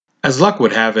As luck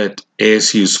would have it,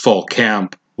 ASU's fall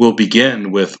camp will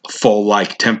begin with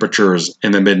fall-like temperatures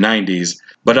in the mid-90s,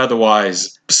 but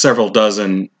otherwise, several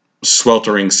dozen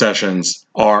sweltering sessions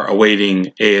are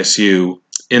awaiting ASU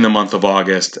in the month of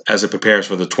August as it prepares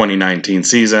for the 2019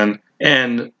 season.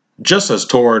 And just as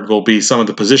torrid will be some of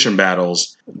the position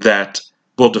battles that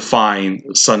will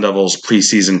define Sun Devils'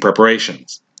 preseason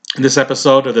preparations. In this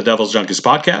episode of the Devils Junkies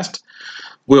podcast,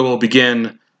 we will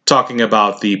begin talking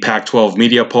about the Pac-12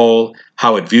 media poll,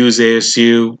 how it views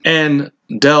ASU, and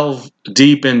delve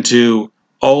deep into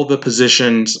all the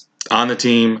positions on the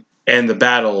team and the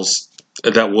battles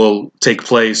that will take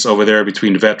place over there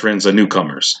between veterans and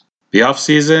newcomers. The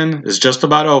offseason is just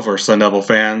about over, Sun Devil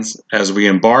fans, as we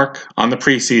embark on the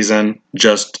preseason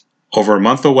just over a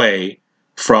month away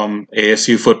from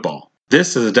ASU football.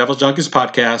 This is the Devils Junkies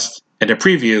podcast and a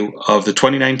preview of the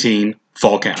 2019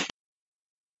 fall camp.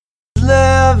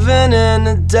 Living in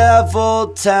a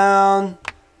devil town,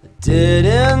 I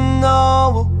didn't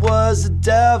know it was a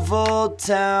devil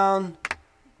town.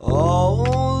 Oh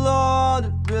Lord,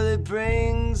 it really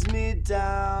brings me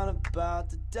down about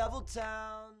the devil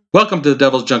town. Welcome to the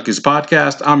Devils Junkies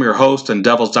podcast. I'm your host and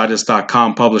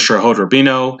DevilsDigest.com publisher, Hod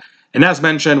Rubino. And as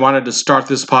mentioned, wanted to start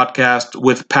this podcast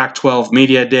with Pac-12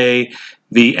 Media Day,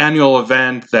 the annual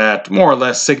event that more or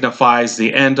less signifies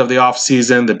the end of the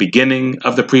offseason, the beginning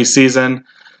of the preseason.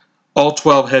 All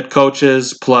 12 head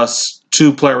coaches plus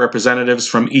 2 player representatives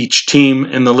from each team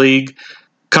in the league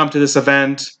come to this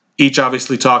event, each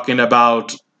obviously talking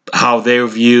about how they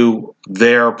view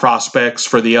their prospects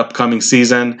for the upcoming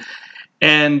season.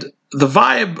 And the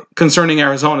vibe concerning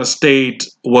Arizona State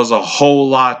was a whole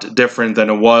lot different than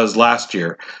it was last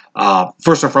year.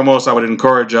 First and foremost, I would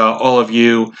encourage all of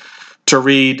you to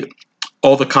read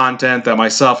all the content that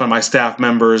myself and my staff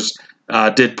members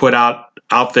did put out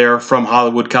there from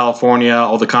Hollywood, California.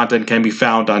 All the content can be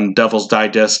found on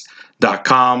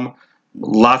DevilsDigest.com.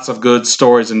 Lots of good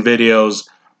stories and videos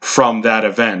from that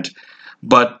event.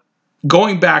 But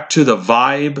going back to the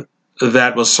vibe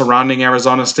that was surrounding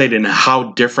Arizona State and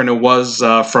how different it was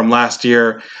from last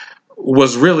year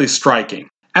was really striking.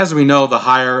 As we know, the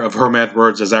hire of Herm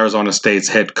Edwards as Arizona State's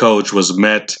head coach was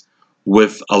met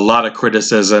with a lot of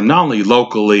criticism, not only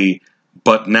locally,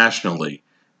 but nationally.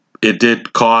 It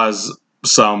did cause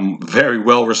some very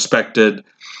well-respected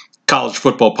college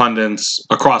football pundits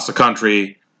across the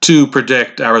country to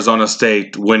predict Arizona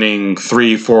State winning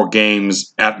 3-4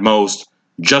 games at most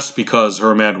just because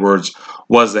Herm Edwards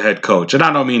was the head coach. And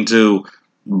I don't mean to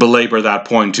belabor that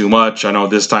point too much. I know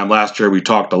this time last year we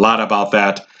talked a lot about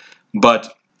that.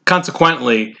 But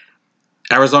consequently,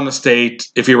 Arizona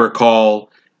State, if you recall,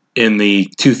 in the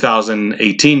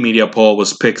 2018 media poll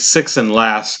was picked 6th and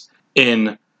last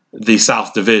in the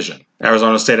South Division.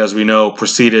 Arizona State, as we know,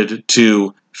 proceeded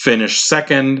to finish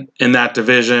 2nd in that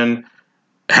division,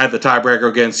 had the tiebreaker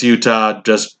against Utah,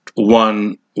 just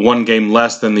one game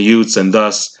less than the Utes, and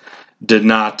thus did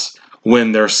not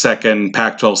win their 2nd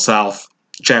Pac-12 South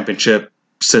championship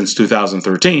since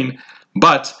 2013.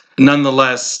 But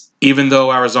nonetheless, even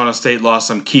though Arizona State lost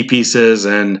some key pieces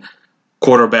and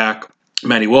quarterback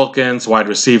Manny Wilkins, wide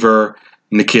receiver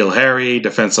N'Keal Harry,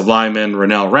 defensive lineman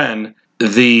Renell Wren,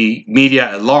 the media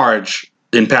at large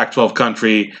in Pac-12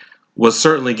 country was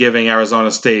certainly giving Arizona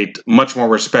State much more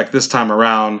respect this time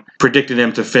around, predicted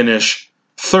him to finish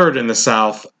 3rd in the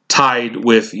South, tied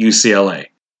with UCLA.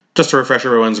 Just to refresh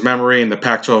everyone's memory, in the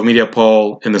Pac-12 media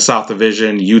poll in the South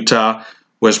Division, Utah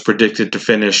was predicted to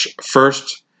finish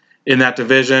 1st in that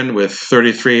division with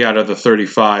 33 out of the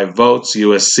 35 votes.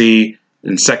 USC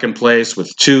in 2nd place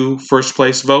with 2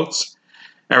 first-place votes.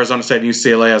 Arizona State and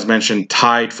UCLA, as mentioned,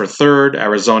 tied for 3rd.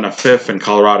 Arizona 5th and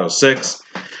Colorado 6th.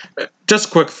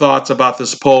 Just quick thoughts about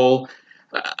this poll.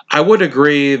 I would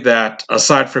agree that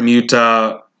aside from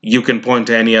Utah, you can point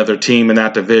to any other team in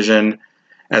that division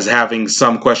as having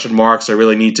some question marks that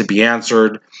really need to be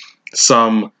answered,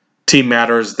 some team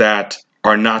matters that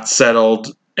are not settled,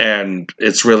 and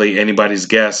it's really anybody's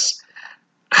guess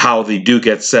how they do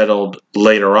get settled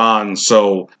later on.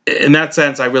 So in that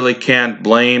sense, I really can't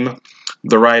blame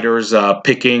the writers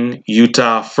picking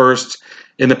Utah 1st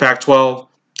in the Pac-12.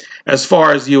 As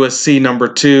far as USC number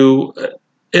 2,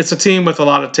 it's a team with a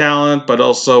lot of talent, but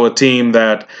also a team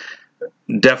that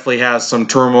definitely has some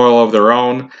turmoil of their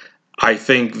own. I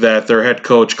think that their head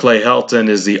coach, Clay Helton,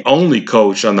 is the only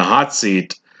coach on the hot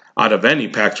seat out of any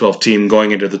Pac-12 team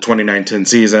going into the 2019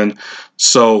 season.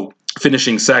 So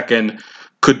finishing 2nd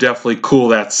could definitely cool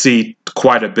that seat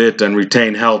quite a bit and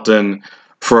retain Helton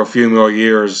for a few more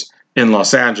years in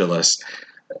Los Angeles.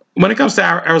 When it comes to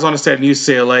Arizona State and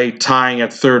UCLA tying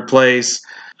at 3rd place,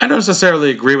 I don't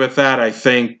necessarily agree with that. I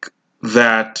think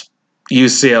that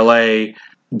UCLA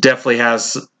definitely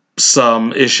has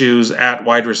some issues at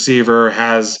wide receiver,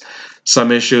 has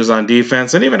some issues on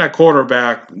defense, and even at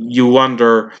quarterback, you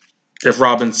wonder if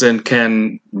Robinson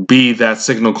can be that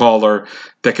signal caller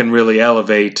that can really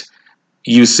elevate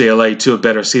UCLA to a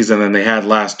better season than they had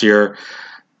last year.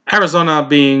 Arizona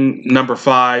being number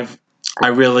 5, I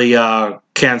really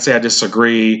can't say I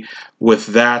disagree with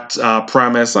that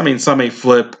premise. I mean, some may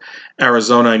flip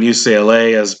Arizona and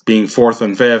UCLA as being 4th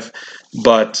and 5th,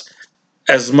 but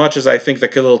as much as I think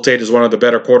that Khalil Tate is one of the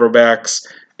better quarterbacks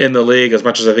in the league, as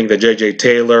much as I think that J.J.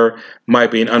 Taylor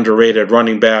might be an underrated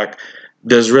running back,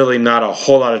 there's really not a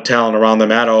whole lot of talent around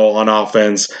them at all on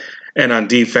offense. And on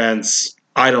defense,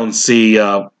 I don't see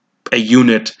a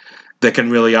unit that can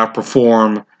really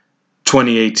outperform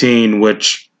 2018,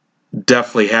 which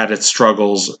definitely had its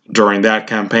struggles during that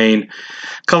campaign.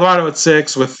 Colorado at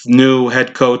 6 with new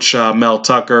head coach Mel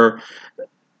Tucker.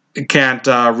 Can't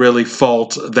really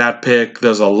fault that pick.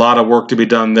 There's a lot of work to be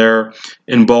done there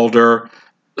in Boulder.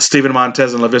 Steven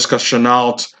Montez and Laviska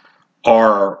Shenault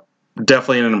are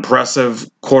definitely an impressive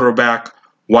quarterback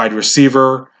wide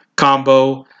receiver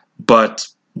combo, but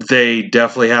they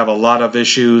definitely have a lot of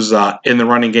issues in the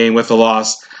running game with the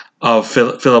loss of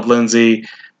Philip Lindsay.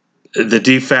 The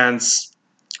defense,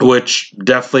 which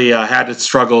definitely had its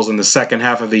struggles in the second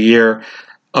half of the year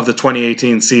of the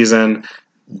 2018 season,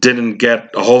 didn't get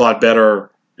a whole lot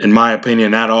better, in my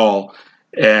opinion, at all.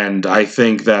 And I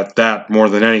think that more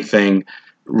than anything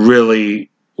really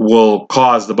will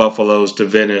cause the Buffaloes to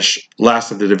finish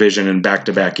last of the division in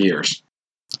back-to-back years.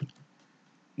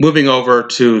 Moving over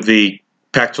to the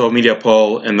Pac-12 media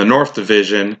poll in the North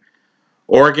Division,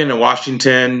 Oregon and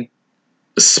Washington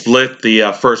split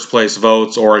the first place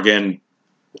votes, Oregon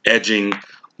edging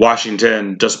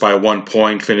Washington just by 1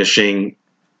 point, finishing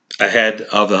ahead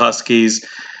of the Huskies.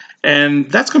 And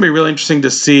that's going to be really interesting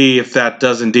to see if that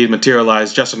does indeed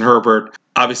materialize. Justin Herbert,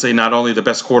 obviously not only the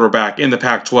best quarterback in the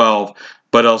Pac-12,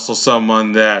 but also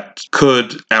someone that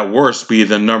could, at worst, be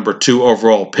the number 2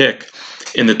 overall pick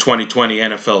in the 2020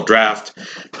 NFL Draft.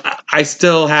 I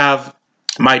still have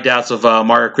my doubts of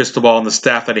Mario Cristobal and the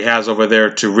staff that he has over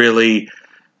there to really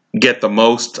get the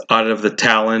most out of the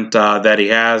talent that he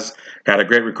has. Had a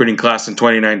great recruiting class in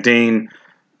 2019,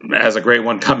 has a great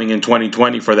one coming in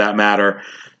 2020 for that matter.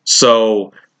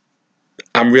 So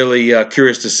I'm really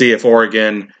curious to see if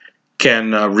Oregon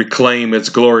can reclaim its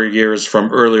glory years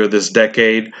from earlier this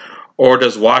decade, or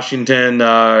does Washington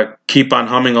keep on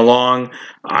humming along?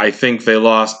 I think they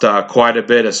lost quite a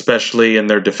bit, especially in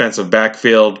their defensive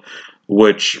backfield,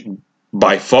 which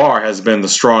by far has been the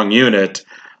strong unit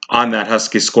on that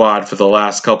Husky squad for the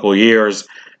last couple of years.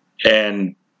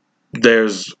 And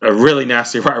there's a really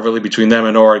nasty rivalry between them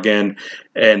and Oregon,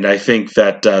 and I think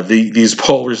that these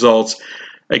poll results,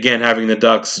 again, having the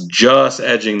Ducks just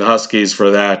edging the Huskies for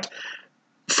that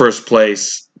first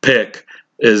place pick,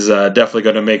 is definitely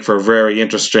going to make for a very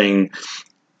interesting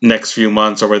next few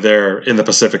months over there in the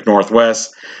Pacific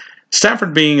Northwest.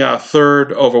 Stanford being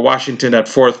 3rd over Washington at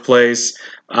 4th place,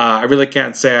 I really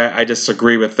can't say I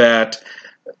disagree with that.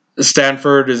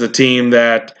 Stanford is a team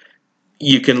that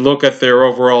you can look at their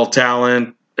overall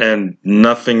talent and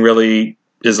nothing really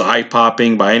is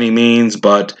eye-popping by any means,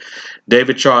 but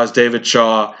David Shaw is David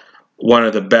Shaw, one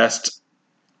of the best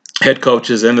head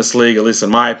coaches in this league, at least in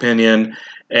my opinion,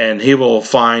 and he will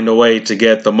find a way to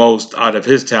get the most out of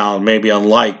his talent, maybe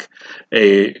unlike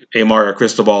a Mario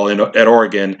Cristobal at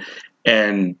Oregon.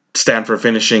 And Stanford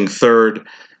finishing 3rd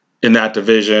in that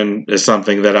division is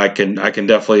something that I can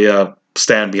definitely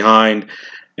stand behind,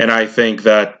 and I think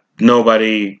that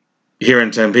nobody here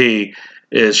in Tempe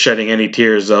is shedding any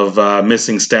tears of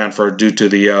missing Stanford due to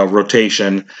the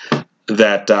rotation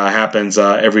that happens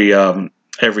every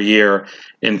year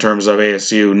in terms of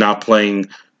ASU not playing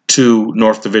 2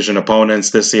 North Division opponents.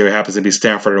 This year it happens to be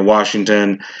Stanford and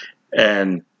Washington,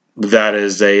 and that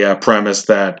is a premise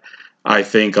that I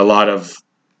think a lot of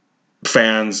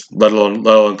fans, let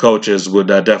alone coaches, would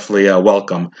definitely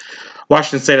welcome.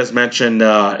 Washington State, as mentioned,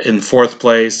 in 4th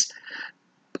place.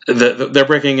 They're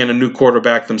bringing in a new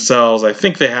quarterback themselves. I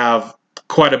think they have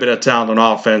quite a bit of talent on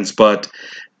offense, but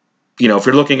if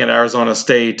you're looking at Arizona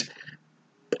State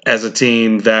as a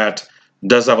team that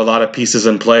does have a lot of pieces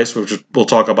in place, which we'll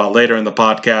talk about later in the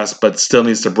podcast, but still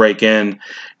needs to break in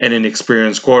an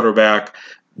inexperienced quarterback,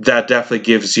 that definitely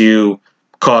gives you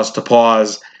cause to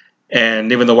pause.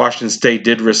 And even though Washington State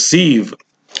did receive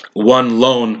one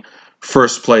lone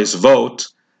first place vote,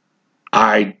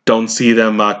 I don't see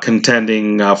them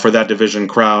contending for that division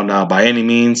crown by any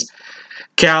means.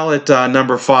 Cal at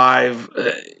number 5.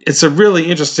 It's a really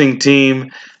interesting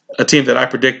team. a team that I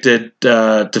predicted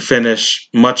to finish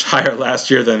much higher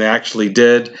last year than they actually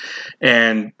did.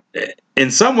 And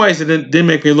in some ways, it didn't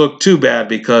make me look too bad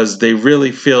because they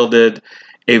really fielded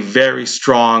a very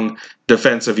strong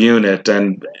defensive unit.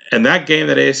 And that game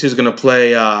that ASU is going to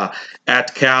play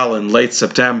at Cal in late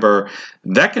September,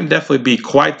 that can definitely be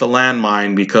quite the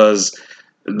landmine because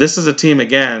this is a team,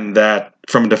 again, that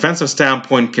from a defensive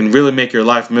standpoint can really make your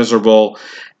life miserable.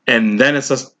 And then it's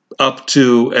just up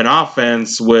to an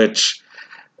offense which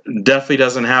definitely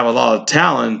doesn't have a lot of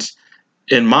talent,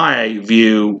 in my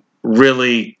view,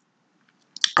 really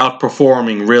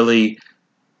outperforming, really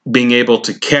being able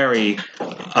to carry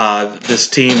this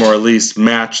team or at least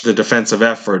match the defensive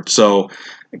effort. So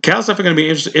Cal's definitely going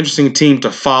to be an interesting team to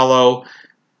follow.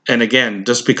 And again,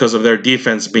 just because of their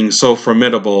defense being so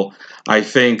formidable, I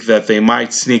think that they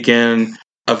might sneak in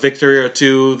a victory or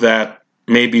two that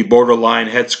may be borderline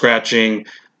head-scratching,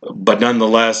 but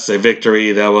nonetheless a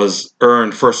victory that was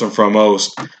earned first and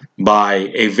foremost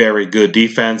by a very good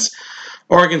defense.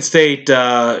 Oregon State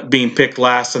being picked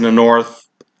last in the North,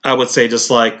 I would say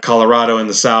just like Colorado in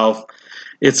the South,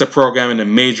 it's a program in a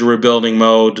major rebuilding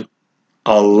mode.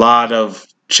 A lot of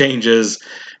changes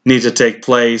need to take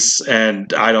place,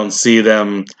 and I don't see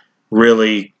them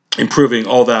really improving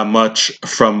all that much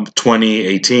from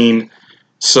 2018.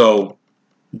 So,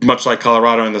 much like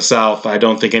Colorado in the South, I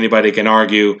don't think anybody can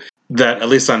argue that, at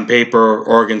least on paper,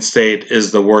 Oregon State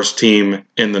is the worst team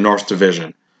in the North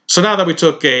Division. So now that we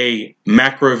took a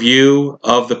macro view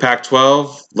of the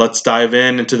Pac-12, let's dive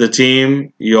into the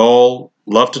team you all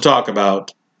love to talk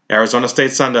about, Arizona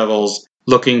State Sun Devils,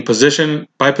 looking position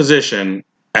by position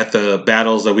at the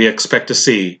battles that we expect to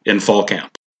see in fall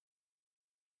camp.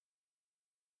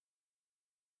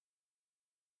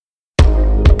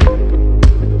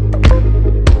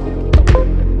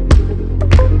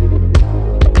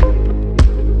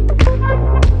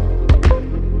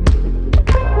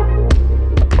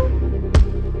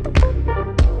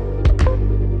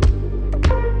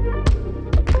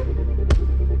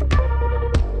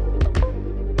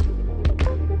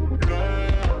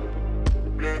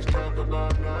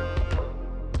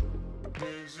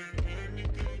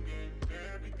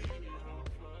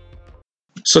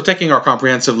 So taking our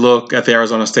comprehensive look at the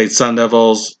Arizona State Sun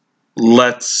Devils,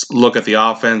 let's look at the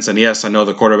offense. And yes, I know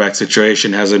the quarterback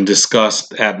situation has been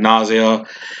discussed ad nauseum,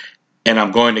 and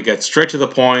I'm going to get straight to the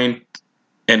point,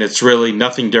 and it's really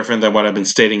nothing different than what I've been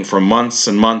stating for months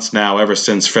and months now, ever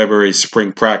since February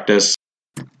spring practice.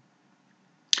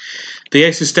 The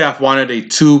ASU staff wanted a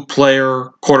two-player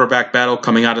quarterback battle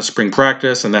coming out of spring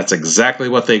practice, and that's exactly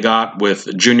what they got with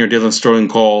junior Dylan Sterling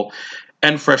Cole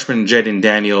and freshman Jaden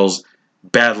Daniels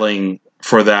battling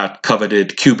for that coveted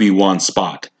QB1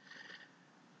 spot.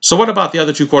 So what about the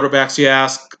other two quarterbacks, you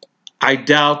ask? I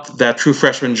doubt that true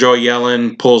freshman Joey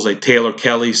Yellen pulls a Taylor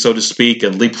Kelly, so to speak,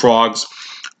 and leapfrogs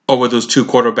over those two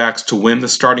quarterbacks to win the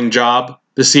starting job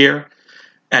this year.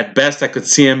 At best, I could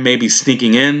see him maybe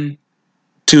sneaking in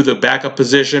to the backup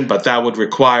position, but that would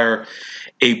require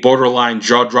a borderline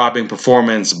jaw-dropping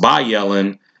performance by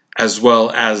Yellen, as well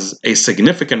as a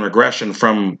significant regression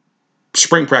from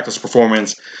spring practice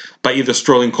performance by either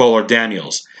Sterling Cole or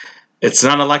Daniels. It's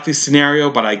not a likely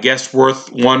scenario, but I guess worth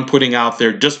one putting out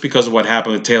there just because of what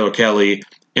happened with Taylor Kelly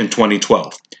in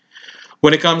 2012.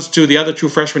 When it comes to the other true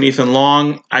freshman, Ethan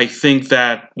Long, I think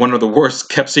that one of the worst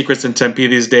kept secrets in Tempe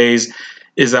these days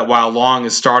is that while Long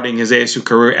is starting his ASU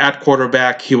career at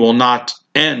quarterback, he will not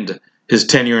end his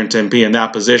tenure in Tempe in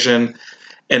that position,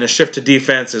 and a shift to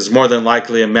defense is more than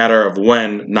likely a matter of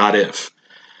when, not if.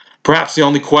 Perhaps the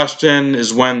only question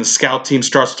is when the scout team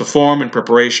starts to form in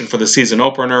preparation for the season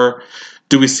opener.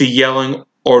 Do we see Yellen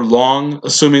or Long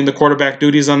assuming the quarterback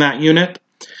duties on that unit?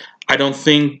 I don't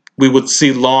think we would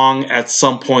see Long at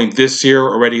some point this year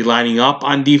already lining up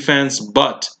on defense,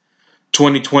 but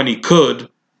 2020 could,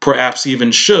 perhaps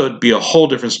even should, be a whole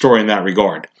different story in that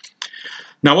regard.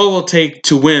 Now, what will it take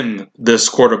to win this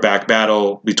quarterback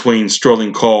battle between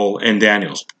Sterling Cole and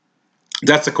Daniels?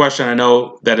 That's a question I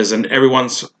know that is in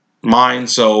everyone's mind,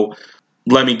 so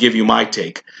let me give you my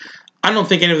take. I don't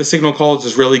think any of the signal callers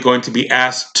is really going to be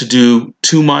asked to do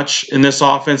too much in this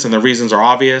offense, and the reasons are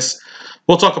obvious.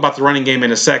 We'll talk about the running game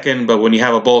in a second, but when you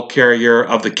have a ball carrier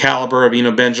of the caliber of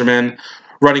Eno Benjamin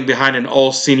running behind an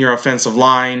all-senior offensive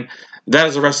line, that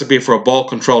is a recipe for a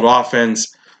ball-controlled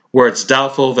offense where it's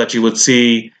doubtful that you would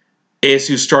see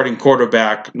ASU starting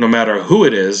quarterback, no matter who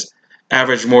it is,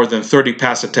 average more than 30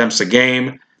 pass attempts a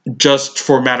game. Just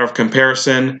for a matter of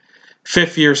comparison,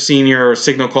 fifth-year senior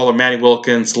signal caller Manny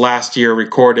Wilkins last year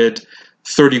recorded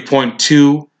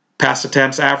 30.2 pass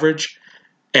attempts average,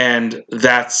 and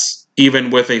that's even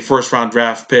with a first-round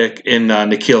draft pick in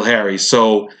N'Keal Harry.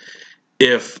 So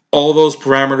if all those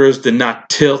parameters did not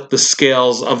tilt the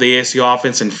scales of the ASU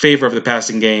offense in favor of the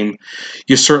passing game,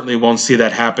 you certainly won't see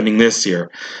that happening this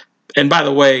year. And by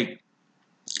the way,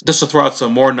 just to throw out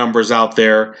some more numbers out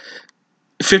there,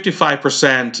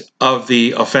 55% of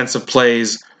the offensive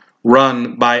plays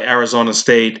run by Arizona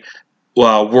State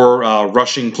were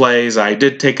rushing plays. I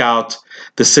did take out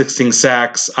the 16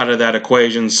 sacks out of that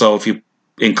equation, so if you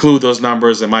include those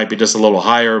numbers, it might be just a little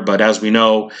higher. But as we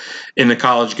know, in the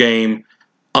college game,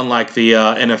 unlike the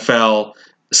NFL,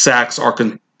 sacks are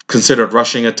considered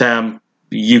rushing attempt.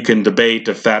 You can debate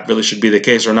if that really should be the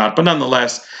case or not. But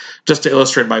nonetheless, just to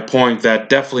illustrate my point, that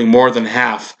definitely more than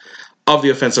half of the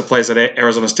offensive plays that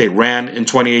Arizona State ran in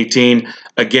 2018,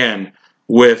 again,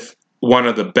 with one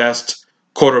of the best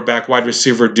quarterback wide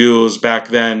receiver duos back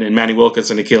then in Manny Wilkins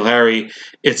and N'Keal Harry,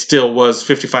 it still was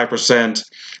 55%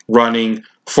 running,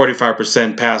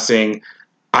 45% passing.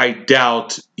 I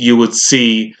doubt you would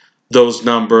see those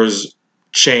numbers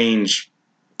change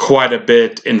quite a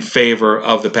bit in favor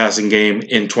of the passing game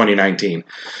in 2019.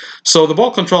 So the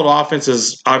ball-controlled offense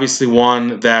is obviously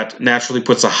one that naturally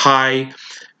puts a high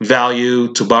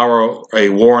value, to borrow a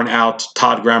worn-out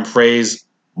Todd Graham phrase,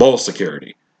 bowl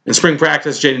security. In spring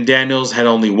practice, Jayden Daniels had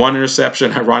only one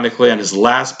interception, ironically, on his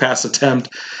last pass attempt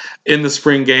in the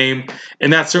spring game,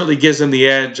 and that certainly gives him the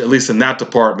edge, at least in that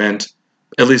department,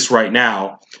 at least right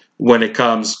now, when it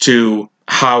comes to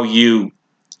how you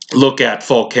look at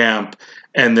fall camp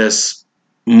and this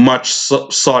much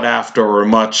sought after, or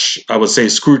much, I would say,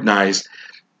 scrutinized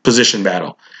position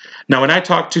battle. Now, when I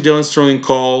talked to Dylan Sterling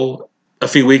Cole a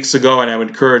few weeks ago, and I would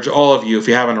encourage all of you, if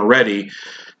you haven't already,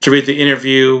 to read the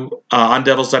interview on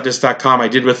DevilsDigest.com I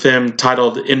did with him,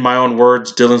 titled "In My Own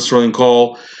Words, Dylan Sterling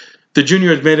Cole," the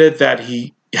junior admitted that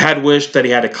he had wished that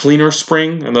he had a cleaner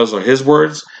spring, and those are his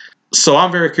words. So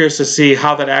I'm very curious to see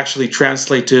how that actually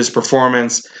translates to his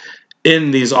performance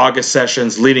in these August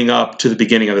sessions leading up to the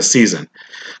beginning of the season.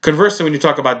 Conversely, when you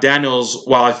talk about Daniels,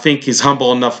 while I think he's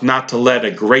humble enough not to let a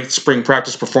great spring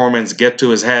practice performance get to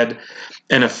his head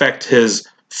and affect his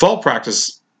fall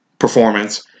practice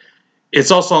performance,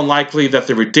 it's also unlikely that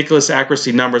the ridiculous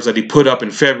accuracy numbers that he put up in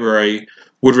February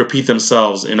would repeat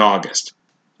themselves in August.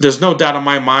 There's no doubt in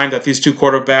my mind that these two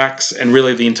quarterbacks, and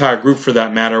really the entire group for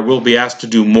that matter, will be asked to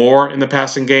do more in the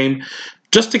passing game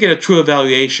just to get a true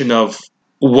evaluation of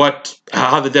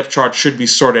how the depth chart should be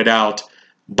sorted out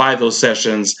by those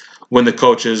sessions when the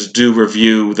coaches do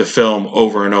review the film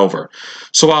over and over.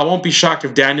 So while I won't be shocked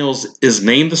if Daniels is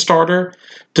named the starter,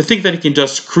 to think that he can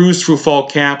just cruise through fall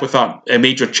camp without a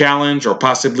major challenge or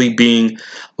possibly being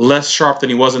less sharp than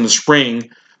he was in the spring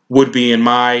would be, in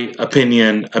my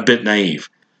opinion, a bit naive.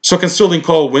 So can Sterling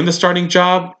Cole win the starting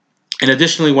job? And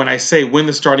additionally, when I say win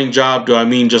the starting job, do I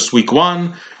mean just week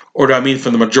one, or do I mean for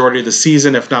the majority of the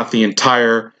season, if not the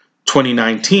entire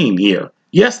 2019 year?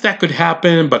 Yes, that could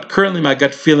happen, but currently my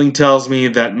gut feeling tells me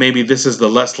that maybe this is the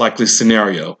less likely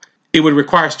scenario. It would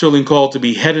require Sterling Cole to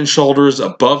be head and shoulders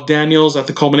above Daniels at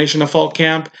the culmination of fall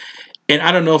camp, and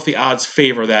I don't know if the odds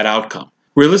favor that outcome.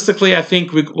 Realistically, I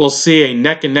think we will see a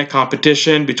neck-and-neck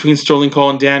competition between Sterling Cole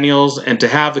and Daniels, and to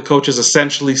have the coaches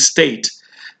essentially state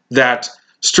that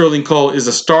Sterling Cole is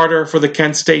a starter for the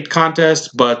Kent State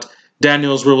contest, but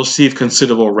Daniels will receive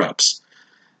considerable reps.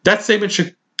 That statement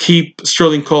should keep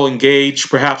Sterling Cole engaged,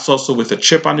 perhaps also with a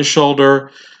chip on his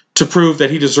shoulder, to prove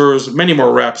that he deserves many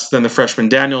more reps than the freshman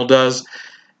Daniel does,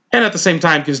 and at the same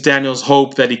time gives Daniels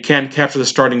hope that he can capture the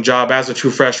starting job as a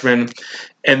true freshman,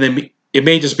 and then it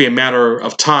may just be a matter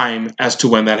of time as to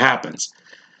when that happens.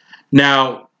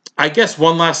 Now, I guess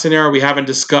one last scenario we haven't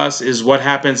discussed is what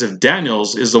happens if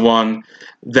Daniels is the one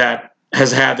that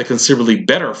has had the considerably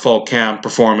better fall camp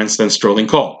performance than Sterling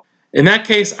Cole. In that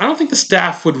case, I don't think the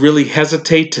staff would really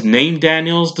hesitate to name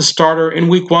Daniels the starter in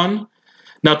week one.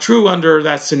 Now, true, under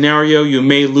that scenario, you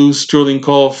may lose Sterling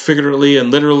Cole figuratively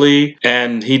and literally,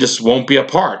 and he just won't be a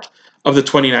part of the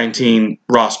 2019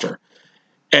 roster.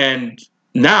 And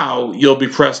now you'll be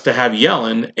pressed to have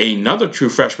Yellen, another true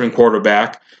freshman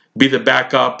quarterback, be the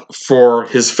backup for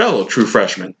his fellow true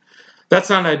freshman. That's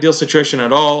not an ideal situation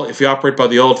at all if you operate by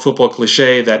the old football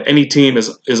cliche that any team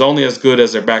is only as good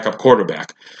as their backup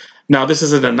quarterback. Now, this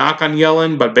isn't a knock on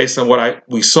Yellen, but based on what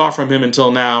we saw from him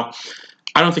until now,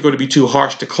 I don't think it would be too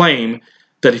harsh to claim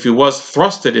that if he was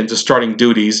thrusted into starting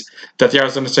duties, that the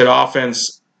Arizona State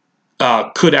offense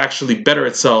could actually better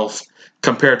itself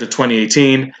compared to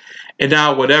 2018. And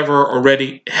now whatever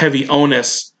already heavy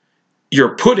onus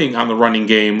you're putting on the running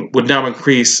game would now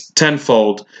increase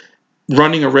tenfold,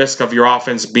 running a risk of your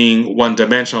offense being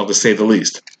one-dimensional, to say the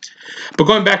least. But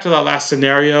going back to that last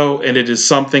scenario, and it is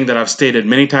something that I've stated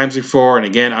many times before, and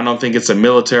again, I don't think it's a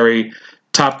military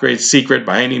top-grade secret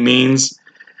by any means,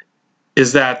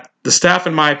 is that the staff,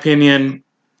 in my opinion,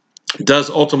 does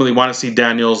ultimately want to see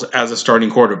Daniels as a starting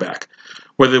quarterback.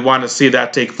 Whether they want to see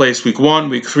that take place week 1,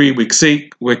 week 3, week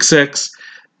 6,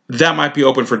 that might be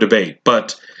open for debate.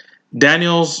 But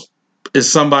Daniels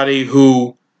is somebody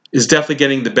who is definitely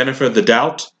getting the benefit of the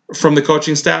doubt from the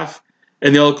coaching staff.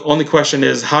 And the only question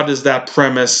is, how does that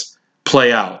premise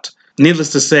play out?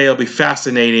 Needless to say, it'll be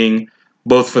fascinating,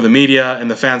 both for the media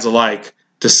and the fans alike,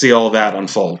 to see all that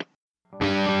unfold.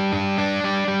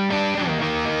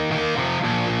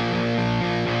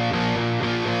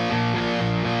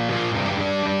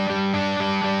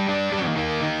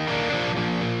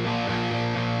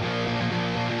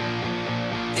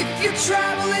 If you're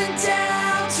traveling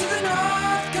down to the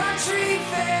North Country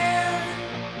Fair,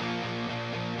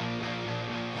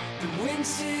 the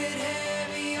winds hit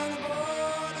heavy on the borderline.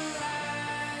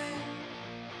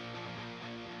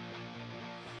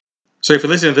 So if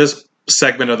you're listening to this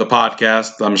segment of the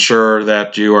podcast, I'm sure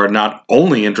that you are not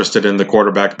only interested in the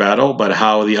quarterback battle, but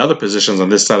how the other positions on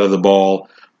this side of the ball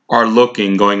are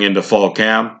looking going into fall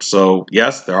camp. So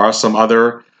yes, there are some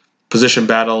other position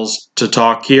battles to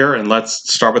talk here, and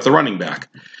let's start with the running back.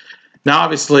 Now,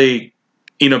 obviously,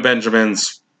 Eno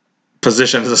Benjamin's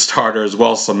position as a starter is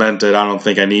well cemented. I don't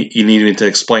think you need me to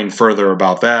explain further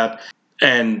about that.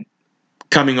 And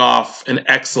coming off an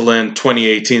excellent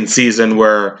 2018 season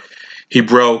where he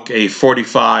broke a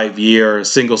 45-year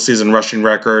single-season rushing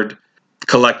record,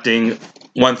 collecting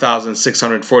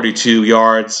 1,642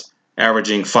 yards,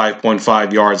 averaging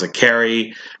 5.5 yards a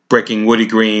carry, breaking Woody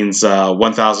Green's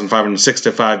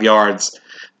 1,565 yards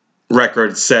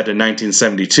record set in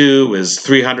 1972, is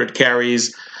 300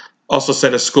 carries. Also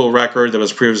set a school record that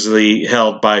was previously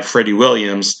held by Freddie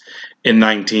Williams in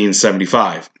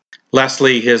 1975.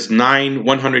 Lastly, his 9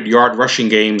 100-yard rushing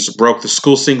games broke the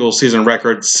school single-season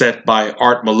record set by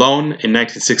Art Malone in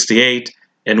 1968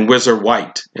 and Whizzer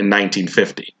White in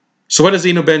 1950. So what does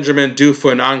Eno Benjamin do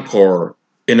for an encore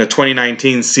in a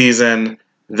 2019 season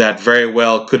that very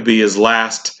well could be his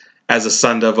last as a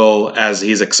Sun Devil, as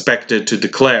he's expected to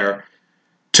declare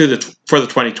for the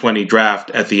 2020 draft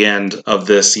at the end of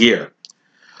this year?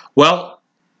 Well,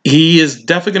 he is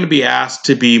definitely going to be asked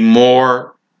to be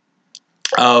more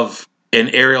of an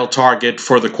aerial target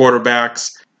for the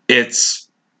quarterbacks. It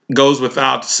goes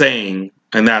without saying,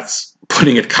 and that's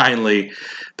putting it kindly,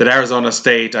 that Arizona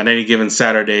State on any given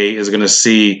Saturday is going to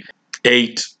see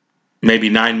 8, maybe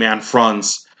 9-man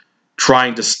fronts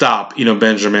trying to stop Eno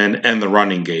Benjamin and the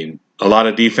running game. A lot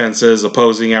of defenses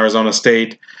opposing Arizona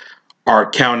State are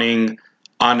counting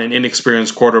on an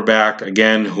inexperienced quarterback,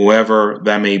 again, whoever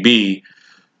that may be,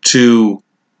 to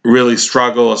really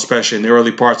struggle, especially in the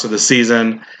early parts of the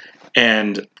season,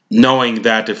 and knowing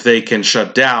that if they can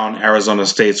shut down Arizona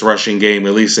State's rushing game,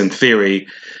 at least in theory,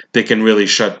 they can really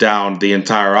shut down the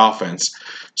entire offense.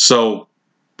 So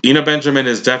Eno Benjamin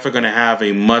is definitely going to have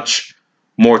a much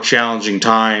more challenging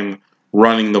time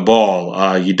running the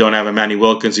ball. You don't have a Manny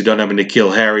Wilkins, you don't have a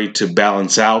N'Keal Harry to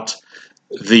balance out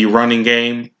the running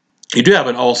game. You do have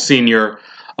an all-senior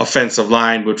offensive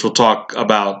line, which we'll talk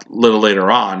about a little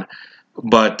later on.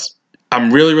 But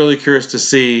I'm really, really curious to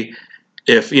see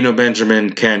if Eno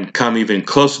Benjamin can come even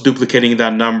close to duplicating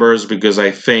that numbers, because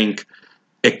I think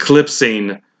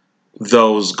eclipsing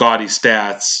those gaudy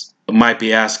stats might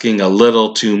be asking a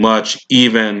little too much,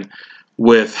 even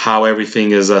with how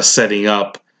everything is setting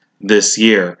up this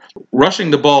year.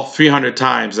 Rushing the ball 300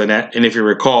 times, and if you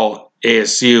recall,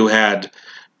 ASU had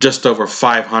just over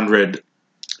 500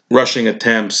 rushing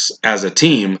attempts as a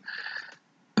team.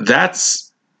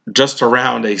 That's just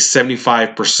around a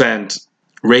 75%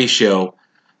 ratio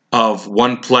of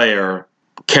one player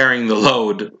carrying the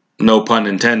load, no pun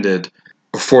intended,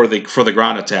 for the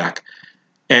ground attack.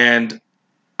 And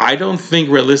I don't think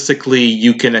realistically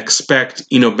you can expect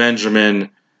Eno Benjamin,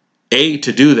 A,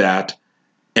 to do that,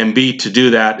 and B, to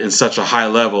do that in such a high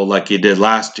level like he did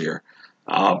last year.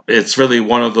 It's really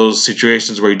one of those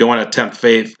situations where you don't want to tempt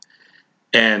faith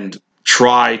and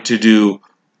try to do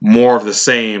more of the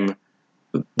same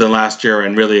than last year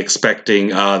and really expecting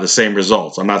the same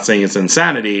results. I'm not saying it's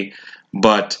insanity,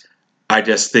 but I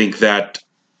just think that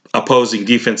opposing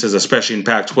defenses, especially in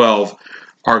Pac-12,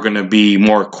 are going to be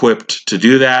more equipped to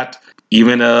do that.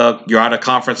 Even your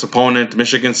out-of-conference opponent,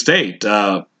 Michigan State,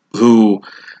 who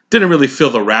didn't really feel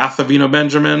the wrath of Eno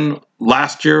Benjamin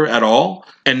last year at all,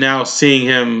 and now seeing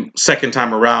him second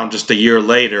time around just a year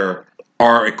later,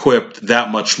 are equipped that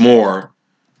much more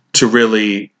to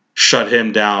really shut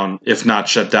him down, if not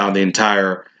shut down the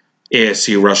entire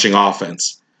ASU rushing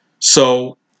offense.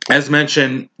 So, as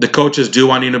mentioned, the coaches do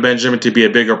want Eno Benjamin to be a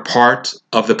bigger part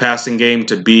of the passing game,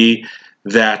 to be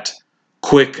that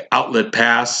quick outlet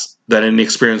pass that an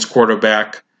inexperienced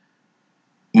quarterback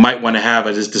might want to have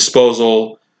at his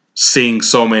disposal, seeing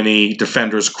so many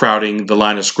defenders crowding the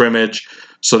line of scrimmage.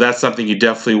 So that's something you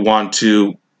definitely want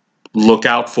to look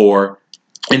out for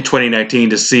in 2019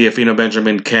 to see if Eno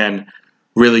Benjamin can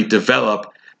really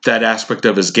develop that aspect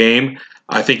of his game.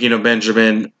 I think Eno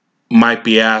Benjamin might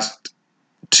be asked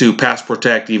to pass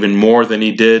protect even more than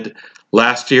he did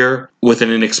last year. With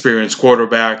an inexperienced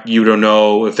quarterback, you don't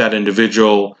know if that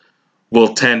individual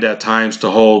will tend at times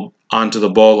to hold onto the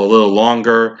ball a little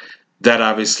longer. That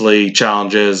obviously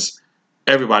challenges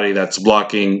everybody that's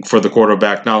blocking for the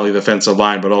quarterback, not only the defensive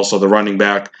line, but also the running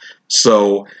back.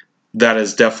 So that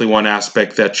is definitely one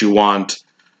aspect that you want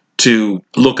to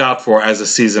look out for as the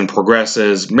season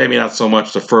progresses. Maybe not so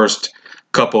much the first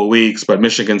couple of weeks, but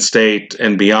Michigan State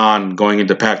and beyond, going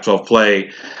into Pac-12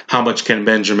 play, how much can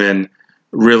Benjamin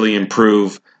really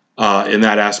improve in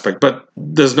that aspect? But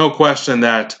there's no question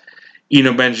that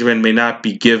Eno Benjamin may not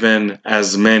be given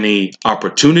as many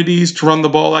opportunities to run the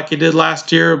ball like he did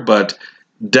last year, but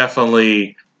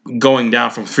definitely going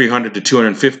down from 300 to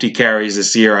 250 carries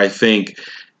this year, I think,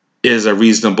 is a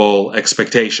reasonable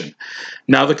expectation.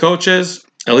 Now, the coaches,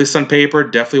 at least on paper,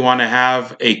 definitely want to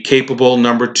have a capable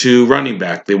number 2 running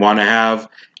back. They want to have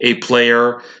a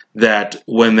player that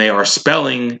when they are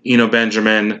spelling Eno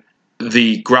Benjamin,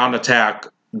 the ground attack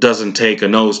doesn't take a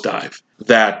nosedive,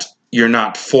 that you're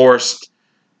not forced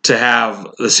to have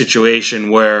the situation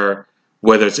where,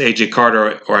 whether it's A.J.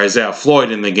 Carter or Isaiah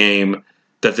Floyd in the game,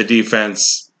 that the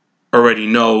defense already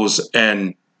knows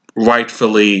and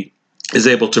rightfully is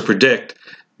able to predict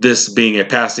this being a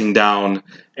passing down,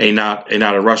 not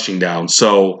a rushing down.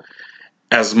 So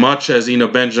as much as Eno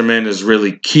Benjamin is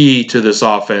really key to this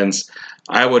offense,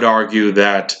 I would argue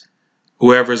that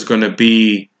whoever's going to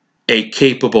be a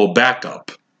capable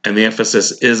backup, and the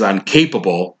emphasis is on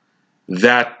capable,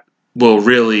 that will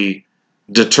really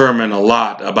determine a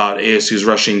lot about ASU's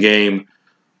rushing game,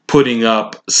 putting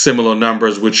up similar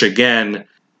numbers, which again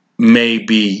may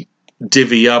be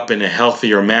divvy up in a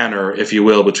healthier manner, if you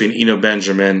will, between Eno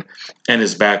Benjamin and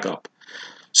his backup.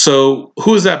 So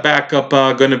who's that backup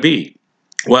going to be?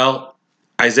 Well,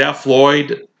 Isaiah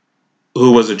Floyd,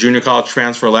 who was a junior college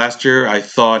transfer last year, I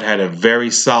thought had a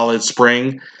very solid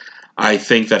spring. I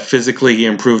think that physically he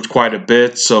improved quite a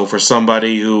bit. So for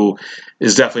somebody who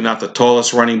is definitely not the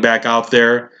tallest running back out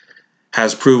there,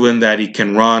 has proven that he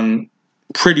can run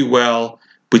pretty well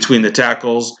between the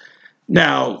tackles.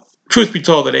 Now, truth be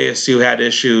told, that ASU had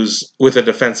issues with the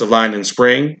defensive line in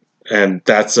spring, and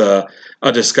that's a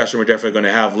discussion we're definitely going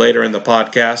to have later in the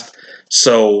podcast.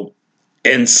 So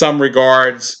in some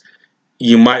regards,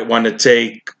 you might want to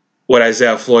take what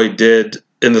Isaiah Floyd did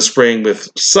in the spring with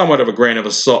somewhat of a grain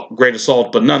of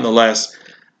salt, but nonetheless,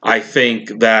 I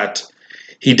think that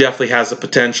he definitely has the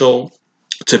potential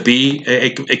to be a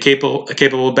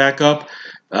capable backup.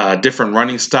 Different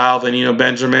running style than Eno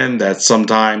Benjamin, that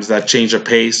sometimes that change of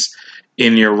pace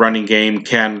in your running game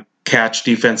can catch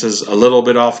defenses a little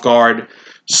bit off guard.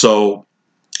 So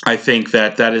I think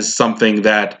that that is something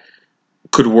that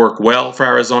could work well for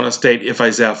Arizona State if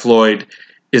Isaiah Floyd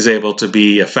is able to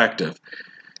be effective.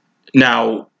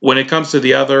 Now, when it comes to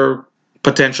the other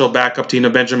potential backup to Eno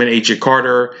Benjamin, A.J.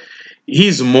 Carter,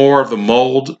 he's more of the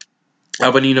mold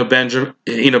of an Eno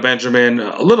Benjamin,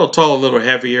 a little tall, a little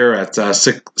heavier at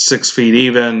 6 feet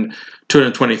even,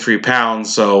 223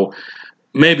 pounds. So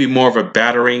maybe more of a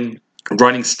battering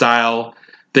running style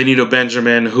than Eno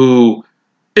Benjamin, who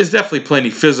is definitely plenty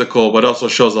physical, but also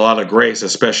shows a lot of grace,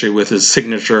 especially with his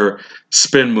signature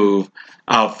spin move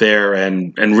out there,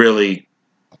 and really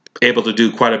able to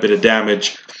do quite a bit of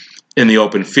damage in the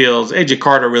open fields. A.J.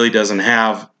 Carter really doesn't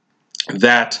have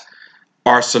that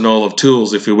arsenal of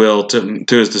tools, if you will, to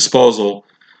his disposal.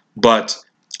 But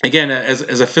again,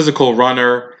 as a physical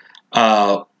runner,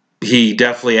 he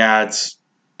definitely adds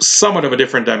somewhat of a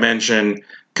different dimension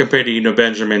compared to Eno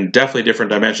Benjamin, definitely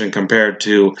different dimension compared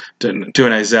to an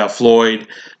Isaiah Floyd.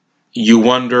 You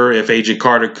wonder if A.J.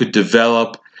 Carter could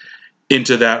develop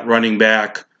into that running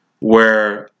back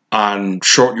where on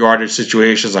short yardage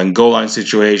situations, on goal line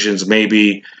situations,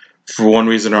 maybe for one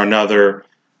reason or another,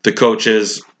 the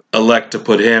coaches elect to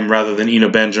put him rather than Eno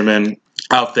Benjamin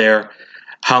out there,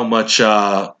 how much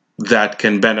that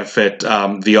can benefit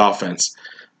the offense.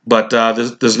 But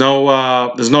there's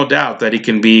no doubt that he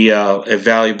can be a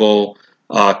valuable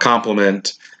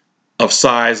complement of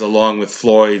size along with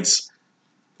Floyd's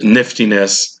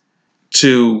niftiness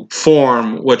to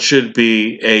form what should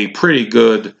be a pretty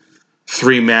good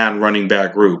 3-man running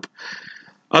back group.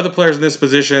 Other players in this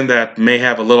position that may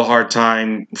have a little hard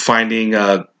time finding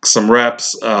some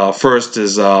reps. First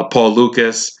is Paul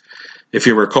Lucas, if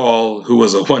you recall, who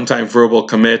was a one-time verbal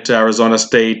commit to Arizona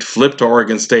State, flipped to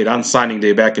Oregon State on signing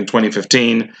day back in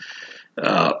 2015,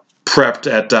 prepped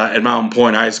at Mountain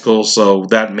Point High School, so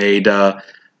that made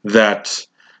that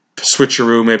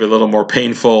switcheroo maybe a little more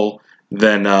painful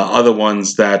than other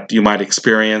ones that you might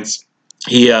experience.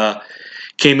 He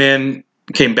came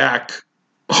back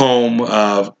home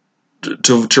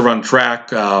to run track,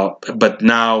 but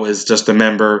now is just a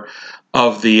member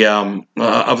of the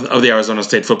Arizona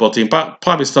State football team.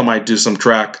 Probably still might do some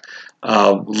track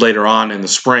later on in the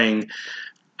spring.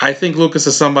 I think Lucas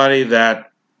is somebody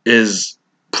that is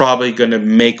probably going to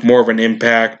make more of an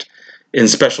impact in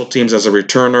special teams as a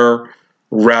returner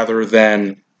rather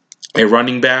than a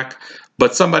running back,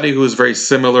 but somebody who is very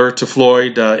similar to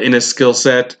Floyd in his skill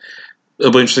set.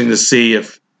 It'll be interesting to see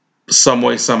if some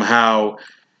way, somehow,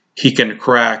 he can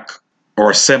crack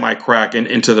or semi-crack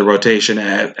into the rotation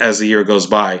as the year goes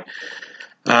by.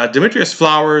 Demetrius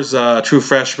Flowers, true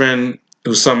freshman,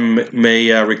 who some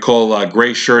may recall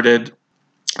gray-shirted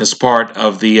as part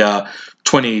of the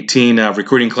 2018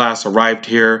 recruiting class, arrived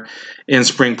here in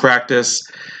spring practice.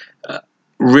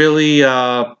 Really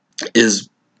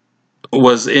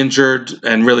was injured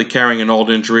and really carrying an old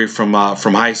injury from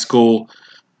high school,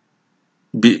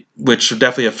 which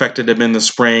definitely affected him in the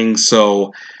spring.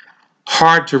 So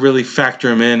hard to really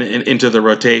factor him into the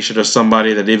rotation of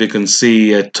somebody that even can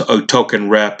see a token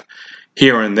rep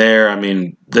here and there. I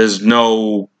mean, there's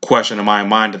no question in my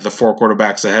mind that the four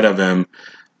quarterbacks ahead of him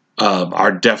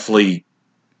are definitely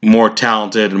more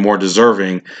talented and more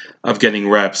deserving of getting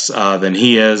reps than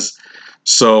he is.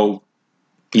 So,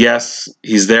 yes,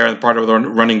 he's there as part of the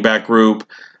running back group.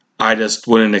 I just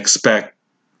wouldn't expect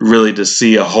really to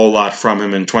see a whole lot from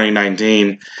him in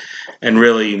 2019, and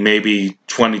really maybe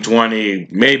 2020,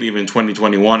 maybe even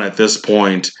 2021 at this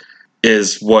point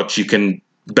is what you can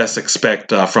best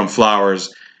expect from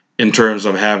Flowers in terms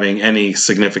of having any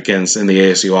significance in the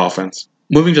ASU offense.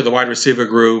 Moving to the wide receiver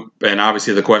group, and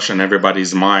obviously the question in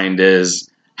everybody's mind is,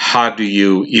 how do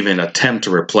you even attempt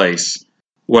to replace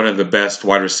one of the best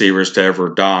wide receivers to ever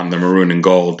don the maroon and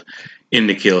gold in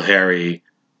N'Keal Harry,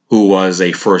 who was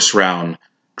a first-round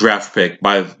draft pick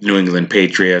by the New England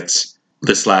Patriots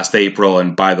this last April,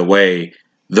 and by the way,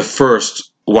 the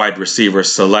first wide receiver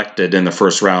selected in the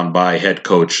first round by head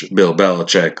coach Bill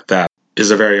Belichick. That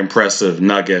is a very impressive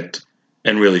nugget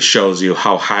and really shows you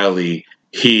how highly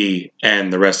he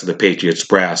and the rest of the Patriots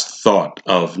brass thought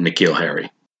of N'Keal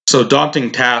Harry. So,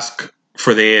 daunting task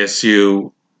for the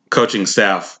ASU coaching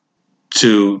staff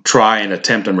to try and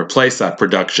attempt and replace that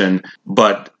production,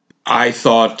 but I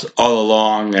thought all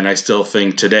along, and I still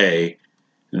think today,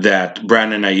 that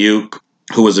Brandon Aiyuk,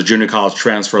 who was a junior college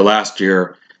transfer last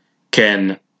year,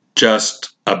 can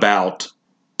just about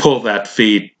pull that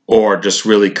feat or just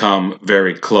really come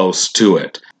very close to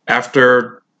it.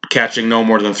 After catching no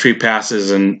more than 3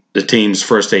 passes in the team's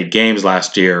first 8 games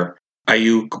last year,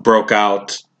 Aiyuk broke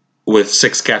out with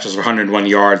 6 catches for 101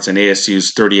 yards in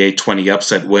ASU's 38-20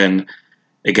 upset win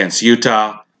against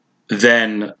Utah.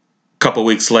 Then, a couple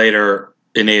weeks later,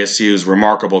 in ASU's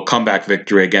remarkable comeback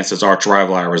victory against its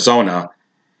arch-rival Arizona,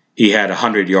 he had a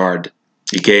 100-yard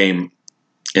game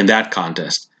in that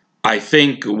contest. I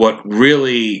think what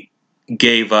really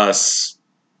gave us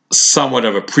somewhat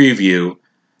of a preview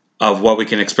of what we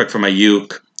can expect from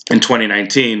Aiyuk in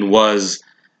 2019 was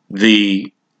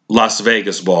the Las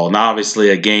Vegas Bowl. Now, obviously,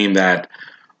 a game that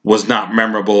was not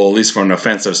memorable, at least from an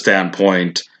offensive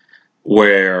standpoint,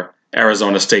 where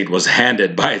Arizona State was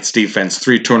handed by its defense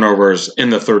 3 turnovers in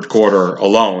the third quarter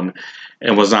alone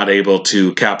and was not able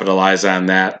to capitalize on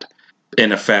that,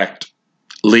 in effect,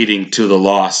 leading to the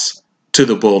loss to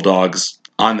the Bulldogs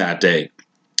on that day.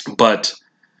 But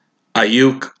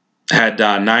Aiyuk had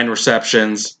 9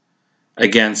 receptions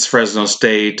against Fresno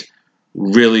State,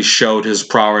 really showed his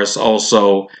prowess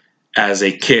also as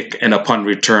a kick and a punt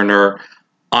returner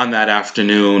on that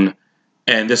afternoon.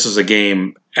 And this was a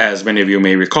game, as many of you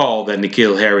may recall, that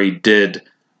N'Keal Harry did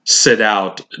sit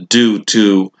out due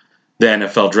to the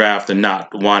NFL draft and not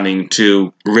wanting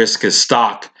to risk his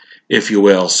stock, if you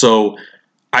will. So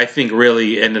I think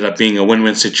really ended up being a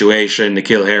win-win situation.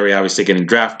 N'Keal Harry obviously getting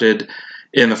drafted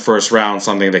in the first round,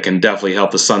 something that can definitely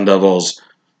help the Sun Devils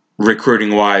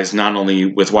recruiting-wise, not only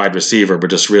with wide receiver, but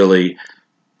just really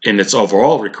in its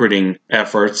overall recruiting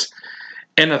efforts.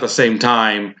 And at the same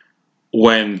time,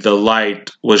 when the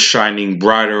light was shining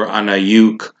brighter on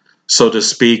Aiyuk, so to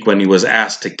speak, when he was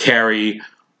asked to carry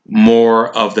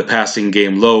more of the passing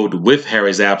game load with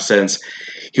Harry's absence,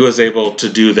 he was able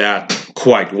to do that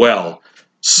quite well.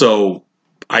 So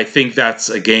I think that's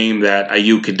a game that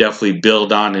Aiyuk could definitely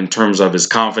build on in terms of his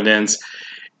confidence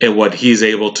and what he's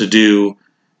able to do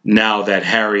now that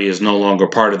Harry is no longer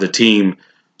part of the team.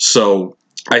 So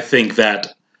I think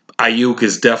that Aiyuk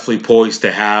is definitely poised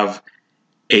to have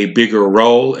a bigger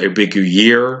role, a bigger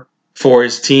year for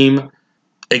his team.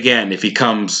 Again, if he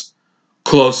comes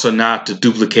close or not to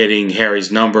duplicating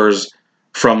Harry's numbers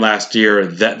from last year,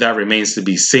 that remains to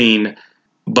be seen.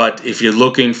 But if you're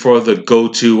looking for the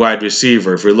go-to wide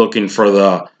receiver, if you're looking for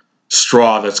the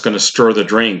straw that's going to stir the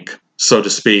drink, so to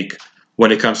speak,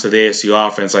 when it comes to the ASU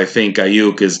offense, I think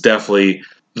Aiyuk is definitely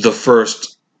the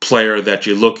first player that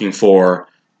you're looking for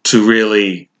to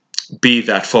really be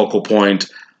that focal point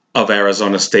of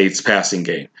Arizona State's passing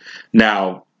game.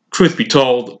 Now, truth be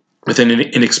told, with an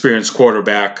inexperienced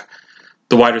quarterback,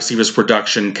 the wide receiver's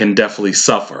production can definitely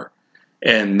suffer.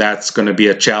 And that's going to be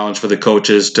a challenge for the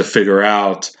coaches to figure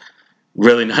out,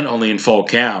 really not only in fall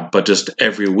camp, but just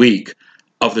every week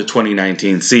of the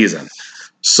 2019 season.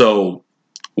 So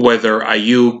whether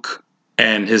Aiyuk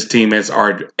and his teammates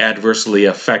are adversely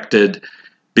affected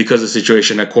because of the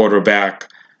situation at quarterback,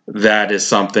 that is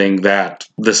something that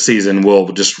the season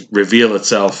will just reveal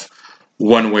itself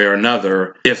one way or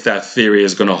another if that theory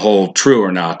is going to hold true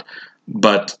or not.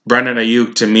 But Brandon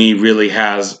Aiyuk, to me, really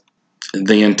has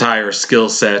the entire skill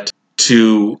set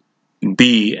to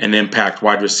be an impact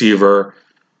wide receiver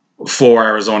for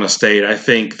Arizona State. I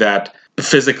think that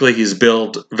physically he's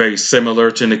built very similar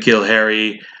to N'Keal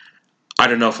Harry. I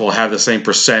don't know if we'll have the same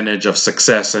percentage of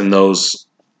success in those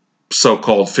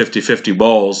so-called 50-50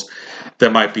 balls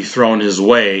that might be thrown his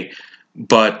way.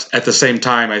 But at the same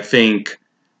time, I think,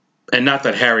 and not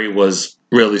that Harry was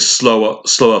really slow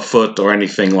of foot or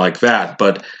anything like that,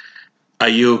 but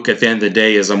Aiyuk, at the end of the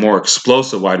day, is a more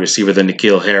explosive wide receiver than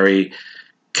N'Keal Harry,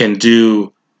 can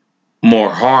do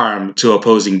more harm to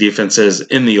opposing defenses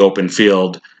in the open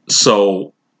field.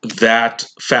 So that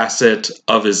facet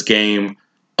of his game,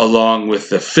 along with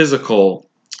the physical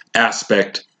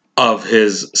aspect of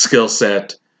his skill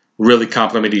set, really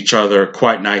complement each other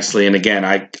quite nicely. And again,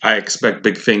 I expect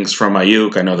big things from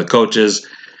Aiyuk. I know the coaches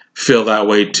feel that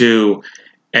way too.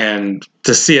 And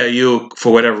to see Aiyuk,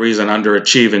 for whatever reason,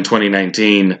 underachieve in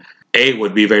 2019, A,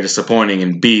 would be very disappointing,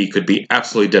 and B, could be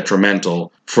absolutely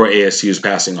detrimental for ASU's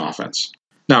passing offense.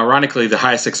 Now, ironically, the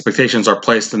highest expectations are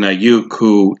placed in Aiyuk,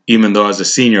 who, even though as a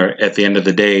senior, at the end of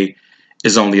the day,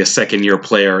 is only a second-year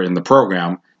player in the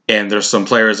program. And there's some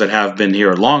players that have been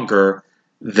here longer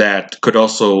that could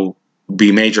also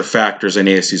be major factors in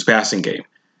ASU's passing game.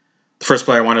 The first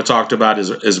player I want to talk about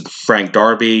is Frank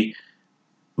Darby,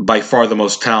 by far the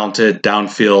most talented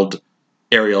downfield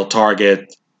aerial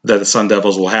target that the Sun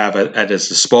Devils will have at his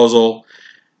disposal.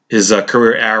 His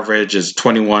career average is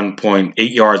 21.8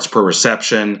 yards per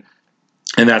reception,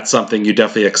 and that's something you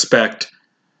definitely expect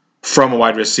from a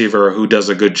wide receiver who does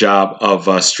a good job of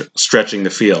stretching the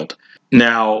field.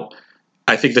 Now,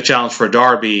 I think the challenge for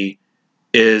Darby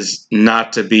is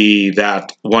not to be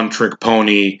that one-trick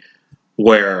pony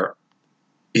where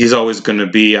he's always going to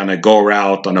be on a go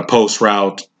route, on a post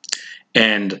route,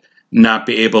 and not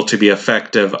be able to be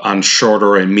effective on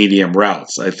shorter and medium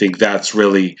routes. I think that's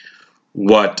really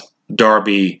what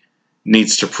Darby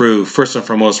needs to prove, first and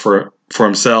foremost for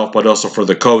himself, but also for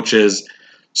the coaches,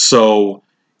 so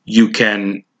you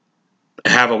can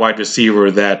have a wide receiver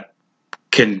that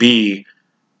can be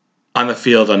on the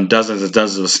field on dozens and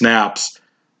dozens of snaps,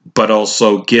 but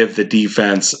also give the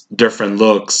defense different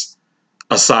looks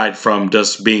aside from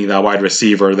just being that wide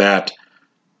receiver that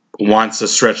wants to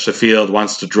stretch the field,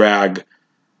 wants to drag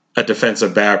a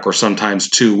defensive back or sometimes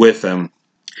two with him,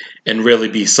 and really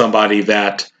be somebody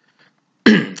that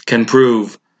can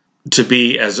prove to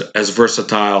be as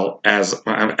versatile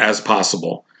as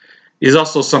possible. He's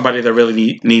also somebody that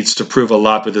really needs to prove a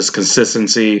lot with his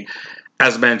consistency.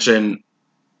 As mentioned,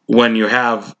 when you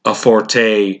have a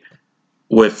forte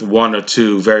with one or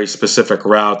two very specific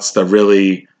routes that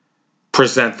really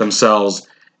present themselves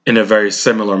in a very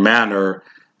similar manner,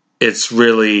 it's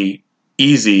really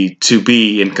easy to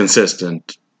be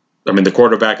inconsistent. I mean, the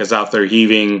quarterback is out there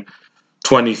heaving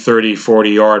 20, 30,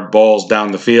 40-yard balls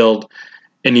down the field,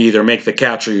 and you either make the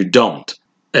catch or you don't.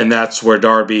 And that's where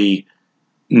Darby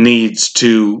needs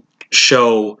to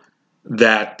show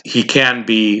that he can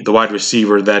be the wide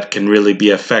receiver that can really be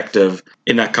effective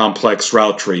in a complex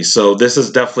route tree. So this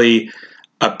is definitely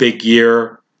a big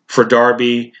year for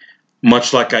Darby.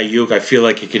 Much like Aiyuk, I feel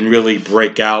like he can really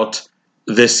break out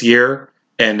this year,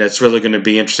 and it's really going to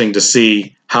be interesting to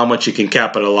see how much he can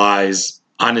capitalize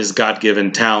on his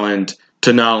God-given talent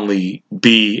to not only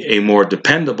be a more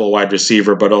dependable wide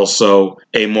receiver, but also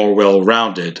a more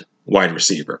well-rounded wide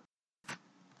receiver.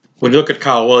 when you look at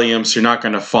Kyle Williams, you're not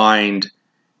going to find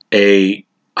a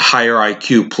higher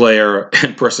IQ player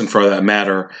and person for that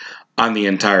matter on the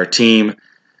entire team.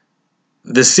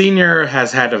 The senior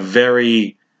has had a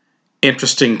very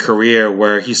interesting career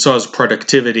where he saw his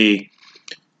productivity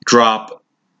drop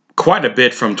quite a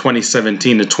bit from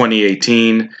 2017 to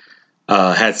 2018.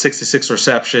 Had 66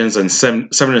 receptions and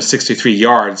 763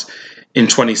 yards in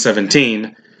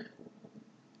 2017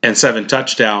 and 7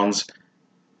 touchdowns.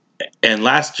 And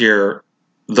last year,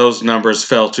 those numbers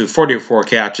fell to 44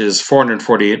 catches,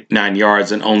 449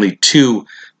 yards, and only 2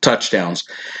 touchdowns.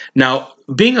 Now,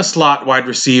 being a slot wide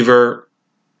receiver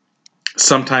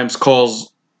sometimes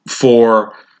calls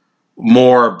for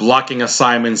more blocking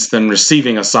assignments than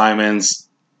receiving assignments.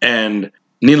 And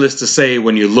needless to say,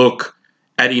 when you look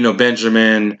at Eno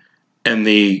Benjamin and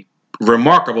the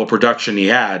remarkable production he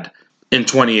had in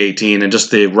 2018 and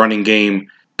just the running game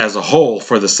as a whole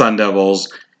for the Sun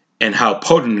Devils and how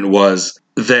potent it was,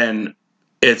 then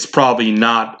it's probably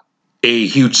not a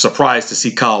huge surprise to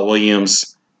see Kyle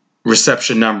Williams'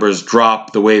 reception numbers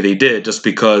drop the way they did, just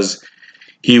because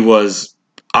he was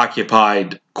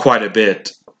occupied quite a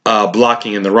bit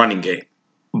blocking in the running game.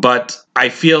 But I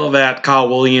feel that Kyle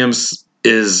Williams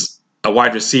is a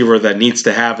wide receiver that needs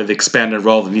to have an expanded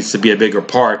role, that needs to be a bigger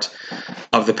part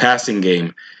of the passing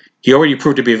game. He already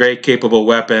proved to be a very capable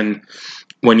weapon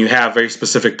when you have very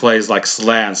specific plays like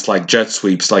slants, like jet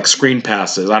sweeps, like screen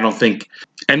passes. I don't think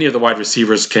any of the wide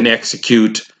receivers can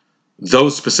execute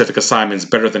those specific assignments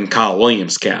better than Kyle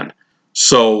Williams can.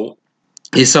 So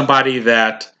he's somebody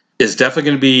that is definitely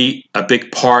going to be a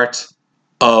big part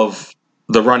of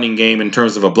the running game in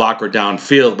terms of a blocker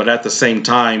downfield, but at the same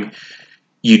time,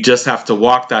 you just have to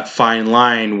walk that fine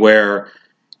line where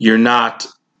you're not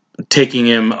taking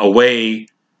him away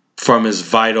from his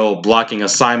vital blocking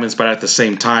assignments, but at the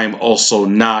same time also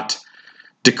not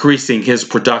decreasing his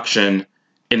production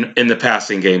in the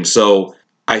passing game. So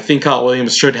I think Kyle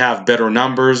Williams should have better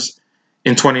numbers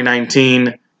in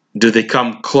 2019. Do they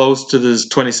come close to those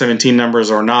 2017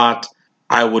 numbers or not?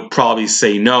 I would probably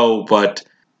say no, but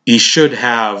he should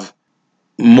have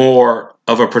more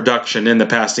of a production in the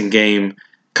passing game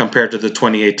compared to the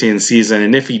 2018 season.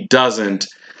 And if he doesn't,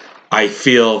 I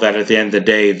feel that at the end of the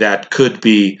day, that could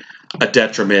be a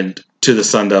detriment to the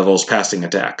Sun Devils' passing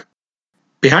attack.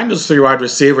 Behind those 3 wide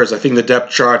receivers, I think the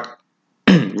depth chart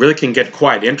really can get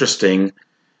quite interesting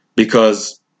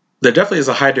because there definitely is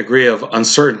a high degree of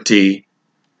uncertainty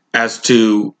as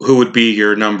to who would be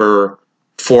your number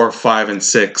 4, 5, and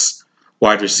 6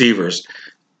 wide receivers.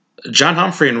 John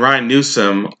Humphrey and Ryan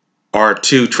Newsom are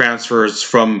 2 transfers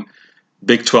from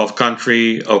Big 12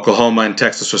 country, Oklahoma and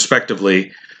Texas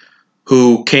respectively,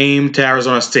 who came to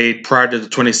Arizona State prior to the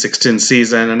 2016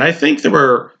 season. And I think there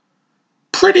were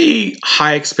pretty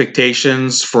high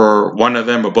expectations for one of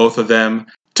them or both of them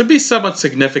to be somewhat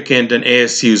significant in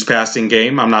ASU's passing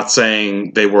game. I'm not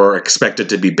saying they were expected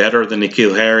to be better than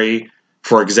N'Keal Harry,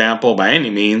 for example, by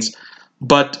any means,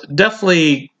 but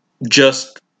definitely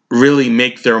just really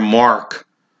make their mark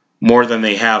more than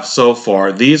they have so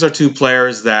far. These are 2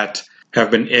 players that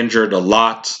have been injured a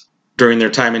lot during their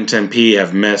time in Tempe,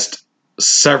 have missed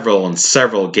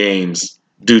several games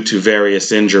due to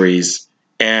various injuries.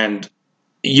 And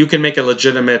you can make a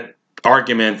legitimate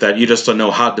argument that you just don't know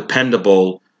how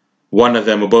dependable one of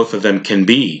them or both of them can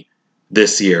be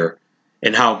this year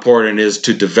and how important it is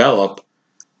to develop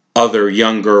other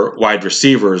younger wide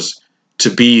receivers to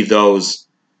be those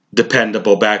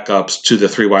dependable backups to the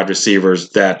 3 wide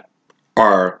receivers that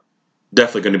are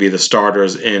definitely going to be the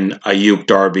starters in Ayuk,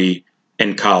 Darby,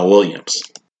 and Kyle Williams.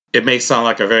 It may sound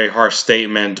like a very harsh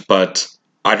statement, but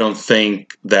I don't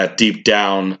think that deep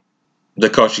down the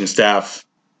coaching staff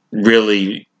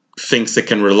really thinks it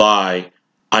can rely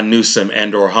on Newsom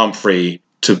and or Humphrey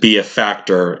to be a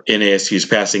factor in ASU's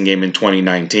passing game in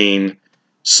 2019.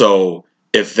 So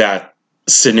if that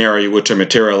scenario were to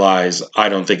materialize, I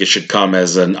don't think it should come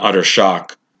as an utter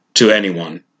shock to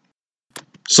anyone.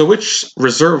 So which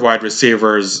reserve wide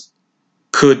receivers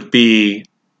could be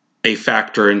a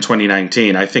factor in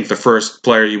 2019? I think the first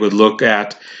player you would look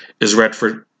at is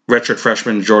redshirt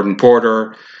freshman Jordan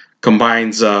Porter.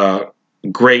 Combines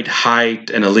great height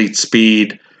and elite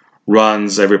speed,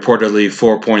 runs reportedly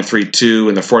 4.32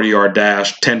 in the 40-yard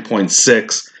dash,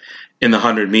 10.6 in the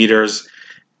 100 meters,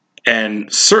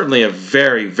 and certainly a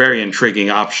very, very intriguing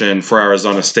option for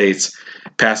Arizona State's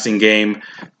passing game.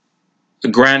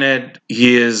 Granted,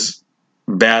 he is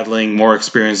battling more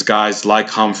experienced guys like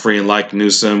Humphrey and like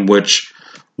Newsom, which,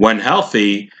 when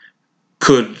healthy,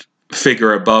 could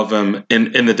figure above him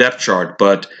in the depth chart.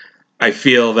 But I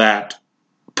feel that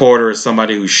Porter is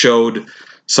somebody who showed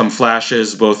some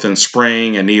flashes both in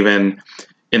spring and even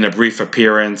in a brief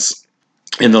appearance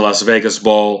in the Las Vegas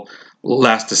Bowl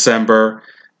last December.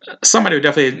 Somebody who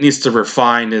definitely needs to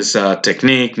refine his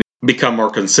technique, become more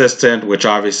consistent, which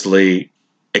obviously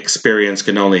experience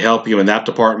can only help you in that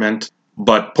department.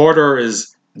 But Porter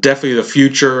is definitely the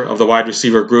future of the wide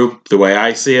receiver group, the way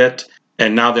I see it.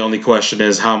 And now the only question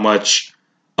is how much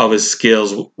of his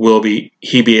skills will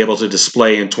he be able to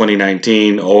display in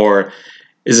 2019, or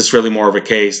is this really more of a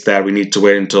case that we need to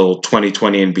wait until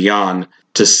 2020 and beyond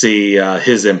to see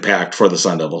his impact for the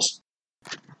Sun Devils?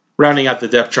 Rounding out the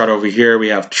depth chart over here, we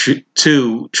have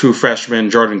two true freshmen,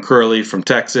 Jordan Curley from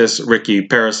Texas, Ricky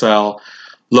Paracel,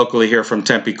 locally here from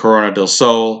Tempe Corona del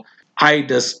Sol. I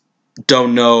just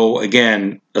don't know,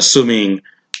 again, assuming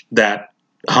that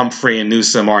Humphrey and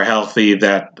Newsome are healthy,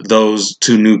 that those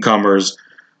two newcomers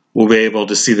will be able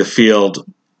to see the field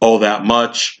all that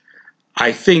much.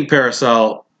 I think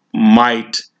Paracel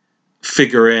might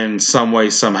figure in some way,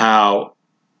 somehow,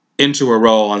 into a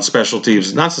role on special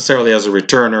teams, not necessarily as a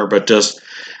returner, but just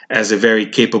as a very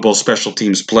capable special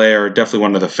teams player, definitely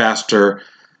one of the faster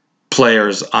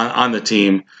players on the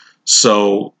team.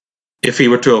 So if he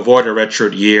were to avoid a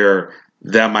redshirt year,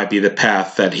 that might be the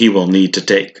path that he will need to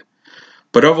take.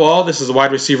 But overall, this is a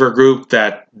wide receiver group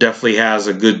that definitely has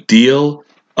a good deal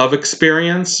of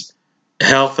experience.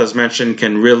 Health, as mentioned,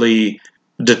 can really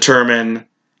determine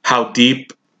how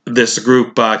deep this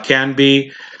group can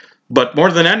be. But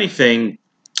more than anything,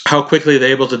 how quickly they're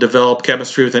able to develop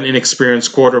chemistry with an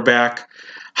inexperienced quarterback,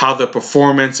 how the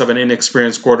performance of an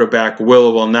inexperienced quarterback will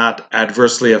or will not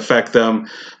adversely affect them.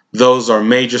 Those are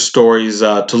major stories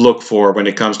to look for when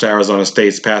it comes to Arizona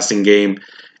State's passing game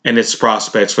and its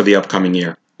prospects for the upcoming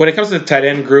year. When it comes to the tight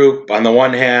end group, on the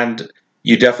one hand,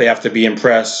 you definitely have to be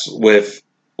impressed with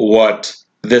what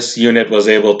this unit was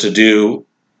able to do,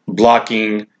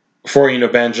 blocking for Eno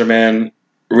Benjamin,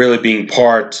 really being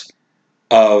part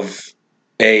of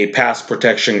a pass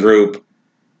protection group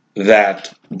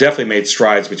that definitely made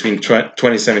strides between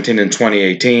 2017 and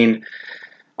 2018.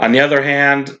 On the other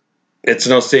hand, it's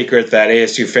no secret that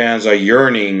ASU fans are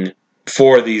yearning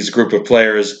for these group of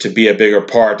players to be a bigger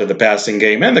part of the passing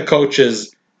game, and the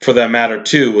coaches, for that matter,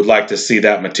 too, would like to see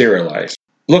that materialize.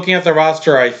 Looking at the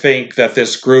roster, I think that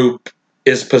this group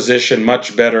is positioned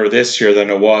much better this year than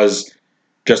it was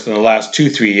just in the last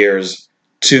 2-3 years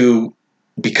to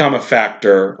become a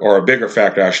factor, or a bigger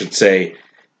factor, I should say,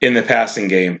 in the passing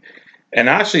game. And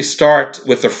I actually start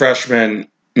with the freshman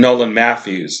Nolan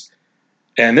Matthews.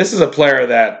 And this is a player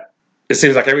that it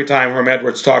seems like every time Herm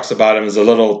Edwards talks about him, there's a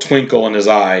little twinkle in his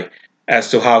eye as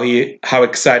to how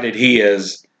excited he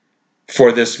is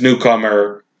for this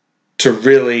newcomer to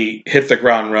really hit the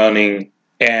ground running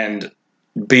and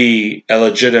be a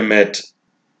legitimate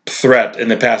threat in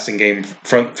the passing game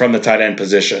from the tight end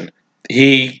position.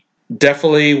 He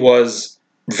definitely was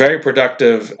very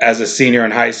productive as a senior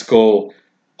in high school,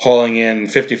 hauling in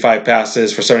 55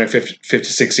 passes for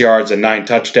 756 yards and 9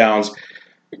 touchdowns.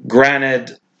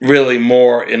 Granted, really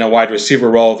more in a wide receiver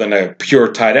role than a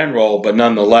pure tight end role, but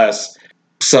nonetheless,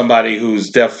 somebody who's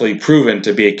definitely proven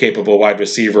to be a capable wide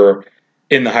receiver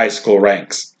in the high school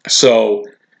ranks. So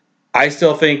I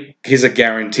still think he's a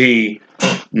guarantee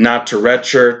not to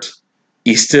redshirt.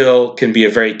 He still can be a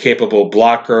very capable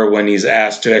blocker when he's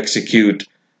asked to execute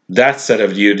that set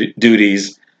of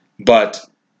duties. But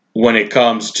when it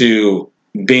comes to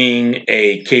being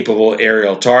a capable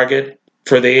aerial target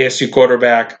for the ASU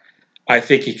quarterback, I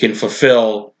think he can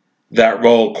fulfill that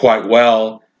role quite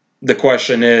well. The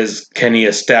question is, can he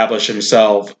establish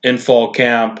himself in fall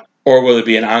camp, or will it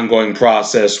be an ongoing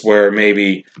process where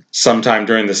maybe sometime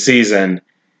during the season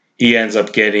he ends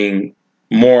up getting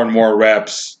more and more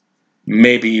reps,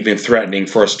 maybe even threatening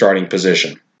for a starting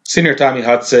position? Senior Tommy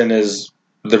Hudson is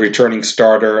the returning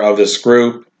starter of this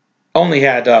group. Only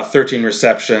had 13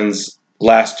 receptions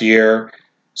last year,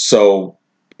 so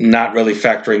not really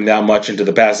factoring that much into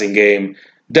the passing game.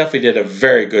 Definitely did a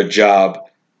very good job,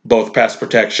 both pass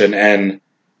protection and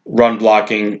run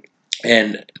blocking,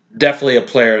 and definitely a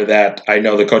player that I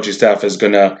know the coaching staff is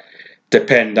going to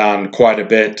depend on quite a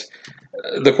bit.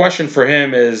 The question for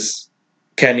him is,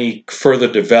 can he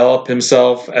further develop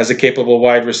himself as a capable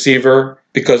wide receiver?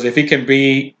 Because if he can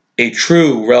be a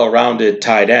true, well-rounded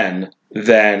tight end,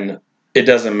 then it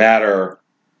doesn't matter,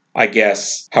 I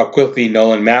guess, how quickly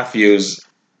Nolan Matthews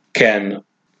can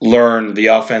learn the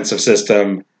offensive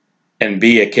system and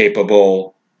be a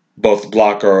capable both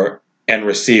blocker and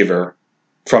receiver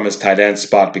from his tight end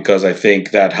spot, because I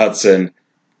think that Hudson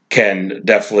can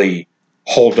definitely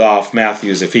hold off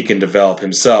Matthews if he can develop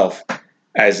himself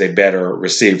as a better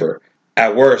receiver.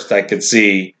 At worst, I could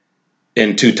see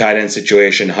in two tight end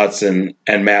situation, Hudson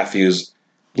and Matthews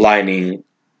lining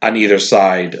on either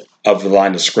side of the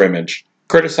line of scrimmage.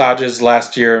 Curtis Hodges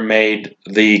last year made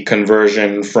the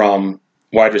conversion from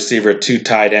wide receiver to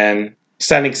tight end.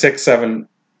 Standing 6'7"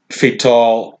 feet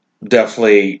tall,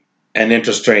 definitely an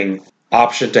interesting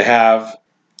option to have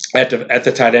at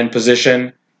the tight end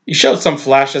position. He showed some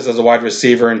flashes as a wide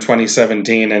receiver in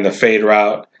 2017 in the fade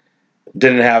route.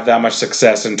 Didn't have that much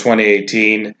success in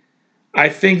 2018. I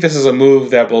think this is a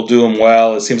move that will do him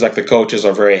well. It seems like the coaches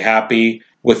are very happy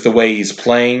with the way he's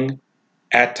playing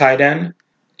at tight end.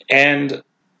 And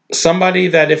somebody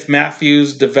that if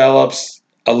Matthews develops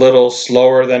a little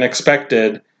slower than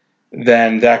expected,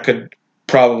 then that could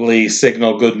probably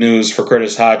signal good news for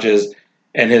Curtis Hodges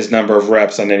and his number of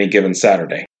reps on any given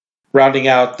Saturday. Rounding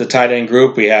out the tight end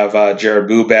group, we have Jared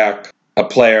Buback, a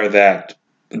player that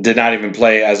did not even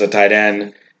play as a tight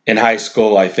end in high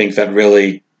school. I think that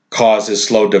really caused his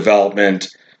slow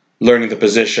development, learning the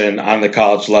position on the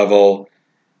college level.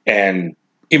 And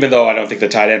even though I don't think the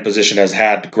tight end position has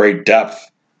had great depth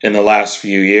in the last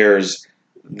few years,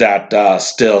 that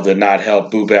still did not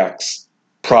help Buback's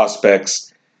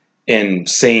prospects in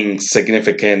seeing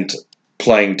significant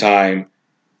playing time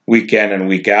week in and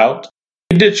week out.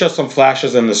 He did show some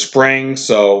flashes in the spring,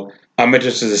 so I'm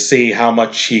interested to see how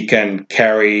much he can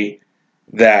carry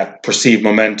that perceived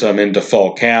momentum into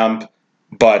fall camp.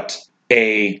 But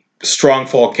a strong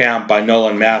fall camp by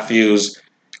Nolan Matthews,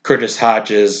 Curtis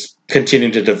Hodges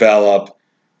continuing to develop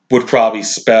would probably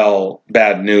spell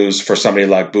bad news for somebody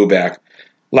like Buback.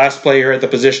 Last player at the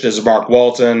position is Mark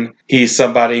Walton. He's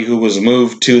somebody who was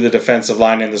moved to the defensive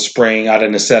line in the spring out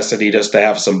of necessity just to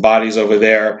have some bodies over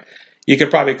there. You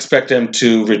could probably expect him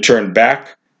to return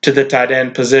back to the tight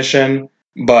end position,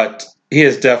 but he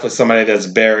is definitely somebody that's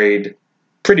buried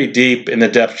pretty deep in the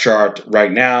depth chart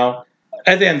right now.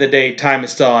 At the end of the day, time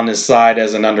is still on his side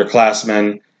as an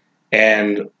underclassman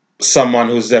and someone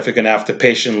who's definitely going to have to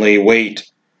patiently wait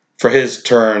for his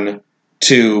turn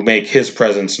to make his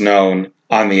presence known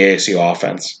on the ASU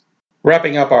offense.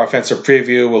 Wrapping up our offensive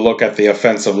preview, we'll look at the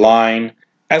offensive line.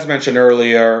 As mentioned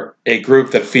earlier, a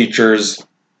group that features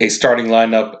a starting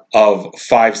lineup of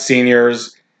 5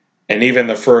 seniors, and even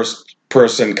the first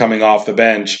person coming off the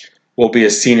bench will be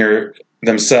a senior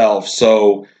themselves.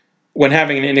 So when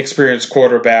having an inexperienced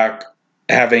quarterback,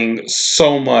 having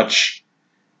so much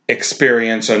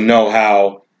experience and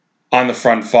know-how on the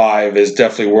front 5 is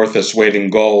definitely worth its weight in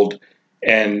gold.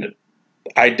 And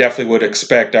I definitely would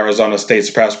expect Arizona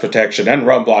State's pass protection and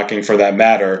run blocking, for that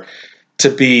matter, to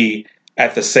be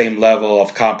at the same level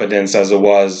of competence as it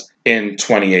was in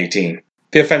 2018.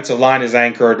 The offensive line is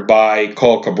anchored by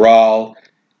Cole Cabral,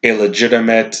 a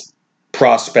legitimate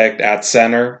prospect at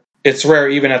center. It's rare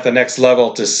even at the next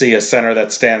level to see a center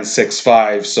that stands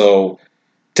 6'5", so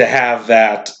to have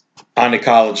that on a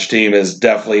college team is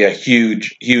definitely a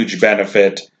huge, huge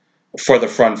benefit for the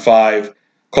front 5.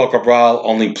 Cole Cabral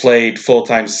only played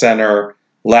full-time center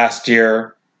last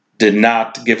year, did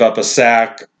not give up a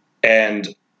sack,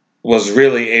 and was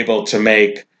really able to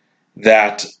make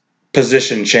that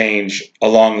position change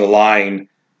along the line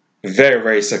very,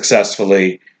 very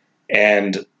successfully.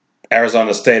 And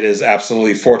Arizona State is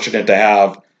absolutely fortunate to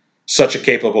have such a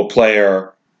capable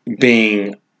player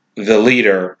being the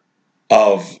leader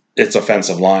of its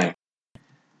offensive line.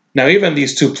 Now, even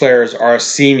these 2 players are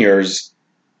seniors,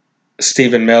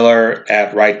 Stephen Miller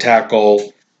at right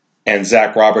tackle and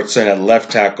Zach Robertson at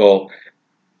left tackle.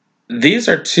 These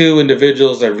are 2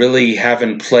 individuals that really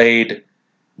haven't played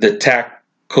the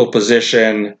tackle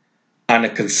position on a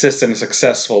consistent and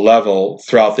successful level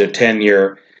throughout their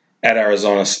tenure at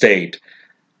Arizona State.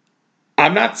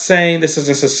 I'm not saying this is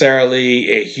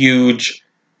necessarily a huge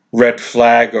red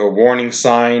flag or warning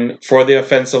sign for the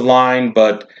offensive line,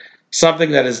 but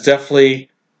something that is definitely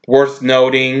worth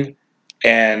noting.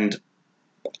 And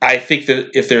I think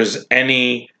that if there's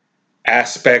any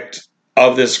aspect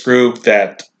of this group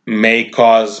that may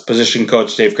cause position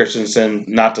coach Dave Christensen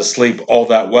not to sleep all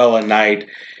that well at night,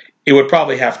 it would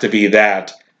probably have to be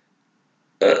that.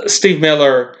 Steve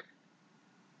Miller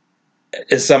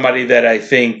is somebody that I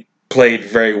think played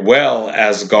very well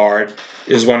as guard,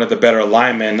 is one of the better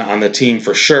linemen on the team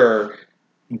for sure.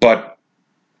 But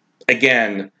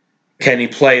again, can he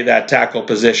play that tackle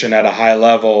position at a high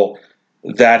level?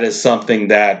 That is something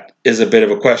that is a bit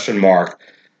of a question mark.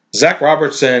 Zach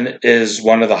Robertson is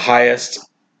one of the highest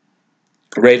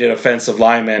rated offensive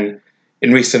linemen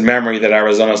in recent memory that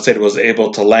Arizona State was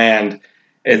able to land,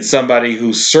 and somebody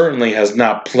who certainly has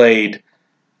not played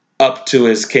up to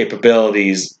his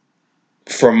capabilities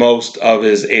for most of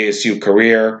his ASU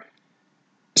career.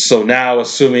 So now,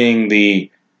 assuming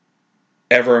the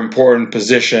ever important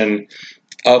position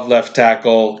of left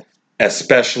tackle,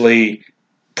 especially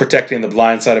protecting the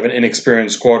blind side of an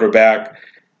inexperienced quarterback.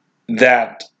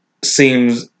 That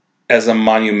seems as a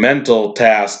monumental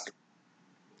task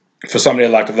for somebody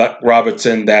like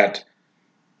Robertson that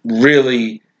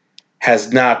really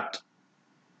has not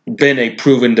been a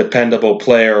proven dependable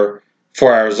player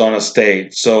for Arizona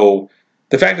State. So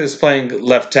the fact that he's playing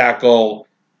left tackle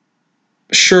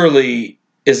surely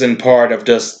isn't part of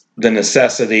just the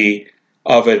necessity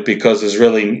of it, because there's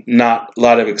really not a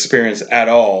lot of experience at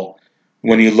all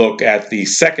when you look at the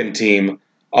second team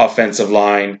offensive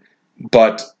line.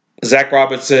 But Zach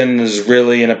Robertson is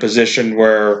really in a position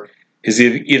where he's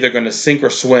either going to sink or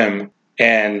swim,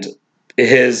 and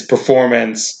his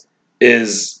performance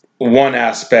is one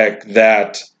aspect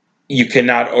that you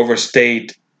cannot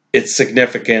overstate its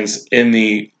significance in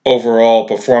the overall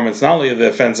performance, not only of the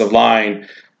offensive line,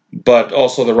 but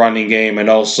also the running game, and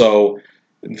also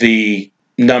the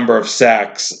number of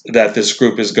sacks that this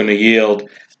group is going to yield.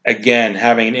 Again,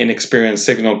 having an inexperienced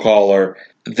signal caller,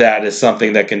 that is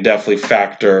something that can definitely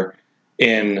factor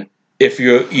in if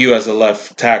you as a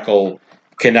left tackle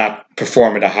cannot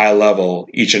perform at a high level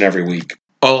each and every week.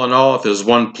 All in all, if there's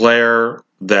one player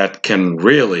that can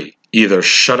really either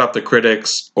shut up the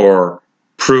critics or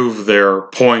prove their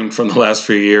point from the last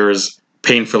few years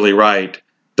painfully right,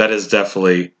 that is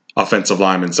definitely offensive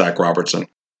lineman Zach Robertson.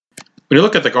 When you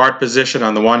look at the guard position,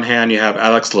 on the one hand, you have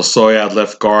Alex Losoya at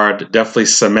left guard, definitely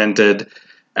cemented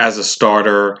as a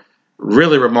starter.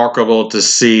 Really remarkable to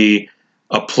see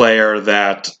a player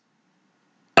that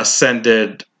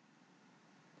ascended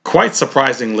quite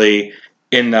surprisingly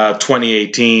in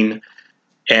 2018,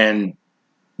 and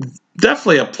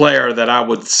definitely a player that I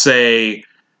would say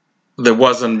there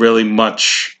wasn't really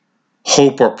much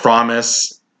hope or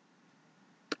promise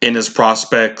in his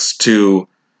prospects to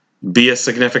be a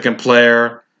significant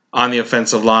player on the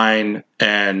offensive line.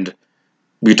 And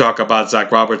we talk about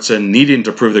Zach Robertson needing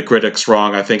to prove the critics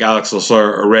wrong. I think Alex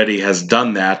Losoya already has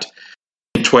done that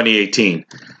in 2018.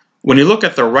 When you look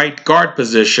at the right guard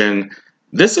position,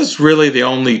 this is really the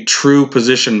only true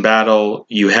position battle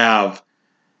you have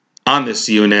on this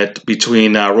unit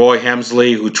between Roy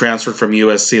Hemsley, who transferred from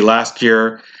USC last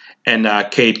year, and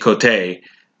Cade Cote,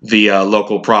 the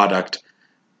local product.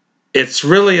 It's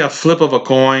really a flip of a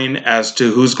coin as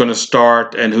to who's going to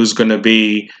start and who's going to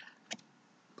be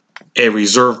a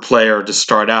reserve player to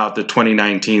start out the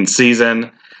 2019 season.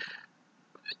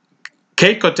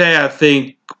 Cade Cote, I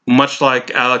think, much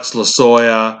like Alex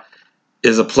Losoya,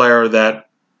 is a player that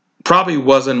probably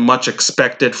wasn't much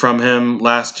expected from him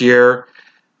last year.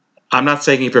 I'm not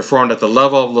saying he performed at the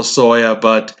level of Losoya,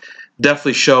 but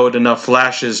definitely showed enough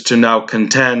flashes to now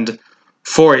contend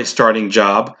for a starting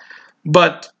job.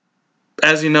 But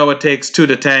as you know, it takes two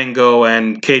to tango,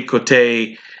 and Cade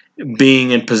Cote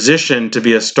being in position to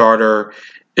be a starter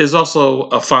is also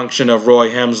a function of Roy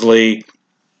Hemsley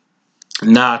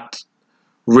not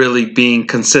really being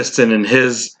consistent in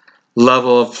his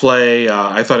level of play.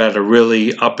 I thought I had a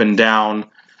really up and down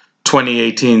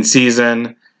 2018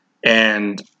 season,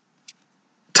 and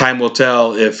time will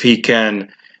tell if he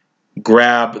can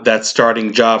grab that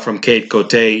starting job from Cade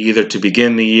Cote, either to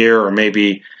begin the year or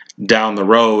maybe down the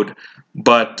road.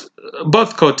 But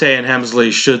both Cote and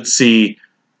Hemsley should see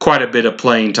quite a bit of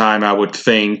playing time, I would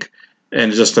think, and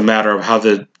it's just a matter of how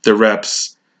the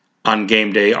reps on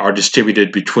game day are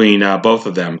distributed between both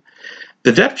of them.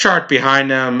 The depth chart behind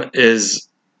them is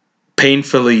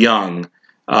painfully young.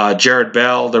 Jared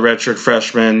Bell, the redshirt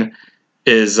freshman,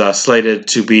 is slated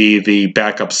to be the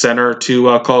backup center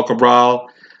to Cole Cabral.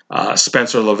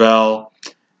 Spencer Lavelle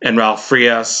and Ralph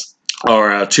Frias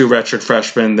are two redshirt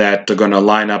freshmen that are going to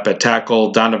line up at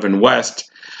tackle. Donovan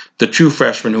West, the true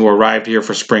freshman who arrived here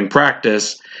for spring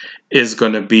practice, is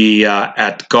going to be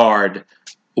at guard,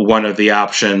 one of the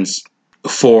options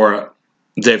for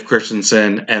Dave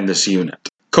Christensen and this unit.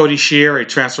 Cody Shear, a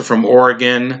transfer from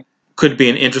Oregon, could be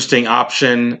an interesting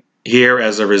option here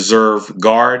as a reserve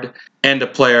guard and a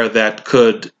player that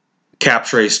could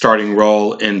capture a starting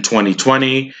role in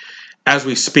 2020. As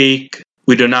we speak,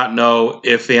 we do not know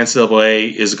if the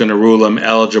NCAA is going to rule him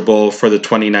eligible for the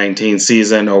 2019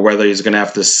 season or whether he's going to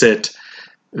have to sit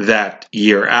that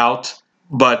year out.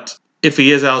 But if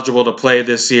he is eligible to play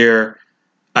this year,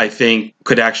 I think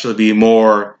could actually be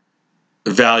more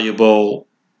valuable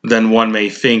than one may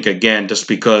think, again, just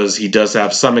because he does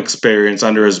have some experience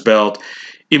under his belt.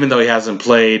 Even though he hasn't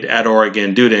played at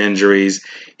Oregon due to injuries,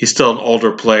 he's still an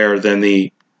older player than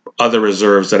the other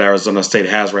reserves that Arizona State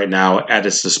has right now at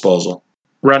its disposal.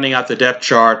 Running out the depth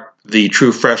chart, the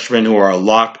true freshmen who are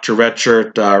locked to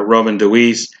redshirt, Roman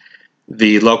DeWeese,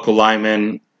 the local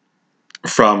lineman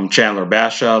from Chandler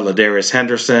Basha, Ladarius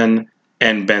Henderson,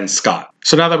 and Ben Scott.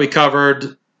 So now that we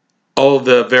covered all of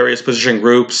the various position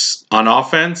groups on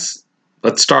offense,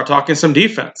 let's start talking some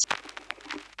defense.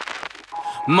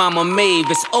 Mama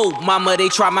Mavis, oh mama, they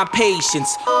try my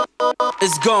patience.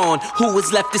 Is gone, who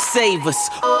is left to save us?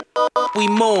 We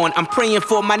mourn, I'm praying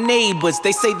for my neighbors.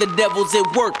 They say the devil's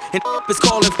at work and is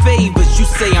calling favors. You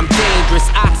say I'm dangerous,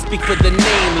 I speak for the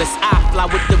nameless. I fly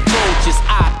with the vultures,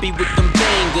 I be with them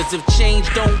bangers. If change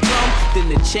don't come, then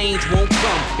the change won't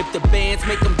come. If the bands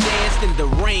make them dance, then the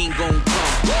rain gon'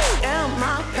 come. Am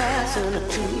I passing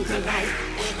to the light?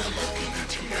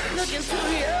 Look into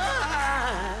your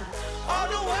eyes. All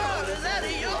the world is out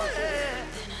of your head.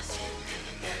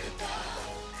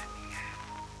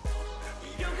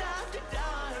 You got to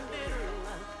die a little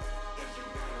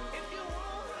if you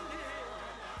want to live.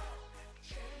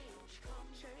 Change come.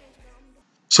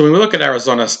 So when we look at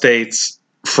Arizona State's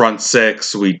front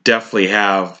six, we definitely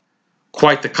have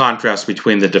quite the contrast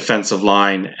between the defensive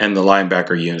line and the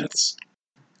linebacker units.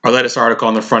 Our latest article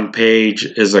on the front page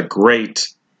is a great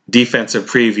defensive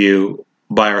preview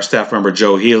by our staff member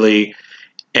Joe Healy,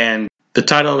 and the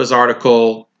title of his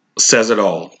article says it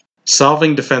all.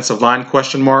 Solving defensive line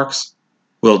question marks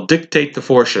will dictate the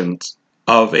fortunes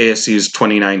of ASU's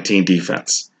 2019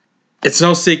 defense. It's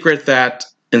no secret that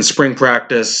in spring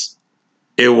practice,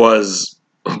 it was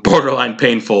borderline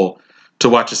painful to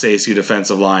watch this ASU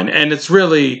defensive line, and it's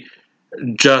really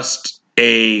just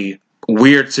a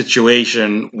weird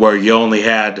situation where you only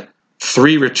had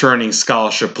 3 returning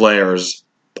scholarship players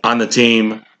on the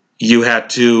team. You had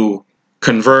to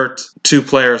convert 2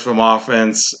 players from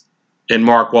offense in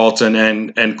Mark Walton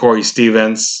and Corey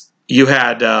Stevens. You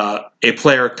had a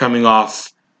player coming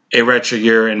off a redshirt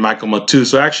year in Michael Matu,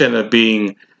 so it actually ended up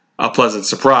being a pleasant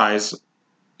surprise.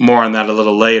 More on that a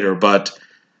little later, but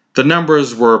the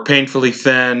numbers were painfully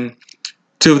thin.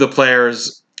 2 of the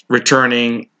players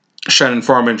returning, Shannon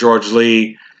Foreman and George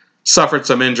Lee, suffered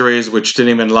some injuries which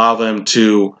didn't even allow them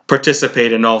to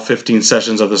participate in all 15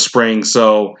 sessions of the spring.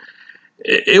 So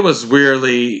it was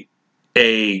really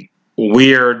a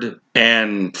weird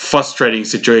and frustrating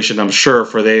situation, I'm sure,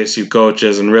 for the ASU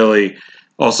coaches and really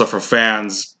also for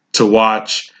fans to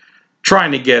watch,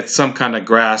 trying to get some kind of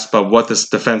grasp of what this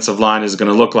defensive line is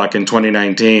going to look like in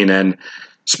 2019. And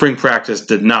spring practice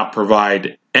did not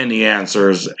provide any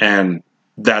answers, and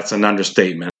that's an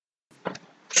understatement.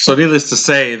 So needless to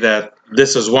say that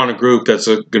this is one group that's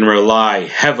going to rely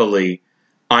heavily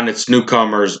on its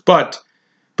newcomers. But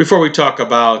before we talk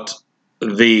about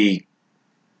the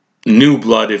new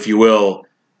blood, if you will,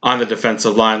 on the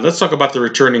defensive line, let's talk about the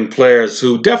returning players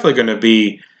who definitely going to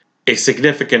be a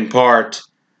significant part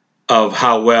of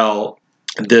how well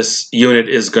this unit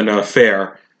is going to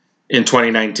fare in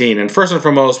 2019. And first and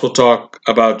foremost, we'll talk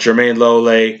about Jermaine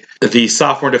Lole, the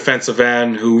sophomore defensive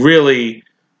end who really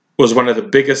was one of the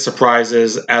biggest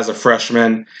surprises as a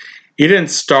freshman. He didn't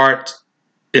start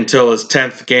until his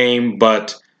 10th game,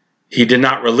 but he did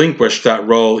not relinquish that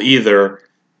role either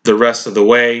the rest of the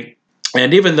way.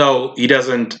 And even though he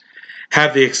doesn't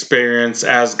have the experience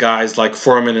as guys like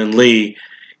Foreman and Lee,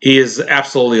 he is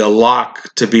absolutely a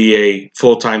lock to be a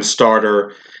full-time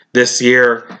starter this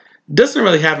year. Doesn't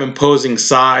really have imposing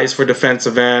size for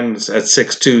defensive ends at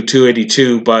 6'2",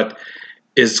 282, but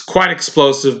is quite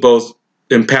explosive both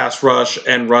in pass rush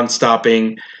and run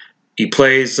stopping. He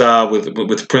plays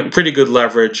with pretty good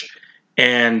leverage,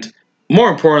 and more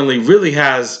importantly, really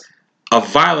has a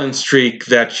violent streak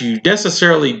that you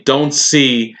necessarily don't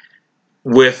see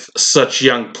with such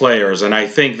young players. And I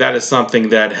think that is something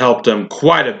that helped him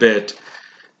quite a bit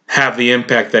have the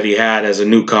impact that he had as a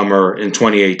newcomer in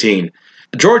 2018.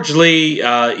 George Lee,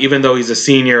 even though he's a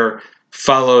senior,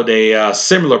 followed a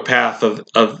similar path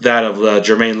of that of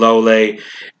Jermaine Lole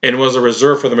and was a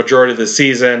reserve for the majority of the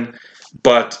season.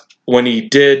 But when he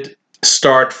did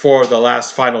start for the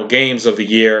last final games of the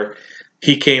year,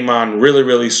 he came on really,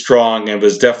 really strong and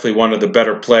was definitely one of the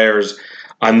better players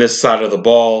on this side of the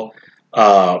ball.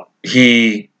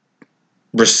 He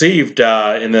received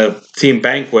in the team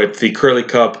banquet the Curly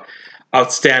Cup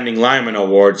Outstanding Lineman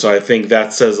Award, so I think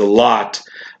that says a lot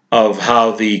of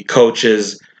how the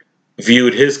coaches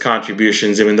viewed his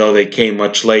contributions, even though they came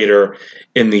much later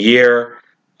in the year.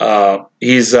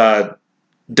 He's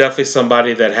definitely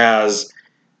somebody that has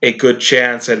a good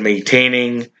chance at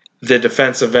maintaining the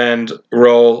defensive end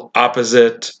role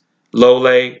opposite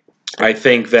Lole. I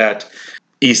think that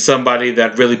he's somebody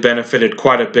that really benefited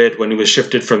quite a bit when he was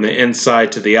shifted from the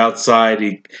inside to the outside.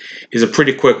 He's a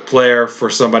pretty quick player for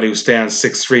somebody who stands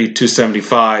 6'3",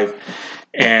 275,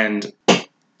 and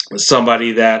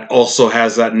somebody that also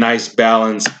has that nice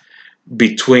balance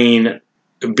between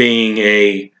being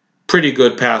a pretty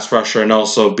good pass rusher and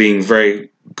also being very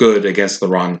good against the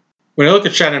run. When I look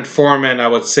at Shannon Foreman, I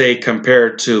would say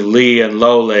compared to Lee and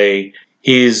Lole,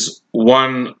 he's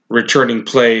one returning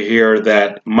play here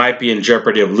that might be in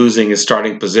jeopardy of losing his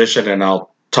starting position, and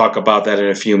I'll talk about that in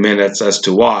a few minutes as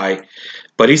to why.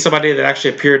 But he's somebody that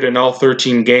actually appeared in all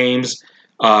 13 games,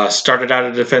 started out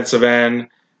at defensive end,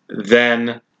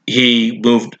 then he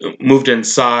moved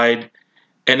inside,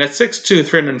 and at 6'2",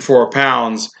 304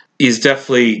 pounds, he's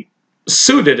definitely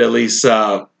suited, at least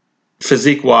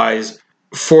physique-wise,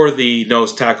 for the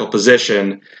nose tackle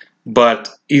position. But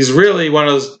he's really one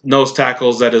of those nose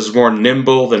tackles that is more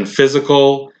nimble than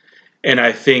physical, and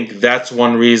I think that's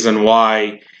one reason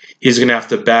why he's going to have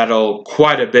to battle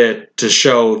quite a bit to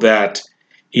show that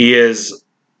he is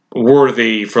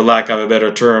worthy, for lack of a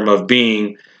better term, of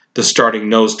being the starting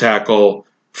nose tackle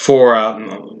for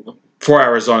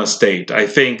Arizona State. I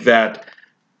think that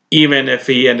even if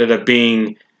he ended up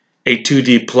being a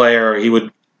 2D player, he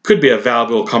could be a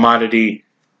valuable commodity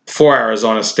for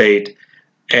Arizona State.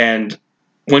 And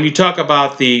when you talk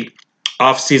about the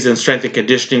off-season strength and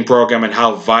conditioning program and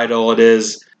how vital it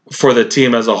is for the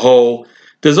team as a whole,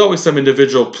 there's always some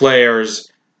individual players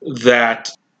that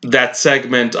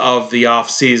segment of the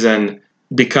off-season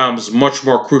becomes much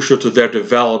more crucial to their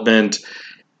development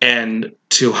and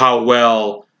to how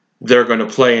well they're going to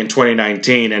play in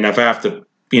 2019. And if I have to,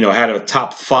 had a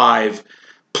top 5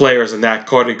 players in that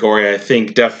category, I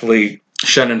think definitely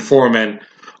Shannon Foreman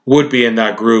would be in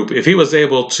that group. If he was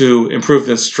able to improve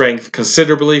his strength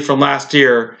considerably from last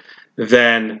year,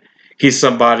 then he's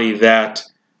somebody that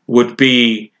would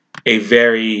be a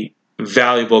very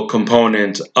valuable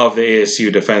component of the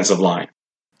ASU defensive line.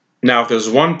 Now, if there's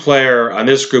one player on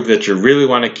this group that you really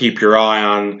want to keep your eye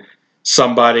on,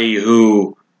 somebody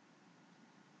who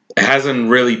hasn't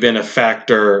really been a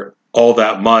factor all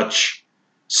that much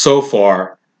so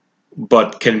far,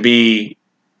 but can be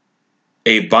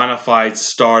a bona fide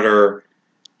starter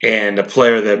and a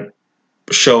player that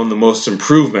shown the most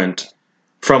improvement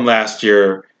from last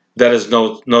year, that is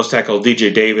nose tackle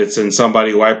DJ Davidson,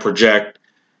 somebody who I project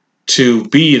to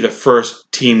be the first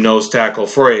team nose tackle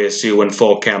for ASU when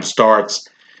fall camp starts.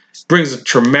 Brings a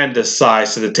tremendous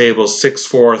size to the table,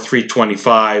 6'4",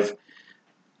 325.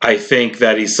 I think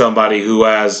that he's somebody who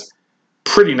has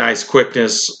pretty nice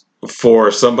quickness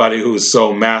for somebody who's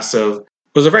so massive.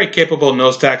 Was a very capable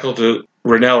nose tackle to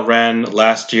Renell Wren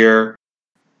last year.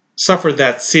 Suffered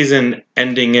that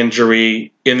season-ending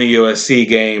injury in the USC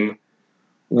game,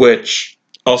 which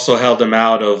also held him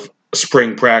out of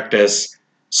spring practice.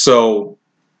 So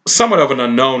somewhat of an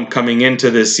unknown coming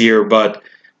into this year, but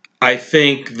I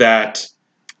think that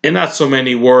in not so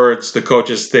many words, the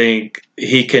coaches think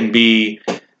he can be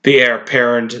the heir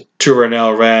apparent to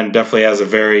Renell Wren. Definitely has a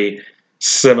very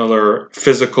similar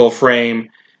physical frame,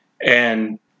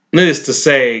 and needless to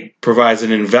say, provides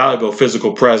an invaluable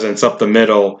physical presence up the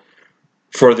middle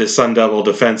for the Sun Devil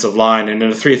defensive line. And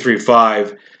in a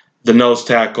 3-3-5, the nose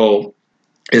tackle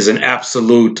is an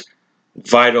absolute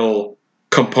vital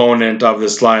component of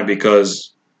this line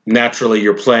because naturally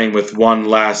you're playing with one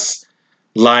less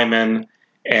lineman,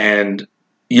 and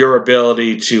your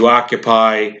ability to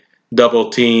occupy double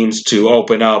teams to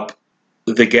open up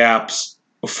the gaps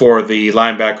for the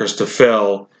linebackers to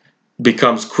fill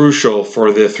becomes crucial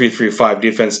for the 3-3-5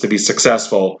 defense to be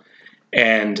successful.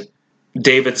 And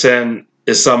Davidson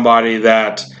is somebody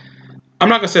that I'm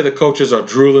not going to say the coaches are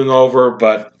drooling over,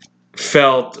 but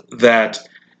felt that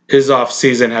his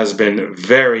offseason has been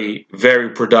very, very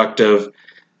productive.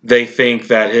 They think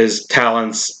that his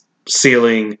talent's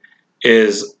ceiling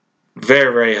is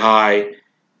very, very high.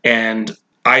 And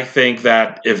I think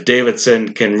that if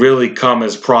Davidson can really come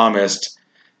as promised,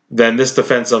 then this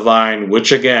defensive line,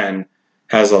 which again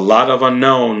has a lot of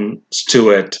unknowns to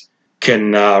it,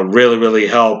 can really, really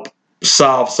help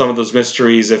solve some of those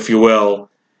mysteries, if you will,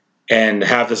 and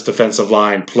have this defensive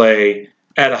line play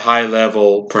at a high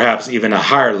level, perhaps even a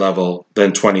higher level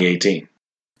than 2018.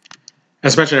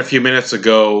 As mentioned a few minutes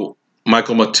ago,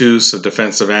 Michael Matus, a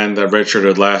defensive end that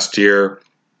redshirted last year,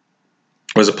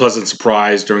 was a pleasant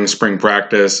surprise during spring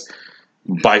practice.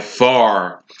 By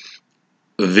far,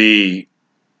 the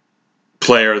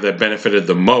player that benefited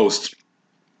the most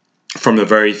from the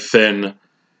very thin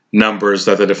numbers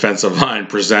that the defensive line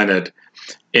presented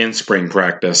in spring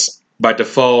practice. By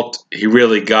default, he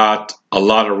really got a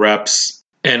lot of reps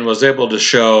and was able to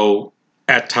show,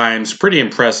 at times, pretty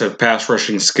impressive pass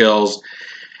rushing skills.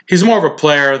 He's more of a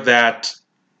player that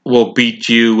will beat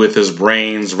you with his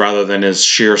brains rather than his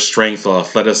sheer strength or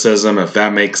athleticism, if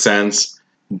that makes sense.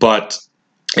 But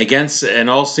against an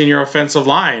all-senior offensive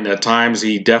line, at times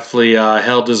he definitely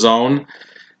held his own.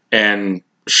 and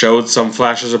showed some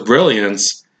flashes of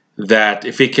brilliance that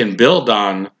if he can build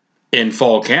on in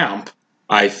fall camp,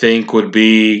 I think would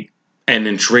be an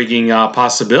intriguing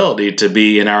possibility to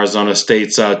be in Arizona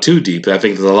State's 2 deep. I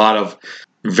think there's a lot of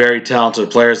very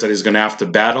talented players that he's going to have to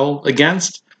battle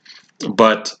against,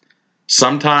 but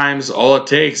sometimes all it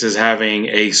takes is having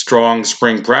a strong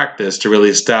spring practice to really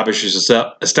establish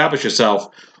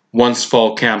yourself once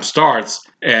fall camp starts,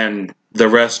 and the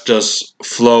rest just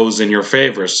flows in your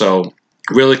favor. So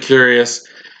really curious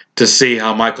to see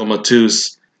how Michael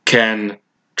Matus can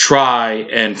try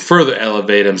and further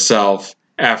elevate himself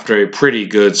after a pretty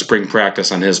good spring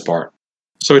practice on his part.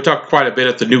 So we talked quite a bit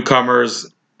at the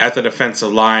newcomers at the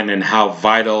defensive line and how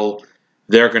vital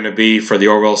they're going to be for the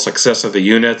overall success of the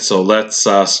unit. So let's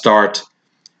start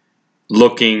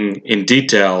looking in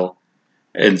detail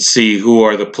and see who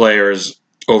are the players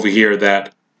over here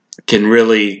that can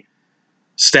really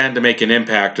stand to make an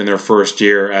impact in their first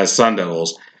year as Sun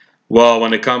Devils. Well,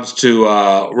 when it comes to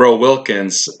Ro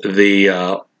Wilkins,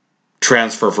 the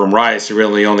transfer from Rice, he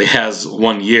really only has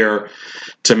 1 year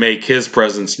to make his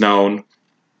presence known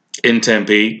in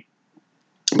Tempe.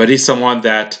 But he's someone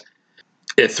that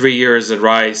at 3 years at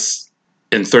Rice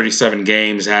in 37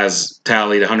 games has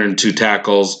tallied 102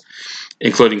 tackles,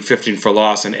 including 15 for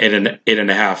loss and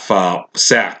 8.5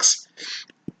 sacks.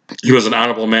 He was an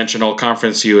honorable mention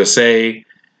All-Conference USA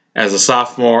as a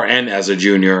sophomore and as a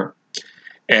junior.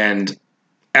 And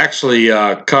actually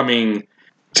coming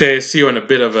to ASU in a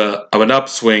bit of an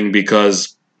upswing,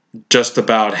 because just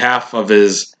about half of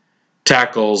his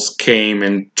tackles came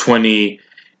in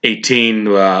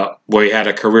 2018, where he had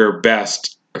a career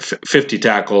best 50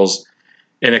 tackles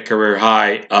and a career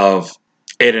high of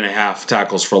 8.5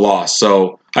 tackles for loss.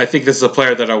 So I think this is a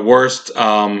player that at worst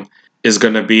is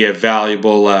going to be a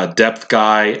valuable depth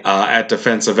guy at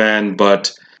defensive end,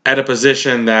 but at a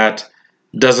position that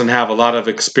doesn't have a lot of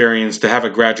experience, to have a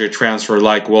graduate transfer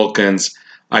like Wilkins,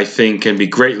 I think can be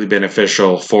greatly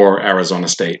beneficial for Arizona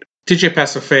State. TJ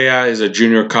Pasifea is a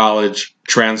junior college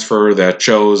transfer that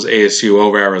chose ASU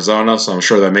over Arizona, so I'm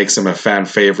sure that makes him a fan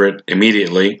favorite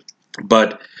immediately.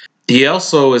 But he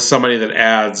also is somebody that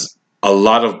adds a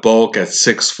lot of bulk at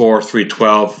 6'4",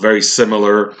 312, very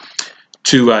similar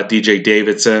to DJ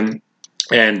Davidson.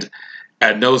 And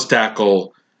at nose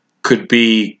tackle could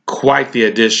be quite the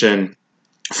addition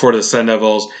for the Sun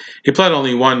Devils. He played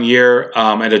only 1 year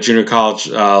at a junior college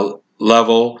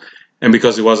level, and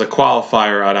because he was a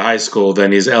qualifier out of high school,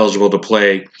 then he's eligible to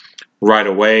play right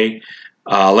away.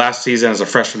 Last season as a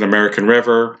freshman at American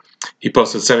River, he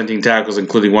posted 17 tackles,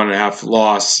 including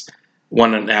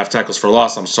 1.5 tackles for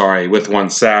loss, with 1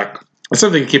 sack. And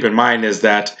something to keep in mind is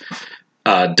that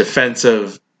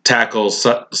defensive tackles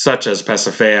such as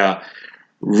Pasifea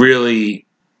really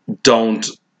don't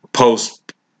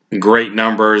post great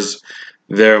numbers.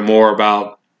 They're more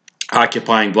about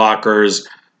occupying blockers,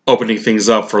 opening things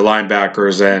up for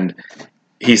linebackers, and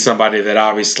he's somebody that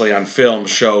obviously on film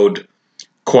showed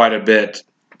quite a bit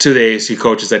to the ASU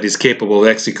coaches that he's capable of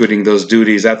executing those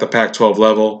duties at the Pac-12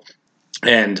 level.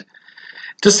 And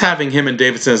just having him and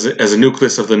Davidson as a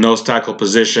nucleus of the nose tackle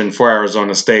position for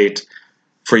Arizona State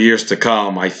for years to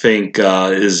come, I think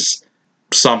is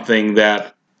something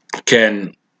that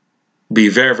can be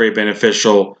very, very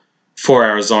beneficial for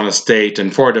Arizona State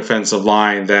and for a defensive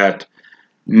line that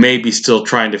may be still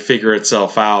trying to figure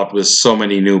itself out with so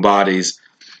many new bodies.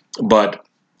 But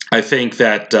I think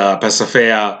that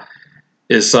Pasifea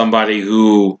is somebody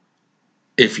who,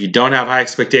 if you don't have high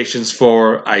expectations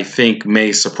for, I think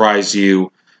may surprise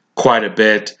you quite a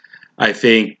bit. I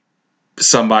think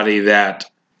somebody that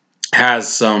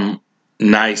has some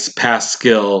nice pass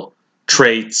skill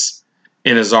traits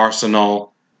in his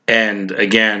arsenal, and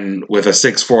again, with a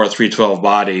 6'4", 312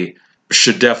 body,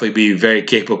 should definitely be very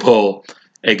capable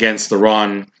against the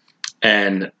run,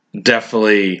 and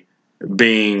definitely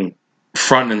being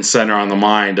front and center on the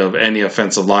mind of any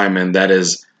offensive lineman that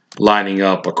is lining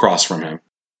up across from him.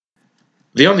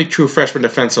 The only true freshman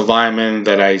defensive lineman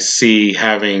that I see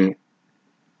having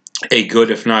a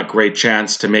good, if not great,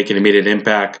 chance to make an immediate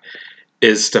impact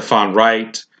is Stephon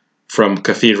Wright from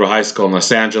Cathedral High School in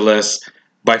Los Angeles.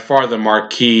 By far the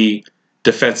marquee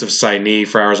defensive signee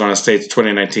for Arizona State's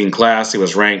 2019 class. He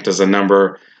was ranked as a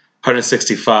number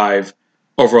 165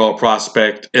 overall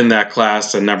prospect in that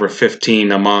class and number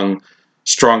 15 among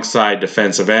strong side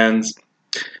defensive ends.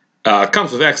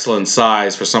 Comes with excellent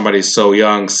size for somebody so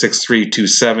young, 6'3",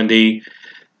 270.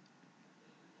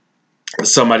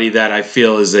 Somebody that I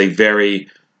feel is a very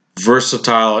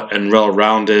versatile and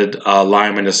well-rounded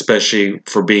lineman, especially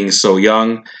for being so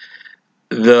young.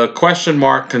 The question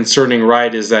mark concerning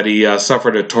Wright is that he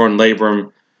suffered a torn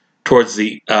labrum towards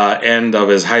the end of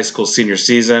his high school senior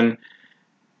season.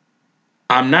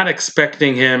 I'm not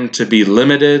expecting him to be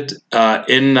limited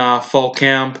in fall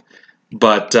camp,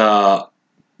 but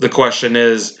the question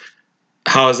is,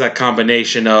 how is that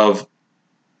combination of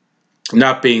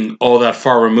not being all that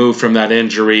far removed from that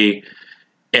injury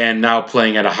and now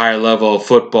playing at a higher level of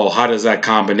football, how does that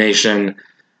combination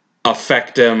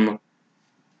affect him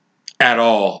at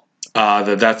all?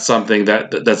 That's something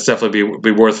that's definitely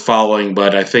be worth following,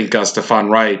 but I think Stephon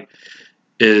Wright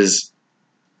is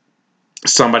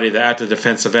somebody that at the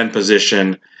defensive end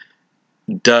position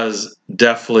does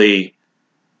definitely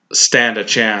stand a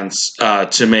chance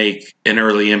to make an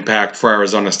early impact for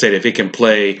Arizona State. If he can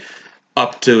play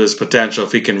up to his potential,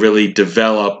 if he can really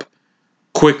develop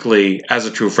quickly as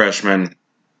a true freshman,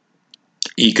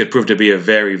 he could prove to be a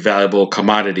very valuable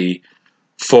commodity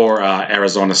for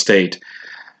Arizona State.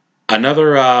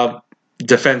 Another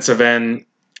defensive end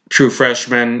true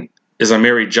freshman is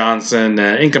Amiri Johnson.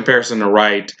 In comparison to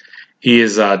Wright, he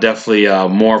is definitely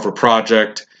more of a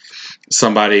project,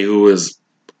 somebody who is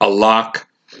a lock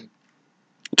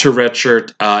to redshirt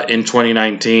in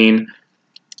 2019,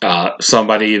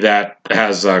 somebody that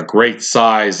has a great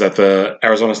size that the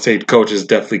Arizona State coaches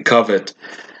definitely covet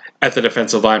at the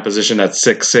defensive line position at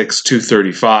 6'6",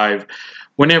 235.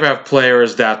 Whenever you have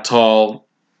players that tall,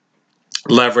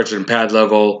 leverage and pad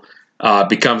level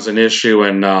becomes an issue,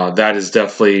 and that is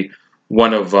definitely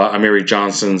one of Amiri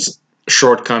Johnson's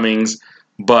shortcomings.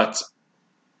 But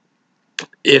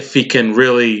if he can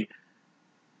really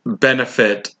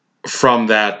benefit from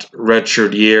that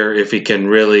redshirt year, if he can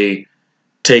really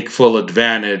take full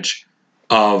advantage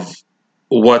of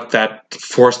what that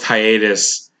forced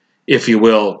hiatus, if you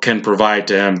will, can provide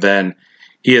to him, then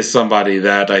he is somebody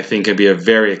that I think can be a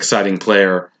very exciting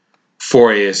player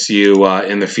for ASU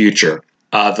in the future.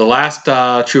 The last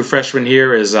true freshman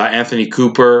here is Anthony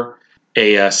Cooper,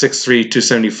 a 6'3",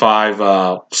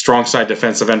 275 strong side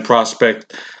defensive end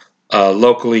prospect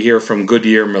locally here from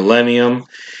Goodyear Millennium.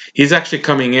 He's actually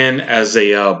coming in as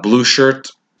a blue shirt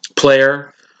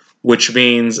player, which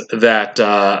means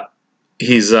that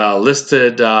he's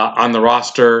listed on the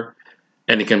roster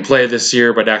and he can play this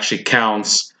year, but actually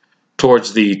counts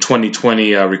towards the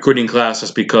 2020 recruiting class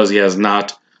just because he has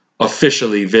not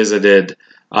officially visited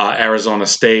Arizona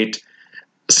State.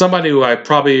 Somebody who I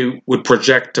probably would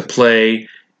project to play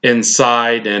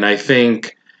inside, and I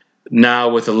think now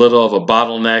with a little of a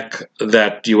bottleneck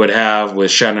that you would have with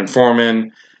Shannon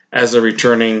Foreman as a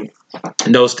returning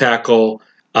nose tackle,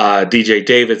 DJ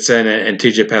Davidson and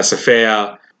TJ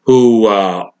Pasifea, who,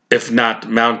 if not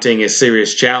mounting a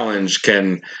serious challenge,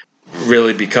 can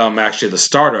really become actually the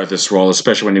starter at this role,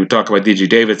 especially when you talk about DJ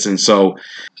Davidson. So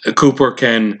Cooper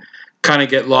can kind of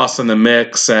get lost in the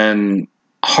mix, and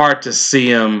hard to see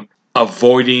him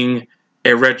avoiding a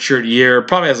redshirt year.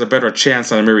 Probably has a better chance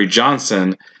than Amiri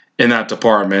Johnson in that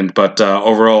department, but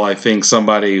overall I think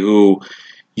somebody who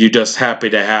you're just happy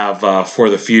to have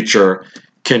for the future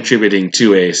contributing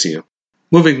to ASU.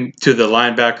 Moving to the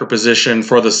linebacker position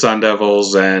for the Sun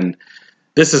Devils, and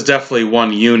this is definitely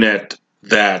one unit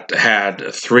that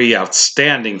had three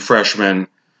outstanding freshmen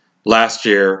last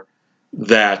year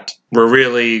that were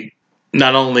really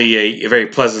not only a very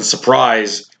pleasant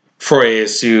surprise for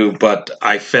ASU, but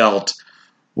I felt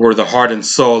were the heart and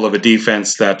soul of a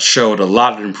defense that showed a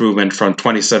lot of improvement from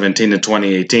 2017 to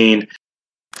 2018.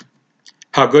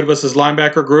 How good was his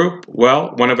linebacker group?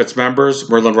 Well, one of its members,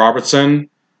 Merlin Robertson,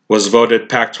 was voted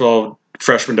Pac-12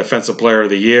 Freshman Defensive Player of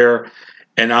the Year,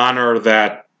 an honor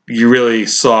that you really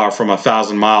saw from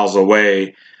 1,000 miles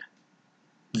away.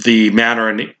 The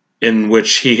manner in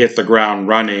which he hit the ground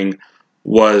running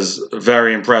was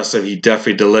very impressive. He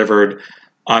definitely delivered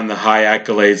on the high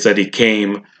accolades that he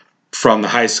came from the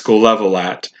high school level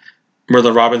at.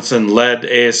 Merlin Robinson led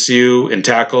ASU in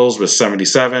tackles with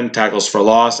 77, tackles for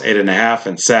loss 8.5,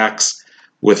 and sacks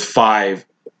with 5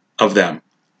 of them.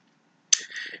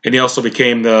 And he also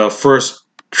became the first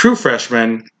true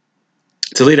freshman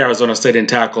to lead Arizona State in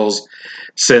tackles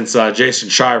since Jason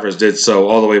Shivers did so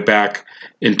all the way back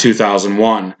in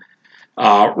 2001.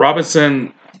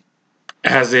 Robinson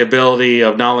has the ability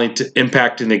of not only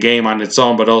impacting the game on its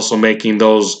own, but also making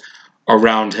those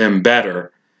around him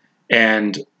better.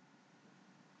 And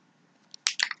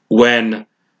when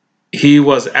he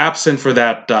was absent for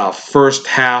that first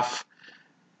half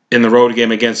in the road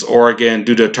game against Oregon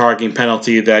due to a targeting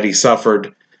penalty that he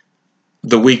suffered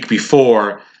the week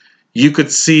before, you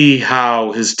could see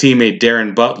how his teammate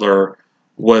Darren Butler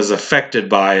was affected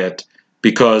by it,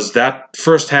 because that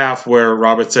first half where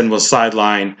Robertson was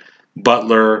sidelined,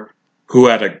 Butler, who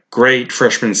had a great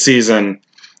freshman season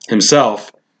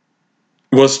himself,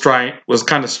 was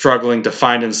kind of struggling to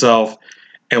find himself.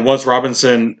 And once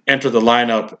Robinson entered the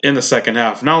lineup in the second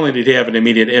half, not only did he have an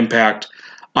immediate impact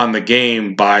on the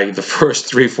game by the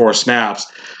first 3-4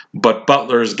 snaps, but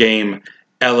Butler's game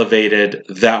elevated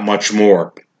that much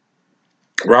more.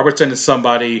 Robertson is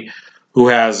somebody who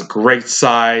has great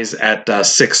size at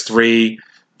 6'3"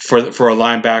 for a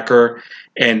linebacker.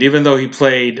 And even though he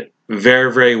played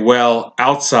very, very well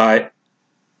outside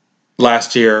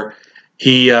last year,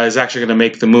 he is actually going to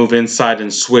make the move inside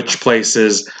and switch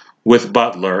places with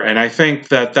Butler. And I think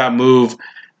that move,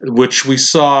 which we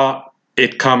saw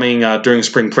it coming during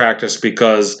spring practice,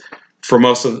 because for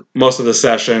most of the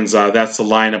sessions, that's the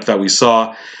lineup that we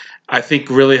saw, I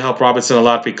think really helped Robinson a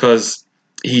lot, because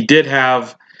he did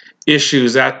have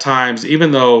issues at times,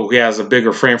 even though he has a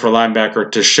bigger frame for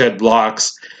linebacker, to shed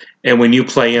blocks. And when you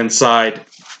play inside,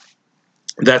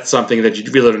 that's something that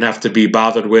you really don't have to be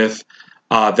bothered with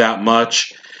that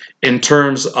much. In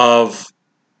terms of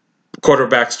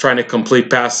quarterbacks trying to complete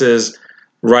passes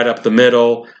right up the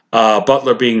middle,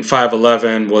 Butler being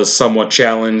 5'11" was somewhat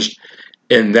challenged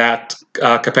in that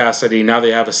capacity. Now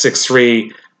they have a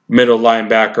 6'3" middle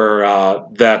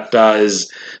linebacker. That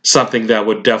is something that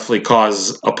would definitely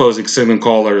cause opposing signal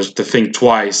callers to think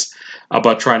twice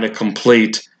about trying to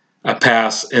complete a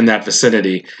pass in that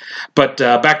vicinity. But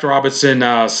back to Robinson,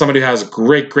 somebody who has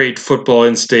great football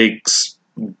instincts,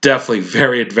 definitely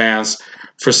very advanced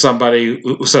for somebody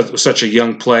who's such a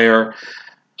young player.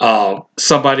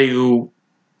 Somebody who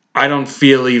I don't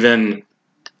feel even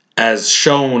has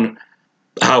shown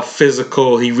how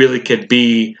physical he really could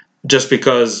be, just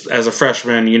because as a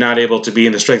freshman you're not able to be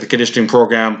in the strength and conditioning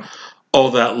program all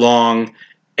that long,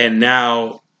 and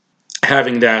now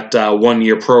having that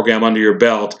 1-year program under your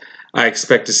belt, I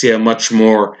expect to see a much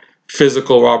more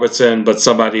physical Robertson, but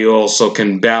somebody who also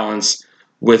can balance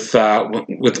with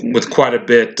quite a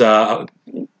bit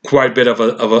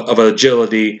of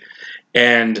agility,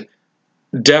 and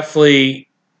definitely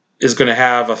is going to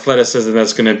have athleticism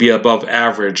that's going to be above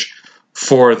average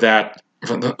for that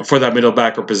middle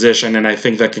backer position, and I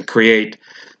think that can create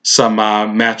some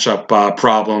matchup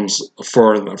problems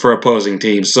for opposing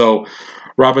teams. So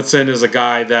Robinson is a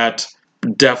guy that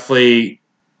definitely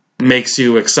makes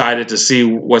you excited to see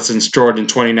what's in store in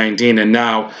 2019, and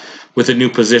now with a new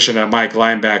position at Mike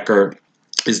linebacker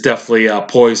is definitely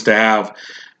poised to have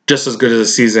just as good as a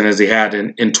season as he had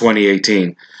in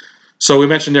 2018. So we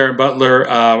mentioned Darren Butler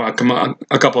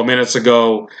a couple of minutes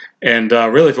ago, and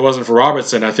really, if it wasn't for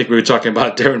Robertson, I think we were talking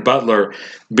about Darren Butler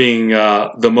being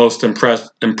the most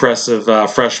impressive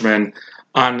freshman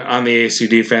on the ASU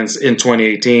defense in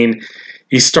 2018.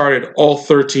 He started all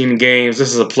 13 games.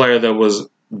 This is a player that was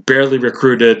barely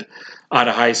recruited out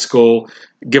of high school.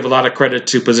 Give a lot of credit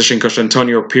to position coach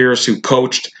Antonio Pierce, who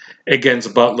coached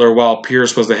against Butler while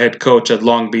Pierce was the head coach at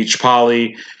Long Beach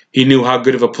Poly. He knew how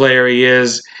good of a player he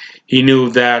is. He knew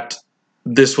that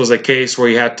this was a case where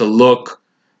he had to look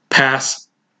past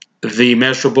the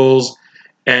measurables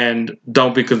and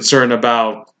don't be concerned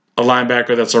about a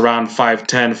linebacker that's around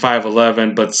 5'10",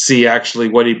 5'11", but see actually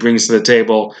what he brings to the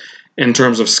table in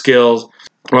terms of skills.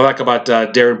 What I like about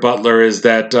Darren Butler is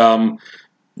that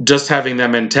just having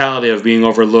that mentality of being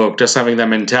overlooked, just having that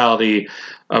mentality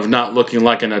of not looking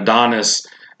like an Adonis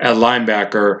at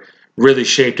linebacker really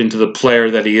shaped into the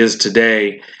player that he is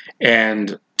today.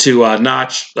 And to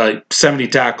notch 70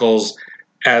 tackles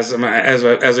as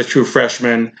a true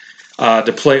freshman,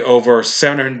 to play over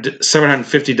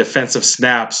 750 defensive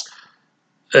snaps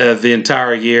the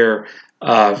entire year,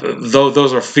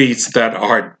 those are feats that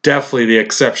are definitely the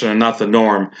exception and not the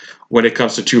norm when it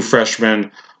comes to true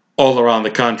freshmen all around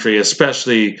the country,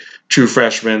 especially true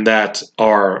freshmen that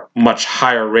are much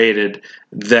higher rated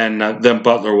than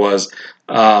Butler was.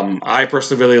 I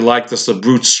personally really like the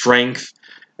brute strength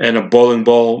and a bowling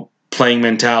ball playing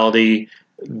mentality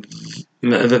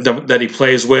that he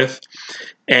plays with.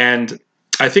 And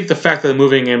I think the fact that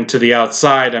moving him to the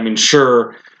outside, I mean,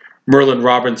 sure, Merlin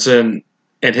Robinson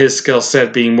and his skill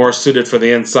set being more suited for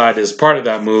the inside is part of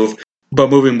that move. But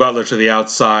moving Butler to the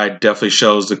outside definitely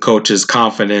shows the coach's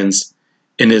confidence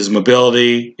in his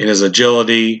mobility, in his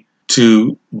agility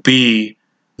to be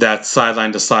that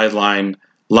sideline-to-sideline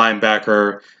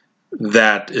linebacker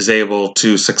that is able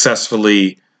to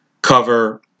successfully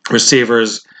cover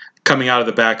receivers coming out of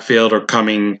the backfield or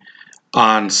coming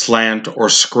on slant or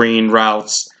screen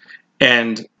routes.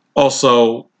 And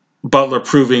also Butler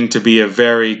proving to be a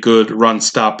very good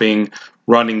run-stopping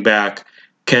running back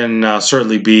can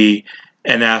certainly be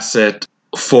an asset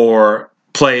for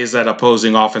plays that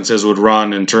opposing offenses would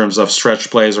run in terms of stretch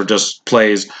plays or just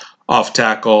plays off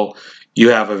tackle. You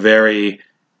have a very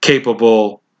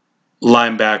capable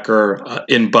linebacker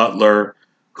in Butler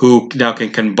who now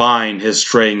can combine his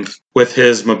strength with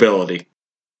his mobility.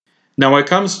 Now, when it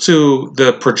comes to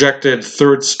the projected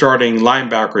third starting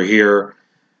linebacker here,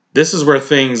 this is where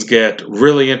things get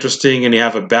really interesting, and you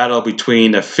have a battle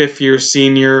between a fifth-year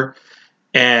senior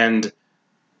and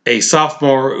a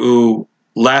sophomore who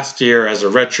last year, as a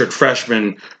redshirt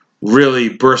freshman, really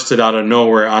bursted out of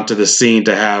nowhere onto the scene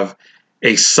to have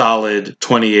a solid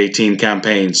 2018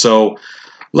 campaign. So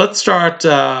let's start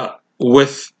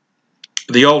with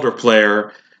the older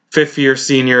player, fifth-year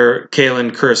senior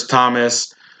Kalen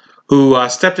Kearse-Thomas, who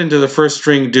stepped into the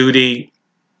first-string duty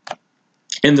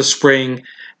in the spring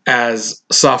as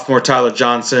sophomore Tyler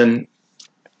Johnson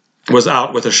was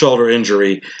out with a shoulder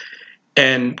injury.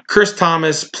 And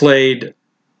Kearse-Thomas played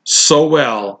so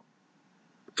well,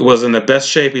 was in the best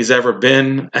shape he's ever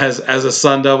been as a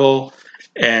Sun Devil,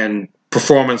 and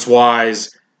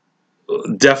performance-wise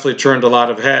definitely turned a lot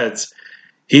of heads.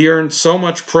 He earned so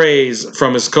much praise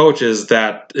from his coaches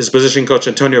that his position coach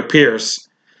Antonio Pierce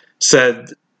said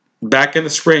back in the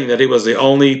spring that he was the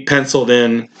only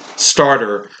penciled-in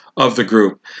starter of the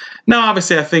group. Now,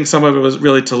 obviously, I think some of it was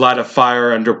really to light a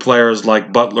fire under players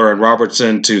like Butler and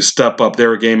Robertson to step up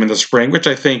their game in the spring, which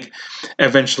I think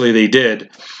eventually they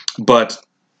did. But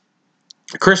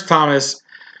Kearse-Thomas,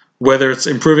 whether it's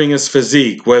improving his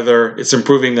physique, whether it's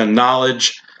improving the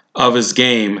knowledge of his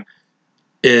game,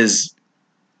 is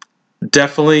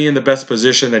definitely in the best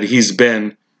position that he's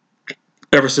been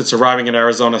ever since arriving at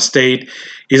Arizona State.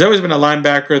 He's always been a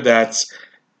linebacker that's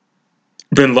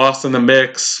been lost in the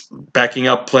mix, backing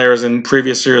up players in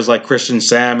previous years like Christian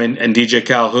Sam and DJ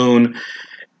Calhoun.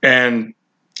 And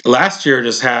last year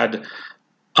just had,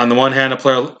 on the one hand, a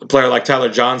player like Tyler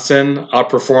Johnson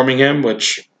outperforming him,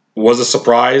 which was a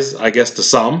surprise, I guess, to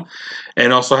some.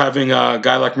 And also having a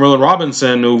guy like Merlin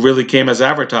Robinson, who really came as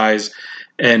advertised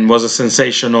and was a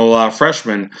sensational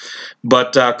freshman.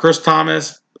 But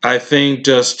Kearse-Thomas, I think,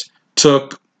 just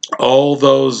took all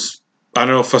those, I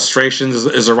don't know if frustrations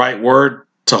is the right word,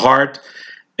 to heart,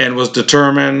 and was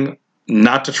determined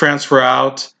not to transfer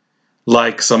out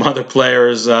like some other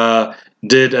players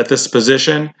did at this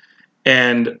position,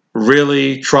 and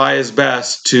really try his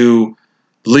best to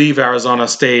leave Arizona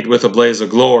State with a blaze of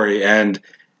glory. And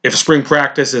if spring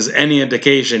practice is any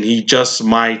indication, he just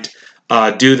might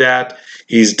do that.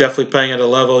 He's definitely playing at a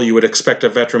level you would expect a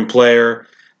veteran player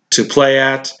to play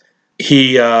at.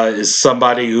 He is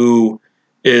somebody who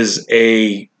is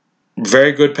a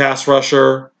very good pass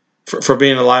rusher. For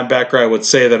being a linebacker, I would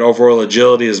say that overall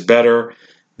agility is better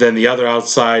than the other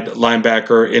outside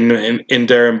linebacker in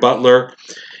Darren Butler.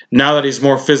 Now that he's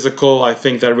more physical, I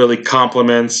think that really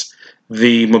complements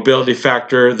the mobility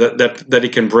factor that he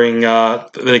can bring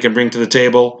to the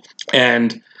table,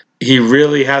 and he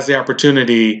really has the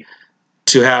opportunity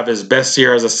to have his best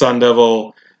year as a Sun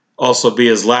Devil also be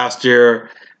his last year.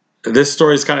 This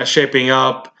story is kind of shaping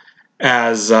up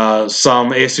as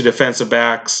some ASU defensive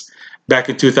backs back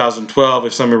in 2012,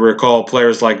 if some of you recall,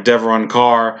 players like Deveron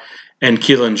Carr and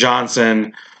Keelan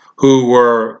Johnson, who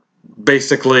were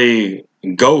basically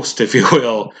ghosts, if you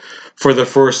will, for the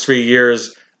first 3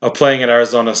 years of playing at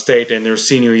Arizona State. And their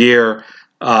senior year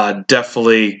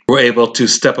definitely were able to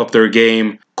step up their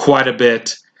game quite a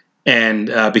bit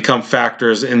and become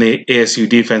factors in the ASU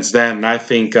defense then. And I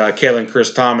think Kalen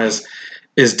Kearse-Thomas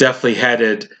is definitely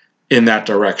headed in that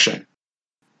direction.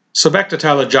 So back to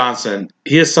Tyler Johnson.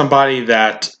 He is somebody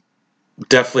that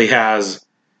definitely has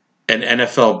an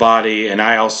NFL body, and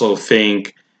I also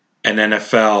think an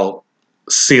NFL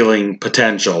ceiling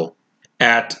potential.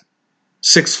 At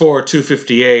 6'4",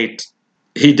 258,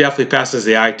 he definitely passes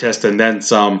the eye test and then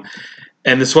some.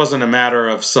 And this wasn't a matter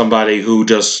of somebody who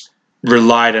just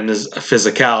relied on his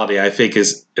physicality. I think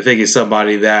he's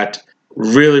somebody that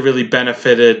really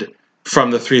benefited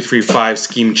from the 3-3-5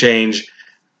 scheme change.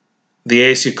 The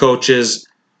ASU coaches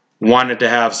wanted to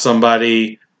have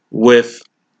somebody with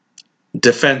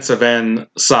defensive end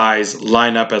size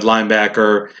line up at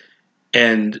linebacker,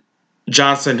 and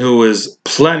Johnson, who is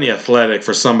plenty athletic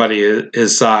for somebody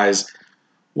his size,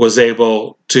 was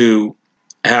able to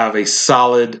have a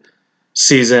solid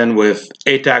season with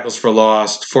 8 tackles for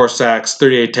loss, 4 sacks,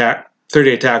 38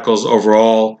 tackles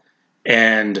overall,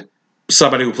 and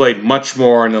somebody who played much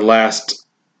more in the last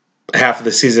half of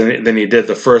the season than he did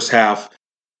the first half.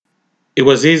 It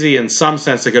was easy in some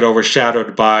sense to get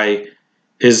overshadowed by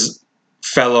his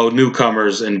fellow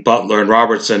newcomers in Butler and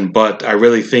Robertson, but I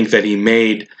really think that he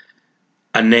made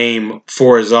a name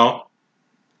for his own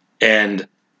and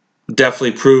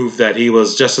definitely proved that he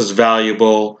was just as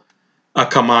valuable a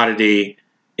commodity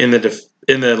in the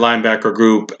linebacker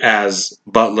group as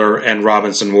Butler and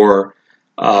Robinson were.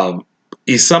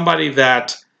 He's somebody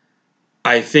that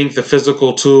I think the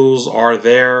physical tools are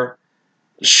there.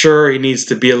 Sure, he needs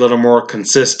to be a little more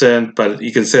consistent, but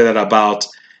you can say that about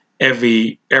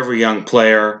every young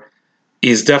player.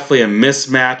 He's definitely a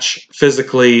mismatch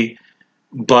physically,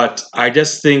 but I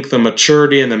just think the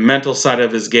maturity and the mental side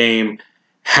of his game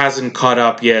hasn't caught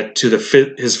up yet to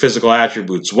his physical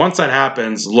attributes. Once that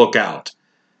happens, look out.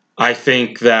 I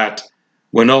think that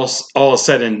when all is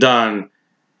said and done,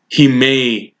 he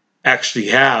may actually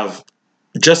have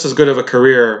just as good of a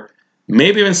career,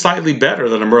 maybe even slightly better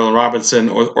than a Merlin Robinson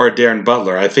or a Darren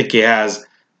Butler. I think he has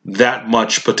that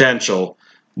much potential.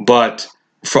 But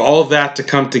for all of that to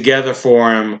come together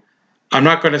for him, I'm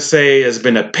not going to say it's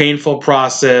been a painful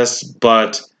process,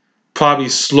 but probably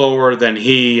slower than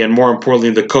he and, more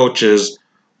importantly, the coaches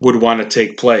would want to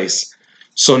take place.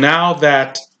 So now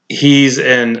that he's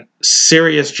in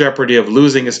serious jeopardy of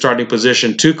losing his starting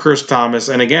position to Chris Thomas,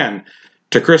 and again,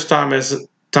 to Chris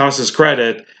Thomas's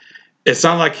credit, it's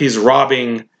not like he's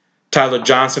robbing Tyler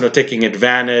Johnson or taking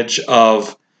advantage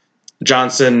of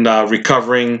Johnson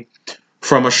recovering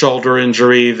from a shoulder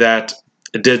injury that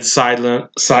did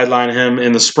sideline him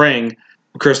in the spring.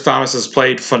 Chris Thomas has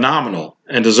played phenomenal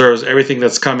and deserves everything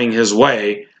that's coming his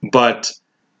way, but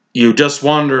you just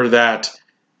wonder that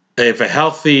if a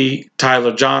healthy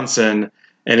Tyler Johnson,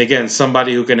 and again,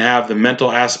 somebody who can have the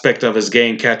mental aspect of his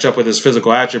game catch up with his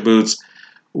physical attributes,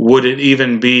 would it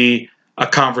even be a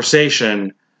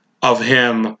conversation of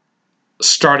him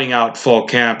starting out fall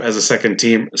camp as a second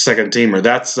teamer?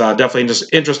 That's definitely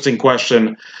just interesting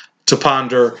question to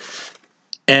ponder.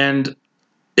 And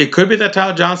it could be that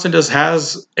Tyler Johnson just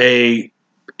has a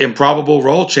improbable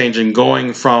role changing,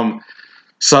 going from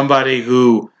somebody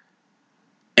who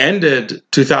ended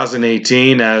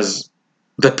 2018 as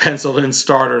the penciled-in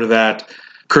starter that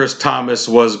Chris Thomas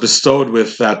was bestowed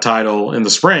with that title in the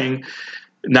spring.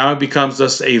 Now it becomes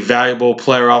just a valuable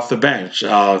player off the bench.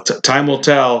 Time will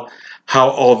tell how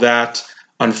all that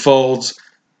unfolds.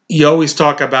 You always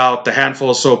talk about the handful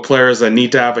or so players that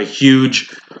need to have a huge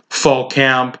fall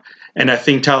camp, and I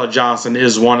think Tyler Johnson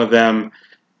is one of them.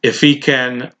 If he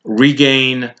can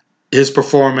regain his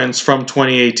performance from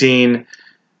 2018,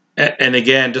 and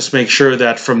again, just make sure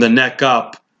that from the neck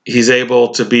up, he's able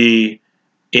to be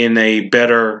in a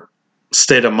better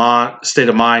state of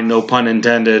mind, no pun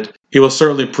intended, he will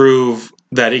certainly prove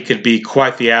that he could be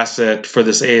quite the asset for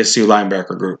this ASU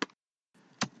linebacker group.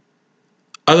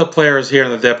 Other players here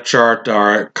on the depth chart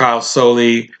are Kyle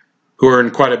Soley, who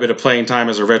earned quite a bit of playing time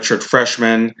as a redshirt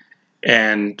freshman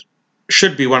and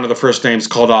should be one of the first names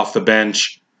called off the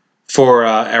bench for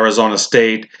Arizona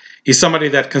State. He's somebody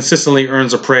that consistently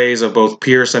earns the praise of both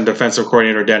Pierce and defensive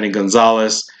coordinator Danny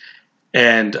Gonzalez,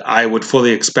 and I would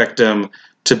fully expect him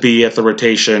to be at the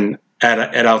rotation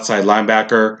at outside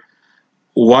linebacker.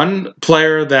 One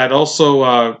player that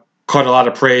also caught a lot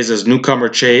of praise is newcomer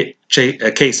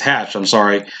Case Hatch,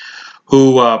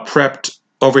 who prepped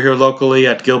over here locally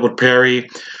at Gilbert Perry,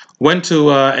 went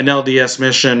to an LDS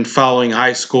mission following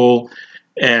high school,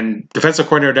 and defensive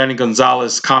coordinator Danny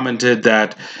Gonzalez commented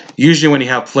that usually when you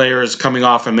have players coming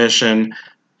off a mission,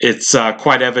 it's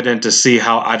quite evident to see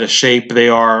how out of shape they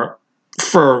are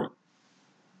for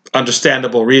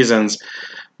understandable reasons.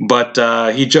 But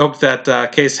he joked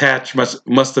that Case Hatch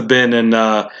must have been in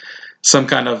some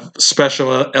kind of special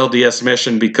LDS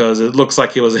mission, because it looks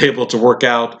like he was able to work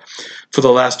out for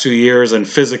the last 2 years, and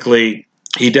physically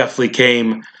he definitely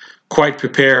came quite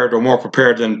prepared, or more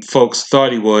prepared than folks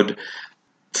thought he would,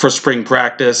 for spring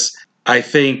practice. I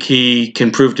think he can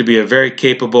prove to be a very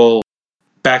capable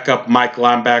backup Mike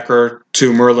linebacker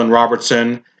to Merlin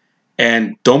Robertson,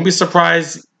 and don't be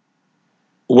surprised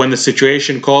when the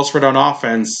situation calls for it on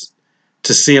offense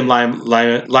to see him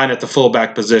line at the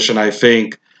fullback position. I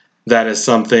think that is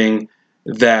something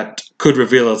that could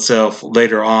reveal itself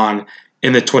later on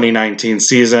in the 2019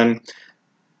 season.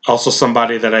 Also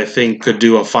somebody that I think could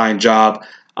do a fine job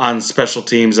on special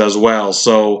teams as well.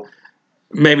 So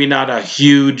maybe not a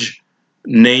huge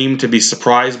name to be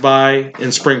surprised by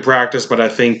in spring practice, but I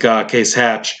think Case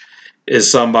Hatch is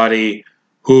somebody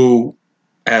who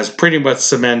has pretty much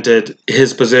cemented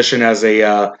his position as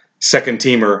a second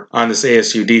teamer on this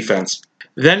ASU defense.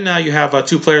 Then you have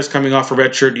two players coming off a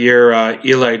redshirt year,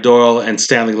 Eli Doyle and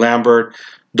Stanley Lambert.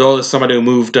 Doyle is somebody who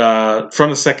moved from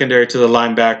the secondary to the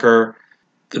linebacker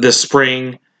this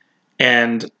spring,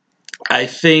 and I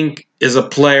think is a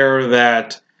player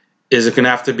that is going to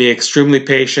have to be extremely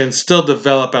patient, still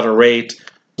develop at a rate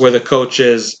where the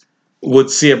coaches would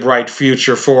see a bright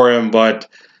future for him. But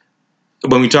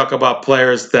when we talk about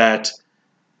players that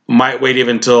might wait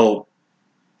even until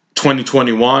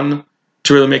 2021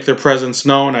 to really make their presence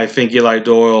known, I think Eli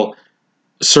Doyle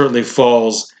certainly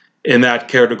falls in that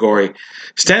category.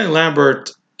 Stanley Lambert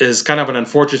is kind of an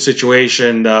unfortunate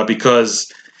situation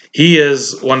because he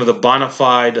is one of the bona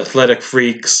fide athletic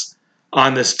freaks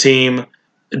on this team.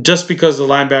 Just because the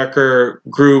linebacker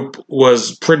group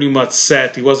was pretty much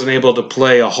set, he wasn't able to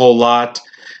play a whole lot,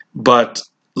 but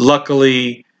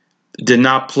luckily did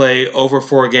not play over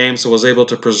 4 games, so was able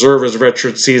to preserve his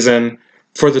redshirt season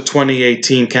for the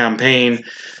 2018 campaign.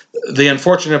 The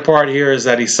unfortunate part here is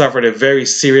that he suffered a very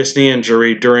serious knee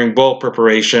injury during bowl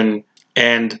preparation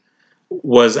and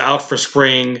was out for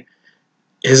spring.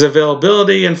 His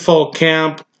availability in fall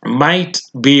camp might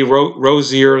be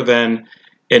rosier than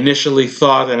initially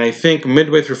thought, and I think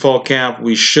midway through fall camp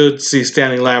we should see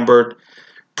Stanley Lambert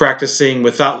practicing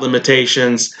without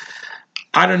limitations.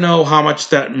 I don't know how much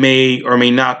that may or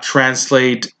may not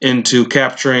translate into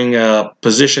capturing a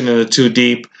position in the 2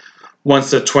 deep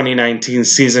once the 2019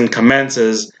 season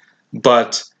commences,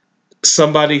 but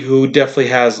somebody who definitely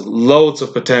has loads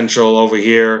of potential over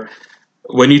here.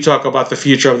 When you talk about the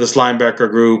future of this linebacker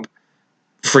group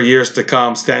for years to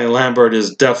come, Stanley Lambert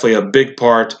is definitely a big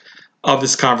part of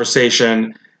this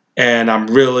conversation, and I'm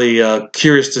really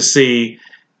curious to see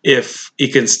if he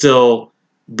can still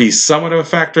be somewhat of a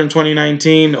factor in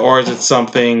 2019, or is it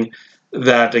something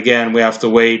that, again, we have to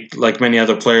wait, like many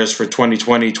other players, for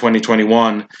 2020,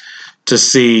 2021 to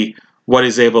see what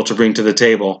he's able to bring to the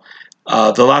table.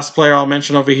 The last player I'll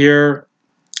mention over here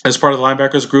as part of the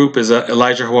linebackers group is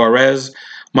Elijah Juarez.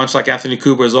 Much like Anthony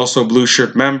Cooper, is also a blue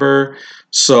shirt member,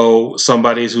 so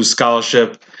somebody whose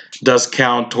scholarship does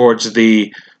count towards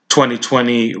the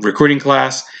 2020 recruiting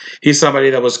class. He's somebody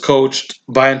that was coached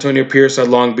by Antonio Pierce at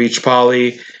Long Beach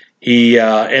Poly. He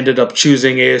ended up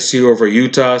choosing ASU over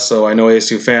Utah, so I know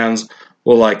ASU fans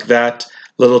will like that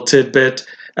little tidbit.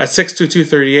 At 6'2",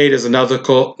 238 is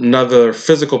another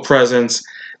physical presence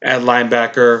at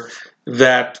linebacker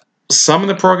that some in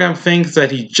the program think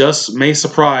that he just may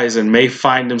surprise and may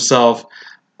find himself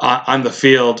on the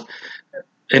field.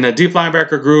 In a deep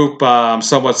linebacker group, I'm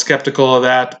somewhat skeptical of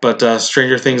that, but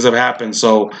stranger things have happened.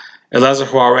 So Elijah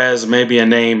Juarez may be a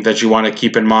name that you want to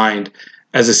keep in mind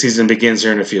as the season begins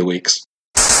here in a few weeks.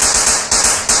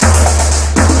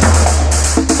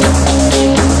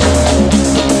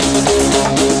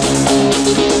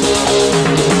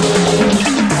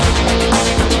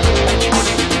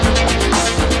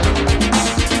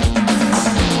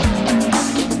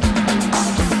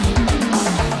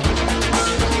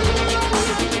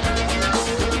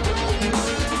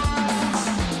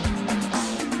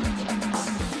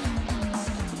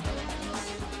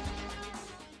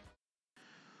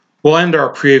 We'll end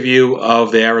our preview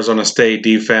of the Arizona State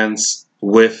defense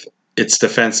with its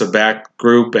defensive back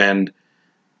group. And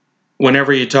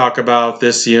whenever you talk about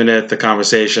this unit, the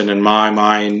conversation in my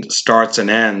mind starts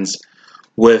and ends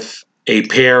with a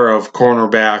pair of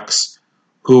cornerbacks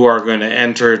who are going to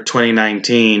enter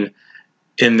 2019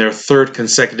 in their 3rd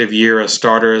consecutive year as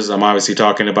starters. I'm obviously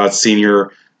talking about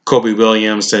senior Kobe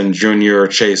Williams and junior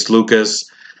Chase Lucas.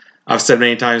 I've said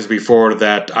many times before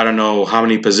that I don't know how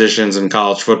many positions in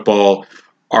college football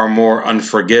are more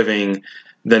unforgiving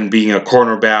than being a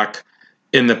cornerback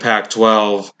in the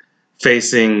Pac-12,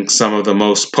 facing some of the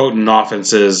most potent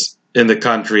offenses in the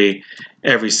country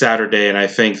every Saturday. And I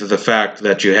think that the fact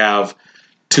that you have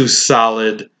 2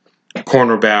 solid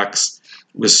cornerbacks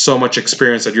with so much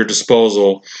experience at your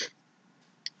disposal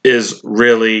is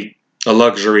really a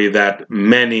luxury that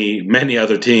many, many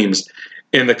other teams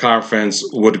in the conference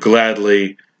would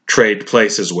gladly trade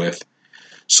places with.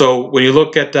 So when you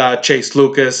look at Chase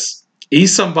Lucas,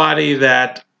 he's somebody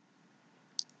that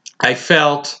I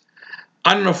felt,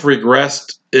 I don't know if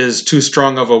regressed is too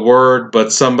strong of a word,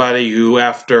 but somebody who,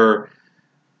 after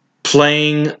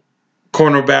playing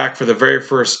cornerback for the very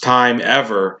first time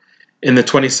ever in the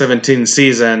 2017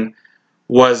 season,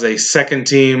 was a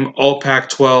second-team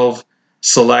All-Pac-12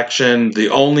 selection, the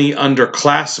only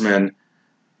underclassman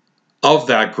of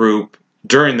that group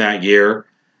during that year,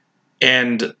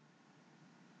 and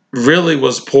really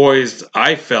was poised,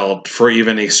 I felt, for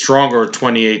even a stronger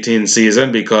 2018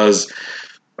 season because,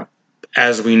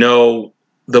 as we know,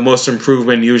 the most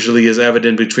improvement usually is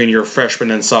evident between your freshman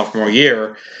and sophomore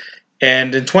year.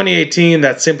 And in 2018,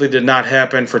 that simply did not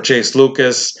happen for Chase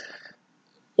Lucas.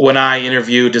 When I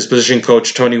interviewed his position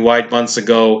coach, Tony White, months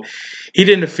ago, he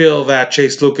didn't feel that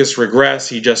Chase Lucas regressed.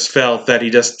 He just felt that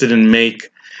he just didn't make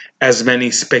as many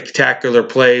spectacular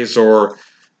plays or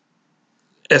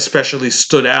especially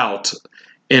stood out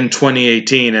in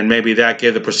 2018, and maybe that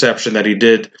gave the perception that he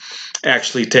did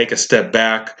actually take a step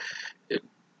back.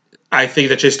 I think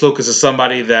that Chase Lucas is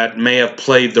somebody that may have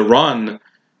played the run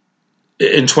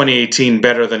in 2018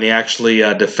 better than he actually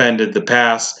defended the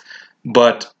pass.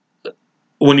 But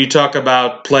when you talk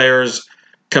about players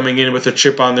coming in with a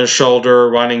chip on their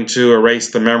shoulder, wanting to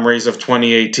erase the memories of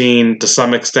 2018 to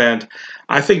some extent,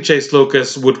 I think Chase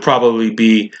Lucas would probably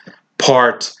be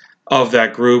part of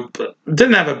that group.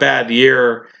 Didn't have a bad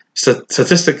year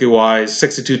statistically wise,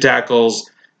 62 tackles,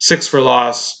 6 for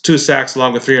loss, 2 sacks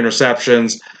along with 3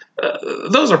 interceptions.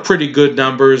 Those are pretty good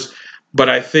numbers, but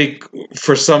I think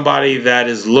for somebody that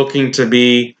is looking to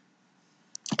be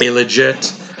a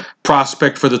legit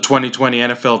prospect for the 2020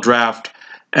 NFL Draft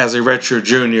as a redshirt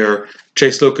junior,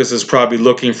 Chase Lucas is probably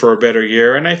looking for a better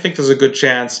year, and I think there's a good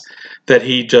chance that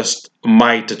he just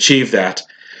might achieve that.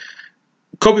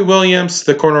 Kobe Williams,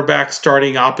 the cornerback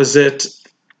starting opposite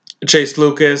Chase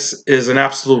Lucas, is an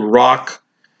absolute rock,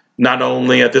 not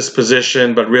only at this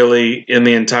position, but really in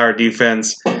the entire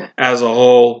defense as a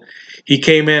whole. He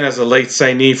came in as a late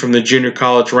signee from the junior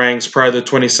college ranks prior to the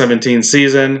 2017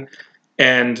 season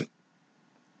and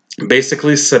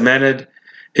basically cemented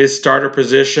his starter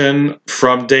position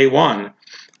from day one.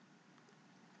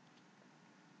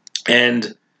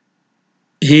 And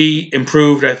he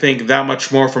improved, I think, that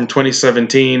much more from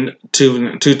 2017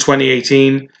 to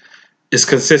 2018. His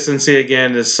consistency,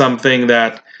 again, is something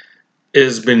that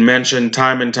has been mentioned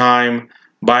time and time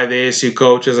by the ASU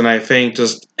coaches, and I think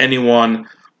just anyone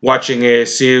watching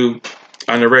ASU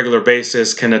on a regular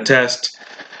basis can attest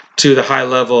to the high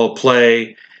level of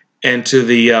play and to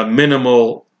the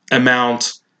minimal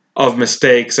amount of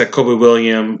mistakes that Kobe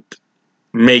Williams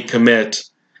may commit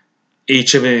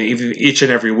each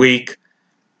and every week.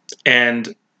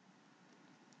 And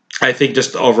I think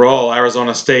just overall,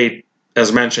 Arizona State,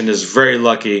 as mentioned, is very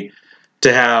lucky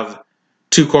to have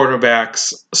 2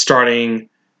 quarterbacks starting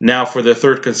now for the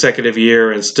 3rd consecutive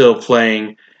year and still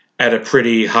playing at a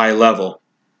pretty high level.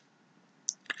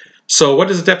 So what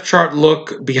does the depth chart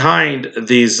look behind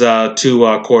these two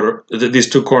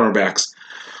cornerbacks?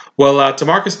 Well,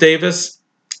 Tamarcus Davis,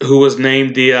 who was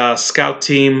named the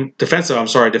defensive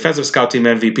scout team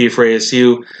MVP for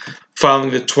ASU following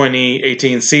the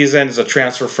 2018 season, is a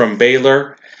transfer from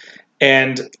Baylor.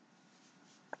 And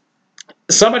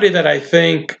somebody that I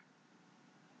think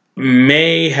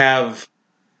may have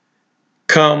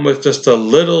come with just a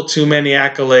little too many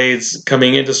accolades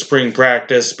coming into spring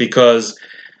practice, because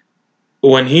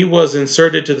when he was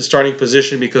inserted to the starting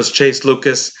position because Chase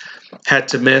Lucas had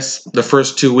to miss the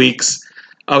first 2 weeks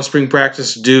of spring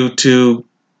practice due to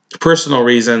personal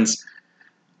reasons,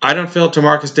 I don't feel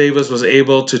Tamarcus Davis was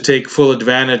able to take full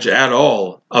advantage at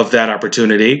all of that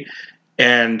opportunity.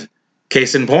 And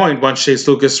case in point, once Chase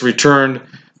Lucas returned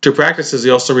to practices, he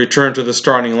also returned to the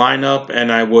starting lineup,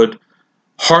 and I would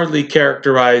hardly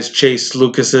characterize Chase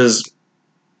Lucas's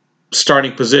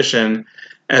starting position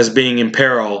as being in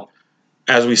peril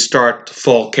as we start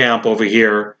fall camp over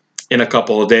here in a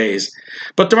couple of days.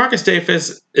 But Tamarcus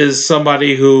Davis is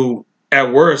somebody who,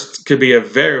 at worst, could be a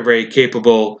very, very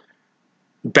capable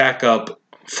backup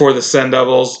for the Sun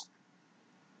Devils.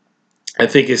 I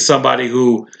think he's somebody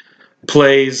who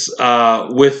plays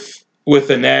with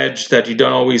an edge that you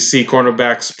don't always see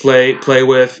cornerbacks play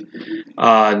with.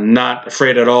 Not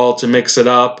afraid at all to mix it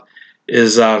up.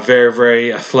 Is very,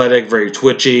 very athletic, very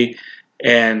twitchy,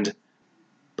 and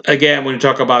again, when you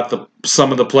talk about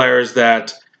some of the players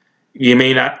that you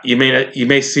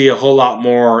may see a whole lot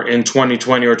more in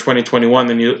 2020 or 2021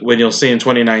 than you'll see in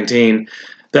 2019.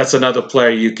 That's another player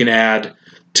you can add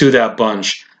to that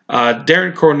bunch.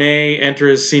 Darren Cornet entered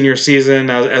his senior season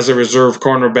as a reserve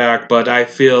cornerback, but I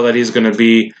feel that he's going to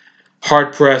be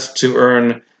hard-pressed to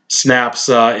earn snaps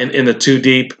in the 2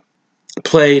 deep.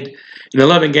 Played in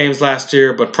 11 games last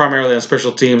year, but primarily on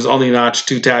special teams, only notched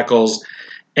 2 tackles.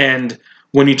 And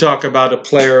when you talk about a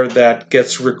player that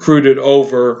gets recruited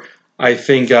over, I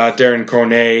think Darren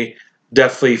Cornet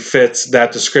definitely fits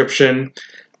that description.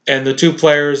 And the 2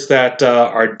 players that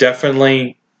are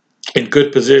definitely in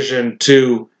good position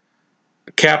to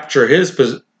capture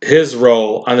his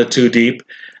role on the 2 deep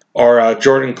are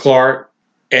Jordan Clark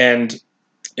and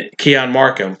Keon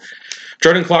Markham.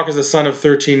 Jordan Clark is the son of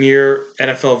 13-year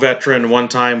NFL veteran,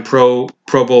 one-time Pro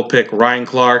Bowl pick Ryan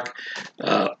Clark.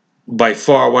 By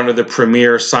far one of the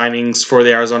premier signings for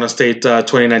the Arizona State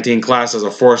 2019 class as a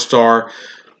 4-star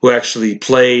who actually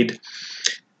played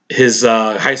his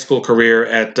high school career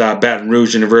at Baton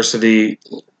Rouge University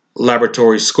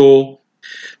Laboratory School.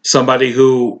 Somebody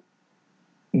who,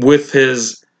 with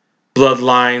his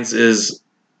bloodlines, is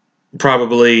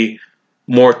probably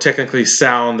more technically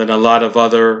sound than a lot of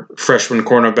other freshman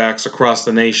cornerbacks across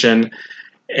the nation,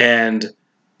 and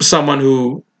someone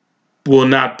who will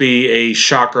not be a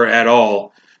shocker at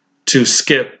all to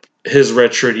skip his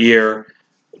redshirt year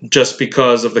just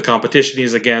because of the competition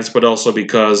he's against, but also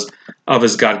because of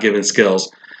his God-given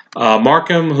skills.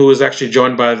 Markham, who was actually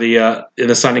joined by in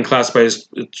the signing class by his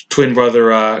twin brother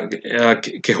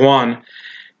Kejuan,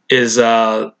 is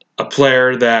a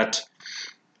player that,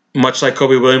 much like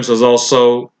Kobe Williams, was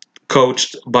also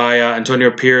coached by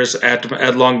Antonio Pierce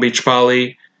at Long Beach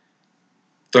Poly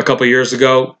a couple years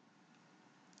ago.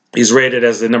 He's rated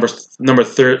as the number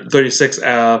 36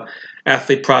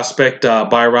 athlete prospect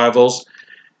by Rivals,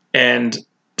 and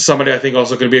somebody I think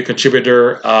also going to be a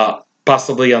contributor,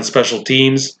 possibly on special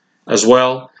teams as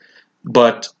well,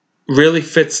 but really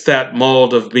fits that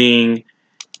mold of being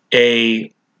a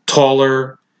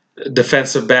taller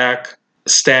defensive back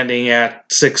standing at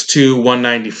 6'2",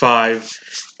 195,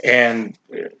 and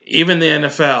even the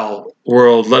NFL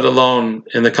world, let alone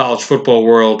in the college football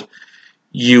world,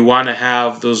 you want to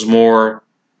have those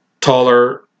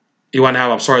taller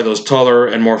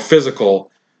and more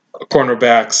physical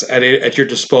cornerbacks at your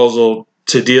disposal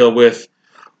to deal with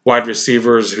wide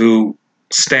receivers who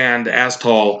stand as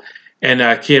tall.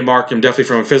 And Kean Markham, definitely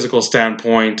from a physical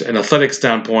standpoint, an athletic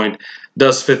standpoint,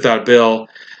 does fit that bill.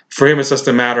 For him, it's just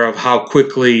a matter of how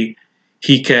quickly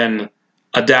he can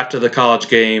adapt to the college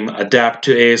game, adapt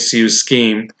to ASU's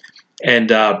scheme, and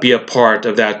be a part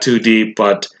of that two deep.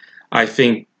 But I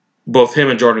think both him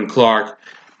and Jordan Clark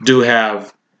do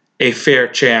have a fair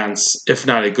chance, if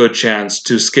not a good chance,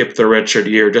 to skip the redshirt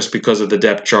year just because of the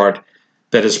depth chart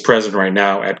that is present right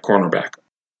now at cornerback.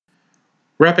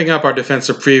 Wrapping up our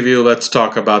defensive preview, let's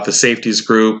talk about the safeties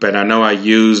group. And I know I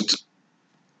used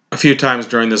a few times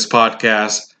during this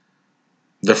podcast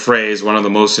the phrase, one of the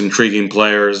most intriguing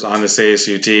players on this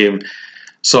ASU team.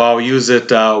 So I'll use it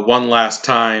one last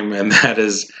time, and that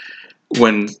is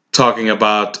when talking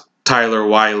about Tyler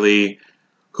Wiley,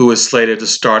 who is slated to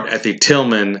start at the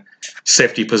Tillman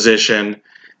safety position.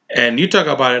 And you talk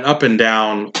about an up and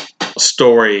down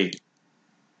story.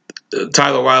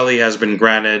 Tyler Wiley has been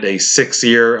granted a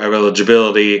 6-year of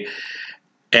eligibility,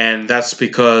 and that's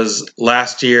because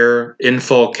last year in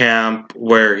fall camp,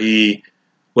 where he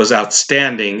was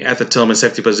outstanding at the Tillman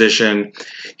safety position,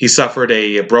 he suffered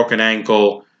a broken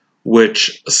ankle,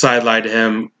 which sidelined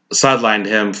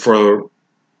him for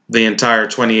the entire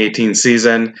 2018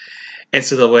 season.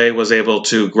 NCAA was able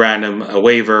to grant him a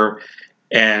waiver,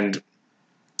 and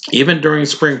even during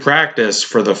spring practice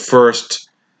for the first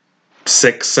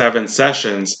 6-7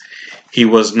 sessions, he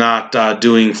was not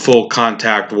doing full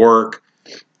contact work,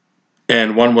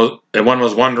 and one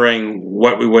was wondering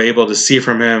what we were able to see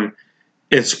from him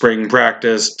in spring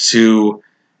practice to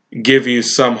give you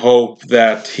some hope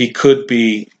that he could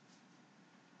be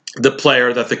the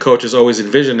player that the coaches always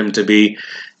envisioned him to be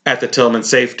at the Tillman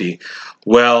safety.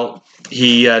 Well,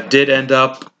 he did end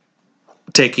up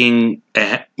taking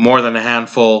more than a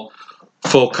handful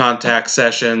full contact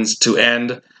sessions to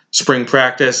end spring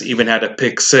practice, even had a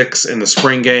pick 6 in the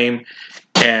spring game,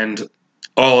 and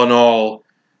all in all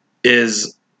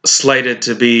is slated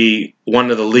to be one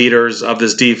of the leaders of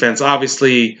this defense.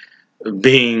 Obviously,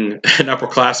 being an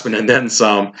upperclassman and then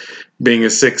some, being a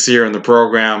 6th year in the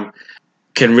program,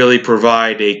 can really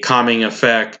provide a calming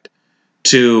effect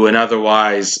to an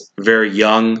otherwise very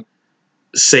young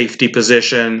safety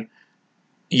position.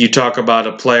 You talk about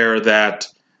a player that,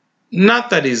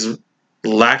 not that he's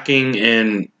lacking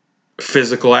in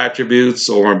physical attributes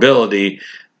or ability,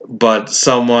 but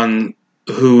someone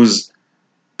whose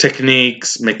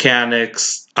techniques,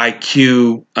 mechanics,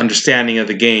 IQ, understanding of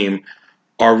the game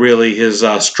are really his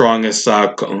strongest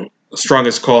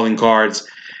calling cards,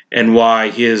 and why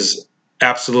he is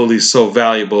absolutely so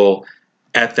valuable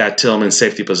at that Tillman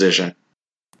safety position.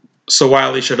 So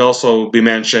Wiley should also be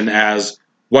mentioned as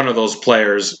one of those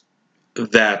players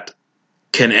that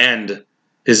can end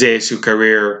his ASU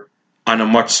career on a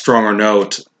much stronger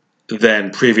note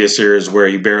than previous years where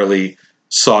he barely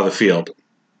saw the field.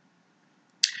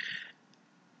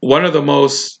 One of the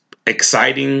most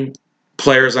exciting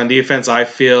players on defense, I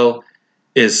feel,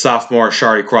 is sophomore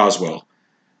Shari Croswell.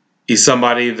 He's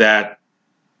somebody that,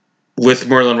 with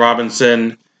Merlin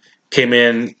Robinson, came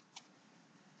in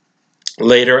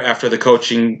later after the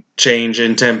coaching change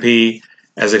in Tempe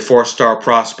as a 4-star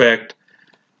prospect,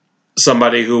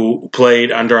 somebody who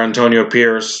played under Antonio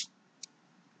Pierce.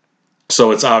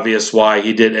 So it's obvious why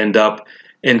he did end up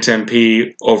in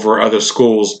Tempe over other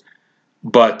schools.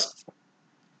 But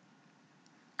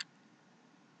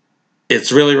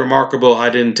it's really remarkable how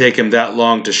it didn't take him that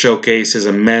long to showcase his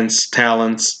immense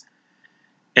talents.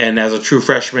 And as a true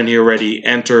freshman, he already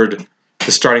entered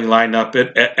the starting lineup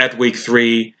at week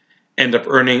 3, ended up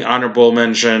earning honorable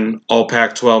mention, all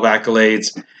Pac-12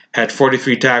 accolades, had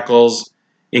 43 tackles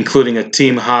including a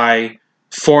team-high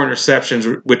 4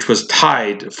 interceptions, which was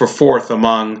tied for 4th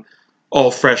among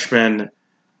all freshmen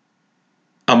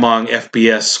among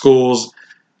FBS schools.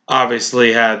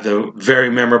 Obviously had the very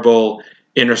memorable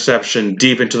interception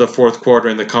deep into the 4th quarter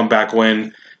in the comeback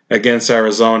win against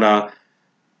Arizona,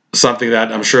 something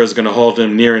that I'm sure is going to hold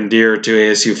him near and dear to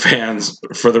ASU fans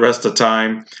for the rest of the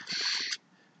time.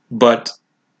 But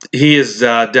he is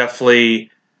definitely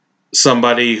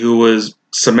somebody who was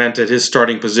cemented his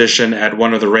starting position at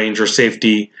one of the Ranger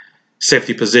safety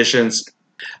positions.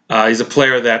 He's a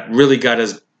player that really got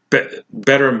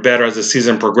better and better as the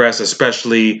season progressed,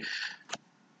 especially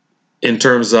in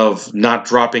terms of not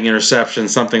dropping interceptions,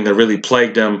 something that really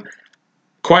plagued him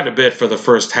quite a bit for the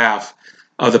first half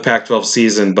of the Pac-12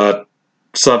 season, but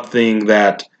something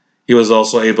that he was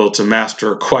also able to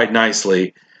master quite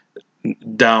nicely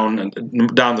down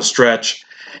the stretch.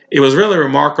 It was really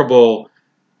remarkable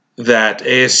that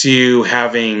ASU,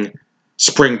 having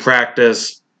spring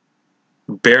practice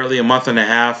barely a month and a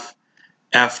half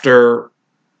after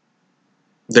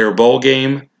their bowl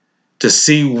game, to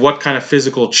see what kind of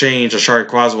physical change Ashari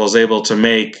Croswell was able to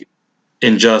make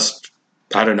in just,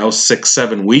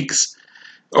 6-7 weeks.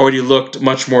 Already looked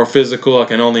much more physical. I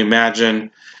can only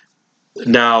imagine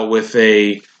now with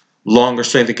a longer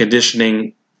strength and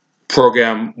conditioning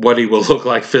program what he will look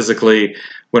like physically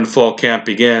when fall camp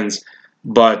begins.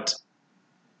 But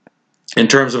in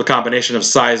terms of a combination of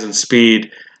size and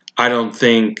speed, I don't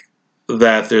think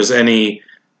that there's any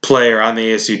player on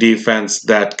the ASU defense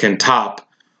that can top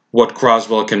what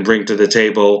Croswell can bring to the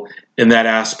table in that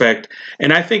aspect.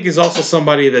 And I think he's also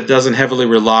somebody that doesn't heavily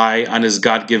rely on his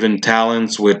God-given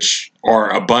talents, which are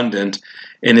abundant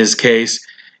in his case.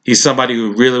 He's somebody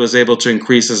who really was able to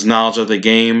increase his knowledge of the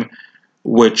game,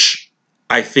 which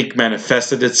I think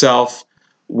manifested itself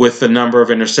with the number of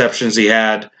interceptions he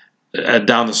had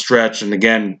down the stretch, and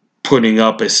again, putting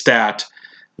up a stat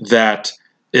that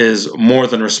is more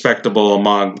than respectable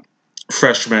among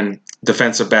freshman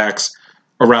defensive backs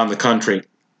around the country.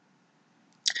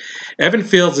 Evan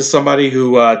Fields is somebody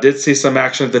who did see some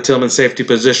action at the Tillman safety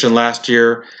position last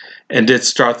year and did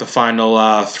start the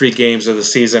final 3 games of the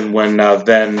season when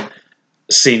then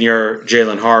senior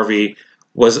Jalen Harvey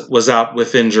was out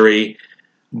with injury.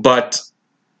 But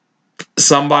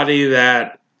somebody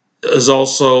that is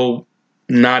also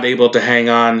not able to hang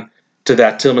on to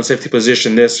that Tillman safety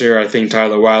position this year, I think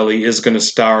Tyler Wiley is going to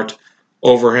start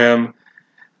over him.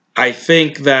 I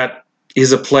think that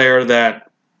he's a player that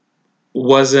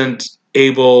wasn't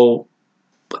able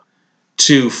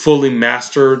to fully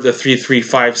master the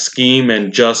 3-3-5 scheme,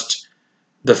 and just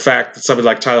the fact that somebody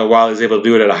like Tyler Wiley is able to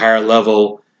do it at a higher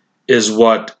level is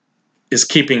what is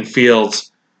keeping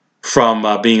Fields from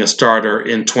being a starter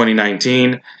in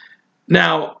 2019.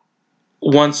 Now,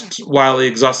 once Wiley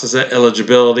exhausts his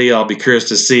eligibility, I'll be curious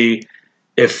to see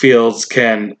if Fields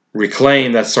can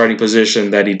reclaim that starting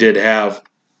position that he did have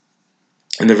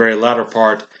in the very latter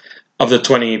part of the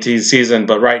 2018 season.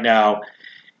 But right now,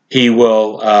 he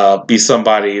will be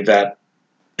somebody that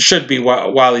should be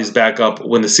Wiley's backup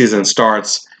when the season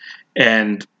starts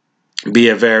and be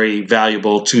a very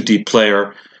valuable 2-deep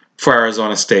player for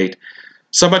Arizona State.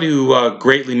 Somebody who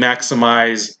greatly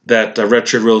maximized that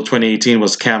redshirt rule in 2018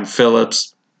 was Cam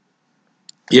Phillips.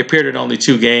 He appeared in only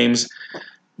 2 games,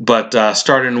 but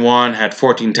started in 1, had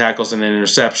 14 tackles and an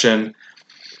interception,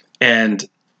 and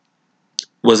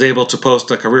was able to post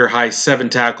a career-high 7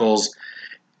 tackles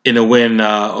in a win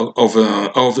over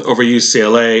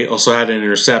UCLA. Also had an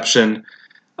interception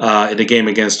in a game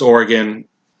against Oregon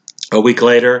a week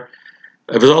later.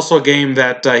 It was also a game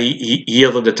that he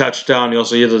yielded a touchdown. He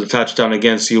also yielded a touchdown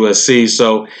against USC.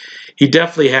 So he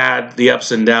definitely had the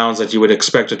ups and downs that you would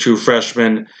expect a true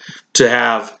freshman to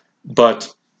have.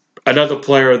 But another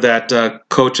player that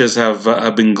coaches have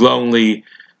been glowingly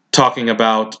talking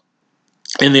about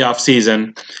in the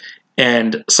offseason,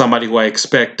 and somebody who I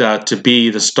expect to be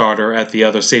the starter at the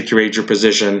other safety ranger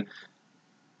position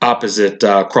opposite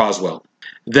Croswell.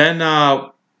 Then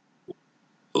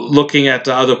looking at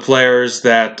the other players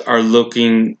that are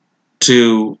looking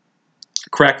to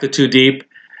crack the 2 deep,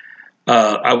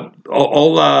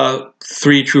 all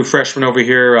 3 true freshmen over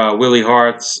here, Willie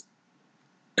Hartz,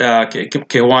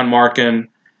 Kewan Markin,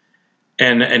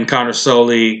 and Connor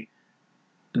Soley,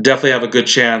 definitely have a good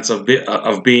chance of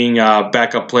being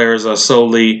backup players.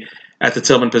 Solely at the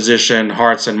Tillman position,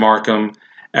 Hartz and Markham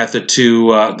at the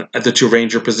two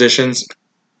Ranger positions.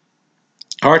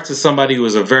 Hartz is somebody who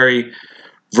is a very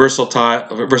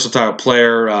versatile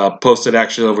player. Posted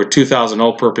actually over 2,000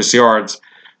 all-purpose yards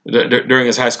during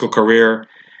his high school career,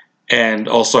 and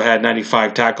also had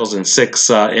 95 tackles and 6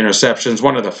 interceptions.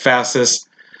 One of the fastest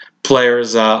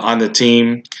players on the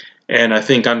team, and I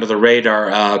think under the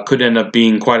radar could end up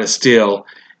being quite a steal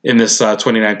in this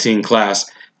 2019 class.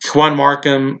 Quan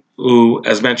Markham, who,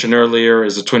 as mentioned earlier,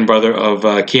 is the twin brother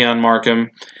of Keon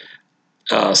Markham,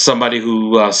 somebody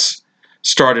who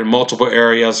started multiple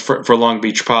areas for Long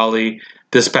Beach Poly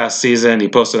this past season. He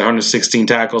posted 116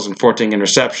 tackles and 14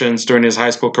 interceptions during his high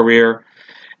school career.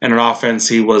 And on offense,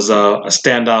 he was a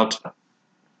standout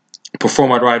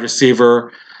performer at wide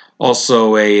receiver,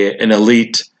 also an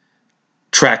elite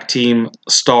track team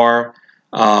star.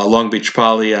 Long Beach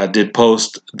Poly did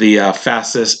post the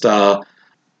fastest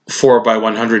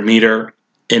 4x100 meter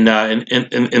in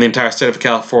the entire state of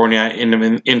California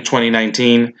in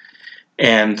 2019,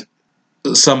 and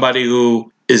somebody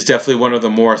who is definitely one of the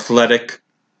more athletic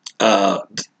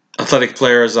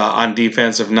players on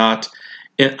defense, if not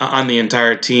on the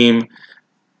entire team.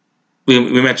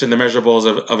 We mentioned the measurables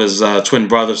of his twin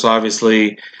brother, so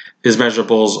obviously his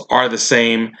measurables are the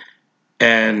same,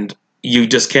 and you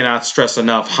just cannot stress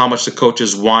enough how much the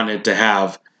coaches wanted to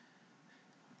have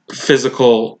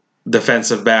physical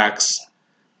defensive backs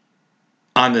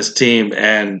on this team,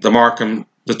 and the Markham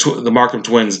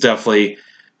twins definitely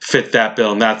fit that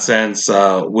bill in that sense.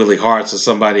 Willie Hartz is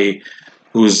somebody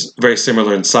who's very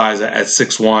similar in size at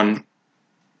 6'1".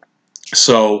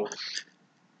 So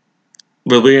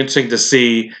it'll be interesting to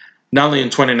see, not only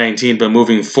in 2019, but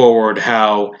moving forward,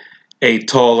 how a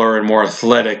taller and more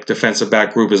athletic defensive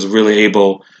back group is really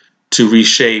able to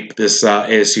reshape this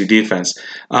ASU defense.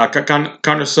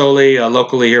 Connor Soley,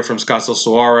 locally here from Scottsdale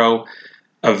Saguaro,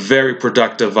 a very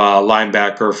productive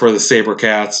linebacker for the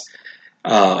SaberCats,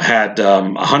 had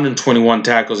 121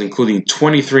 tackles, including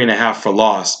 23.5 for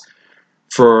loss,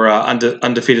 for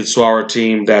undefeated Saguaro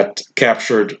team that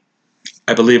captured,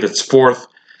 I believe, its fourth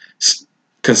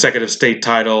consecutive state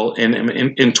title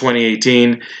in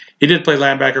 2018. He did play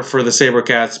linebacker for the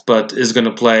SaberCats, but is going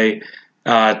to play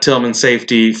Tillman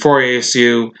safety for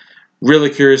ASU. Really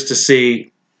curious to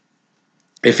see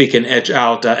if he can edge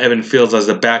out Evan Fields as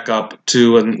the backup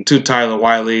to Tyler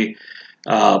Wiley.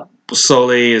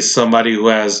 Soley is somebody who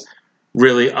has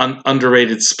really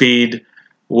underrated speed,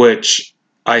 which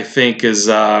I think is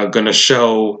going to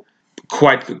show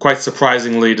quite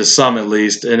surprisingly to some, at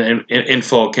least in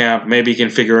fall camp. Maybe he can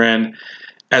figure in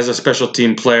as a special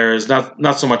team player,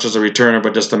 not so much as a returner,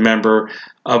 but just a member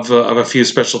of a few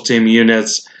special team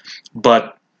units.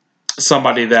 But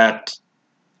somebody that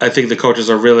I think the coaches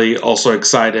are really also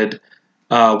excited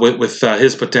with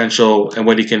his potential and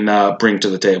what he can bring to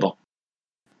the table.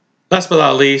 Last but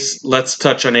not least, let's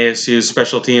touch on ASU's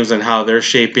special teams and how they're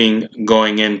shaping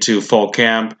going into fall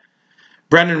camp.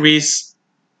 Brandon Reese,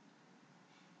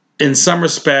 in some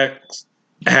respects,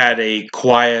 had a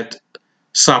quiet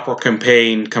sophomore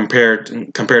campaign compared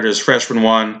to his freshman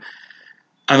one.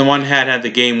 On the one hand, had the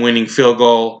game-winning field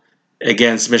goal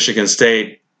against Michigan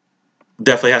State.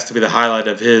 Definitely has to be the highlight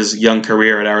of his young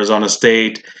career at Arizona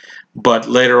State. But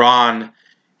later on,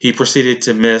 he proceeded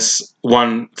to miss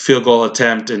one field goal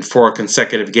attempt in 4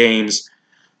 consecutive games.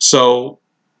 So,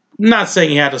 not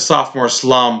saying he had a sophomore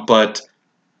slump, but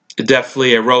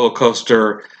definitely a roller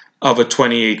coaster of a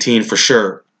 2018 for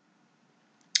sure.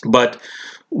 But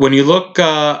when you look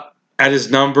at his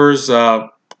numbers,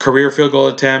 career field goal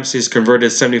attempts, he's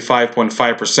converted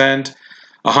 75.5%.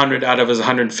 100 out of his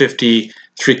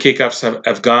 153 kickoffs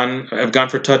have gone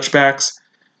for touchbacks.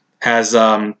 Has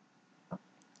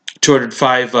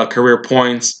 205 career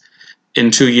points in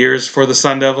 2 years for the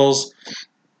Sun Devils.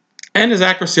 And his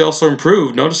accuracy also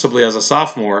improved noticeably as a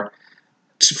sophomore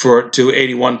to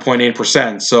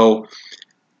 81.8%. So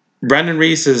Brandon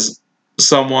Reese is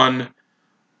someone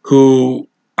who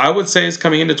I would say is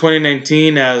coming into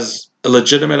 2019 as a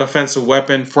legitimate offensive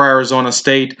weapon for Arizona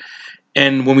State.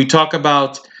 And when we talk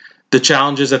about the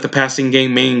challenges that the passing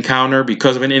game may encounter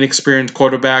because of an inexperienced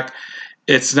quarterback,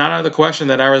 it's not out of the question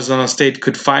that Arizona State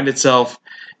could find itself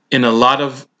in a lot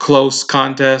of close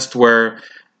contests where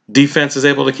defense is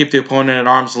able to keep the opponent at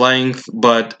arm's length,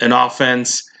 but an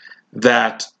offense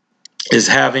that is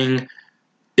having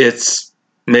its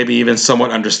maybe even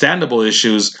somewhat understandable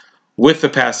issues with the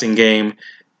passing game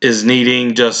is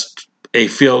needing just a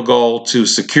field goal to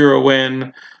secure a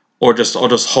win or just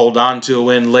hold on to a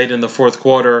win late in the fourth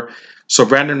quarter. So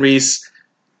Brandon Reese,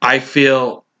 I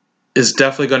feel, is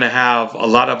definitely going to have a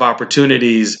lot of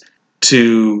opportunities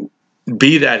to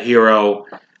be that hero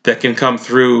that can come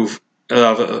through for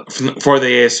the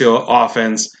ASU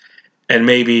offense and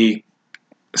maybe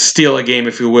steal a game,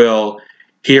 if you will,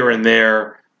 here and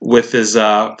there with his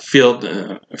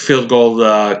field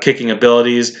goal kicking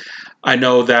abilities. I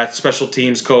know that special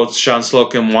teams coach Sean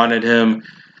Slocum wanted him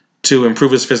to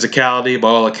improve his physicality. By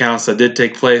all accounts, that did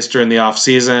take place during the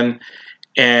offseason,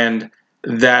 and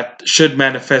that should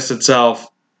manifest itself,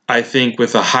 I think,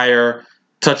 with a higher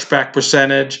touchback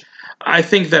percentage. I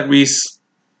think that Reese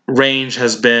range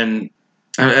has been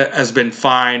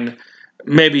fine.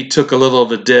 Maybe took a little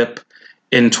of a dip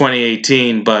in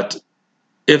 2018, but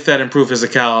if that improved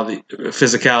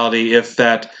physicality, if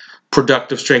that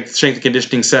productive strength and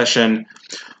conditioning session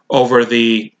over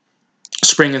the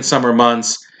spring and summer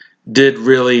months did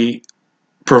really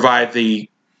provide the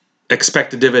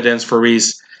expected dividends for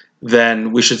Reese,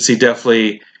 then we should see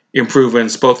definitely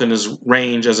improvements both in his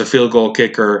range as a field goal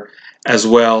kicker as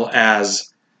well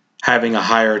as having a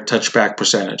higher touchback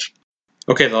percentage.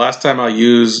 Okay, the last time I'll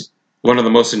use one of the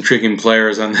most intriguing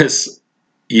players on this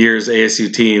year's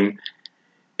ASU team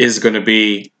is going to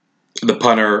be the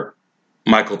punter,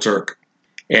 Michael Turk.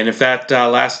 And if that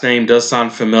last name does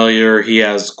sound familiar, he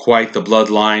has quite the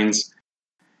bloodlines,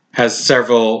 has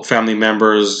several family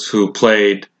members who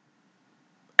played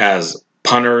as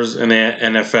punters in the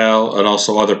NFL and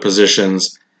also other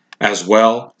positions as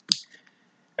well.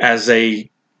 As a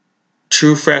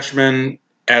true freshman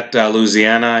at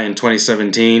Louisiana in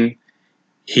 2017,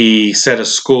 he set a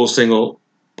school single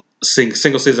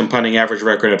season punting average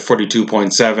record at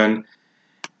 42.7.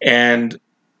 And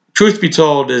truth be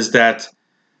told is that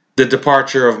the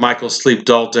departure of Michael Sleep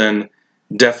Dalton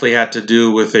definitely had to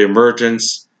do with the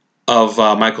emergence of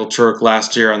Michael Turk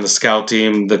last year on the scout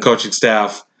team. The coaching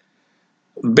staff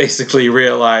basically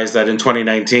realized that in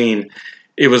 2019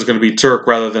 it was going to be Turk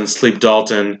rather than Sleep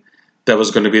Dalton that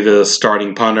was going to be the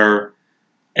starting punter.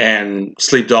 And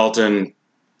Sleep Dalton,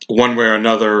 one way or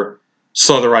another,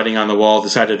 saw the writing on the wall,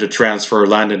 decided to transfer,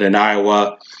 landed in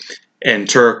Iowa, and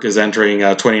Turk is entering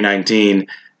 2019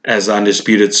 as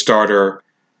undisputed starter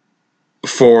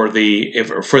for the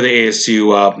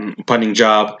ASU punting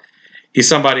job. He's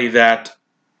somebody that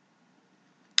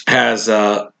has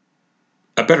a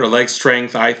better leg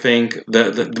strength, I think,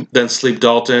 than Sleep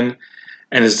Dalton,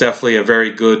 and is definitely a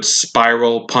very good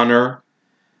spiral punter.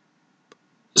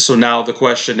 So now the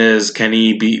question is, can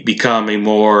he become a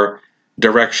more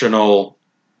directional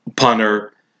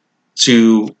punter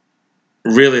to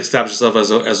really establish himself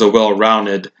as a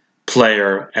well-rounded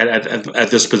player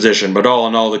at this position? But all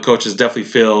in all, the coaches definitely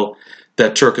feel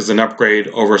that Turk is an upgrade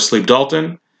over Sleep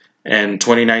Dalton, and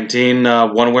 2019,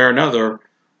 one way or another,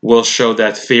 will show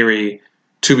that theory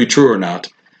to be true or not.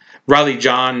 Riley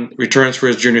John returns for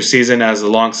his junior season as a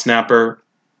long snapper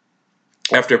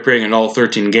after appearing in all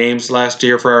 13 games last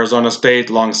year for Arizona State.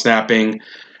 Long snapping,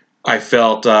 I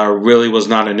felt, really was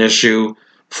not an issue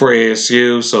for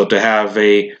ASU. So to have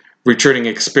a returning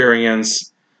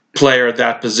experience player at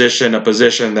that position, a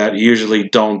position that usually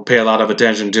don't pay a lot of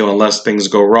attention to unless things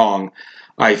go wrong,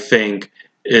 I think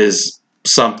is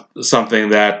something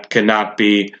that cannot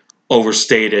be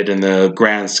overstated in the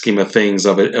grand scheme of things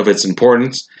of its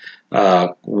importance.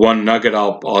 One nugget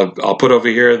I'll put over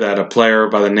here, that a player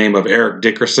by the name of Eric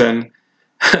Dickerson,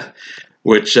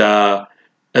 which as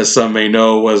some may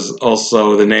know was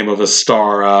also the name of a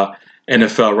star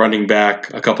NFL running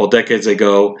back a couple of decades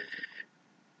ago.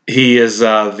 He is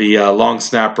the long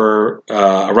snapper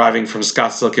arriving from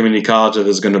Scottsdale Community College that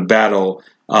is going to battle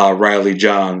Riley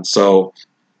John. So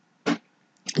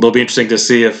it'll be interesting to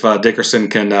see if Dickerson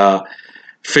can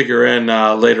figure in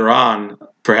later on,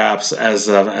 perhaps as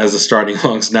a starting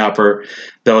long snapper.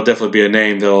 That will definitely be a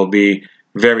name that will be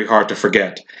very hard to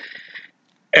forget.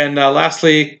 And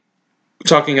lastly,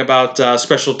 talking about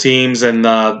special teams and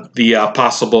the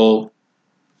possible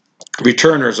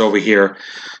returners over here.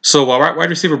 So wide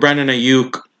receiver Brandon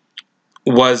Ayuk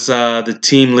was the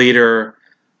team leader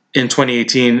in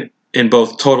 2018 in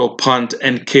both total punt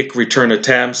and kick return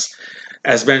attempts.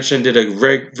 As mentioned, did a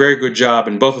very, very good job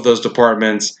in both of those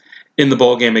departments in the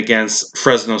bowl game against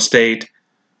Fresno State.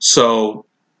 So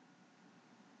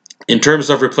in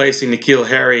terms of replacing N'Keal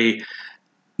Harry,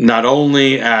 not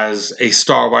only as a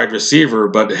star wide receiver,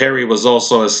 but Harry was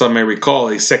also, as some may recall,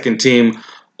 a second-team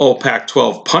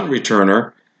All-Pac-12 punt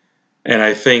returner. And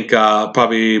I think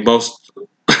probably most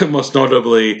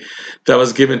notably that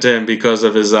was given to him because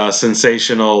of his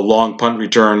sensational long punt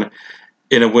return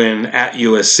in a win at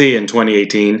USC in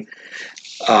 2018.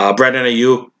 Brandon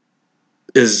Ayuk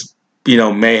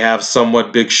may have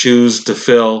somewhat big shoes to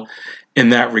fill in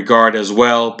that regard as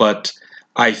well, but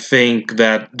I think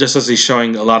that just as he's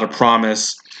showing a lot of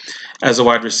promise as a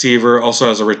wide receiver,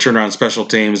 also as a returner on special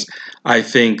teams, I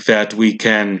think that we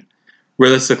can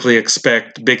realistically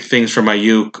expect big things from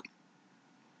Ayuk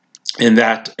in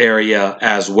that area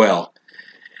as well.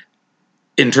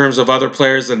 In terms of other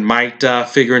players that might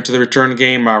figure into the return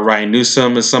game, Ryan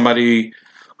Newsom is somebody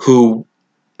who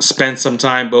spent some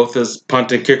time both as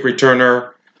punt and kick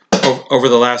returner over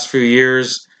the last few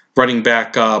years. Running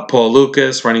back Paul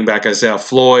Lucas, running back Isaiah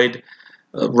Floyd,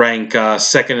 rank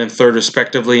second and third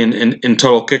respectively in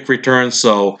total kick returns.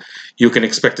 So you can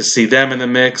expect to see them in the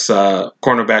mix.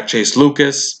 Cornerback Chase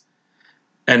Lucas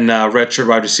and redshirt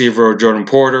wide receiver Jordan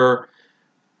Porter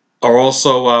are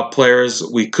also players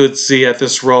we could see at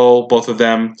this role. Both of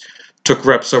them took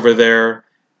reps over there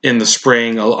in the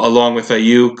spring along with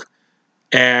Ayuk.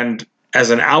 And as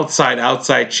an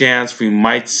outside chance, we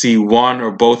might see one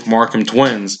or both Markham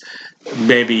twins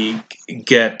maybe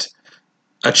get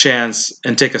a chance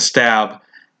and take a stab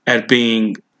at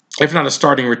being, if not a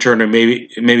starting returner,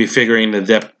 maybe figuring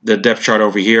the depth chart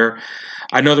over here.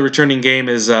 I know the returning game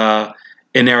is an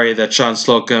area that Sean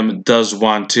Slocum does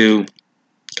want to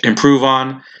improve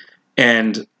on,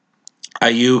 and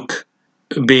Ayuk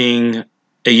being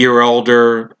a year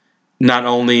older, not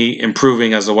only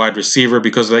improving as a wide receiver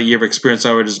because of that year of experience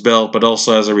under his belt, but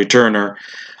also as a returner,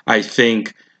 I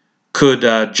think could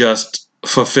just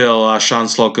fulfill Sean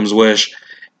Slocum's wish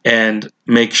and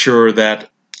make sure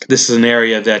that this is an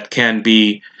area that can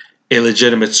be a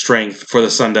legitimate strength for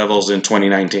the Sun Devils in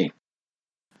 2019.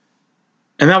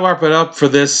 And that'll wrap it up for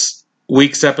this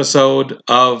week's episode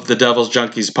of the Devils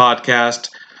Junkies podcast.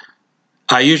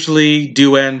 I usually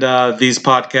do end these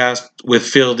podcasts with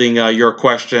fielding your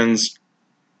questions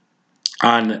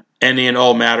on any and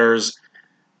all matters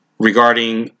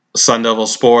regarding Sun Devil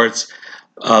sports.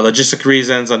 Logistic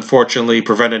reasons, unfortunately,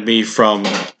 prevented me from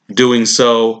doing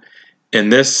so in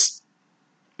this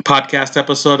podcast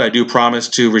episode. I do promise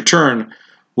to return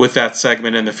with that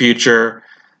segment in the future.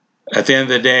 At the end of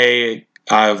the day,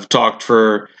 I've talked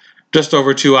for just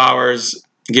over 2 hours,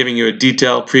 giving you a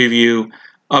detailed preview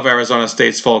of Arizona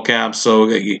State's fall camp. So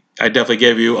I definitely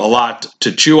gave you a lot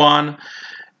to chew on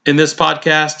in this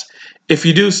podcast. If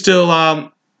you do still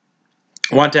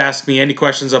want to ask me any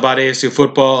questions about ASU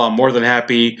football, I'm more than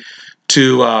happy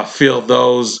to field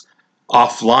those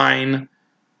offline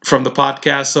from the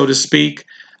podcast, so to speak.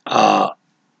 I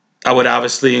would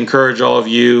obviously encourage all of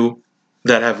you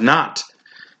that have not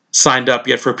signed up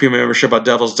yet for a premium membership at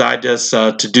Devil's Digest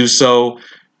to do so.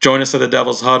 Join us at the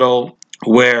Devil's Huddle,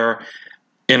 where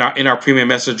in our premium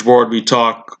message board we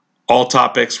talk all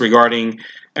topics regarding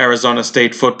Arizona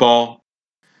State football.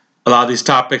 A lot of these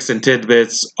topics and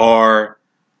tidbits are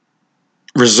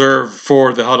reserved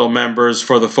for the Huddle members,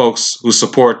 for the folks who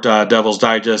support Devil's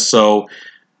Digest. So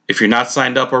if you're not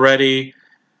signed up already,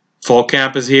 fall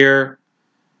camp is here.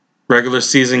 Regular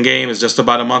season game is just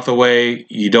about a month away.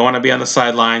 You don't want to be on the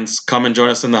sidelines. Come and join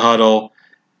us in the Huddle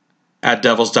at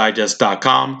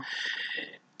devilsdigest.com.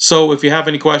 So if you have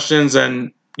any questions,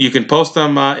 and you can post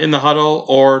them in the Huddle,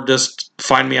 or just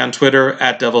find me on Twitter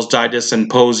at Devil's Digest and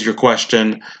pose your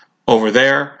question over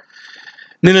there.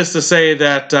 Needless to say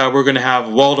that we're going to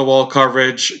have wall-to-wall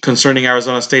coverage concerning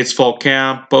Arizona State's fall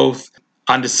camp, both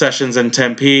on the sessions in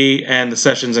Tempe and the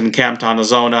sessions in Camp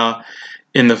Arizona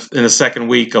in the second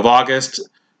week of August.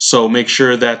 So make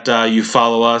sure that you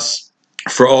follow us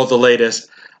for all the latest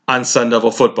on Sun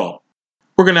Devil football.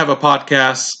 We're going to have a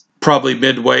podcast probably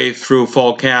midway through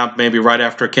fall camp, maybe right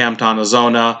after Camp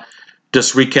Arizona,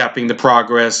 just recapping the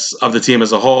progress of the team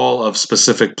as a whole, of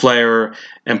specific player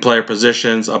and player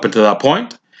positions up until that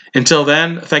point. Until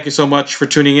then, thank you so much for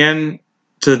tuning in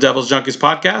to the Devil's Junkies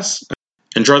podcast.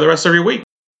 Enjoy the rest of your week.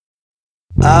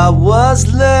 I was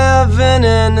living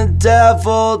in a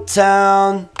devil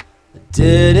town. I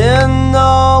didn't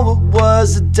know it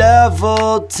was a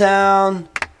devil town.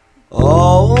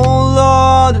 Oh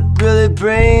Lord, it really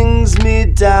brings me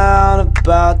down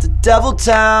about the devil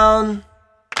town.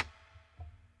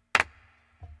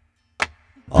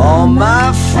 All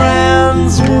my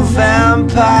friends were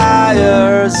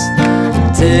vampires.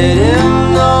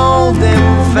 Didn't know they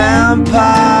were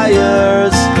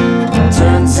vampires.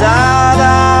 Turns out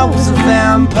I was a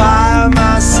vampire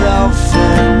myself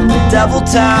in the devil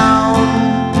town.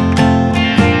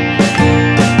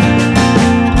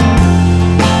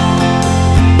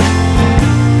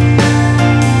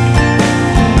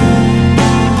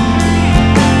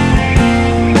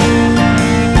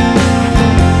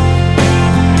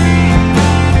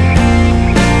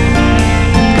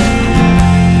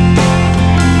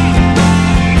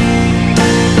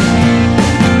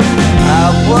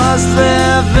 Was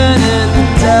living in the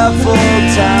devil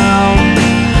town.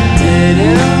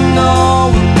 Didn't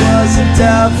know it was a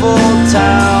devil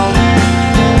town.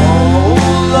 Oh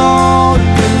Lord,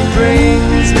 it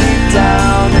brings me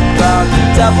down about the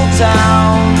devil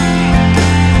town.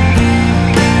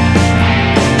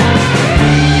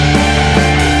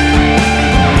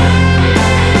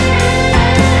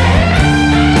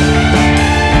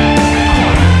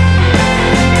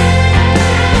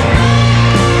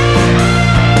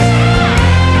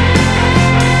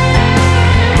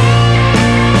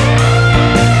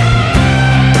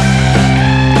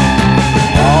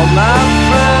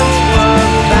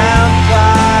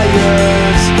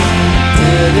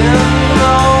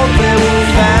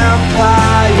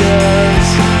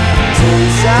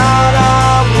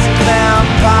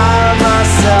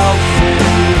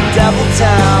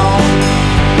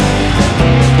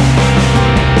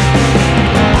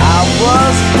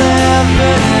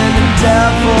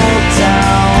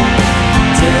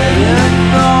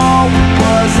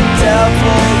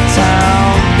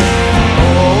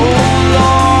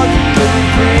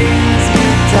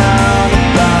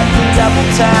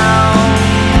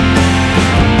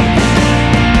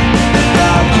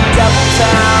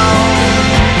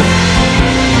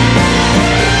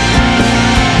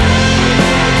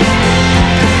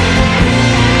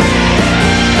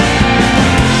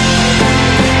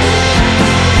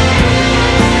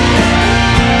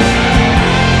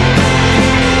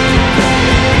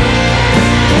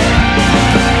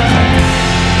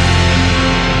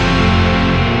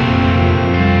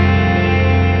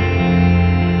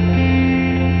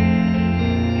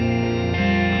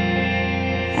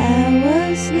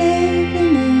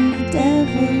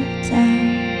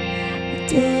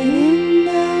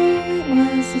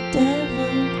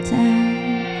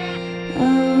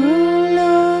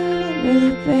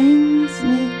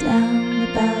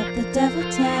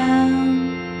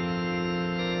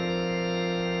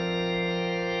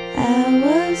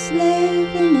 was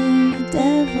living in a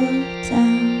devil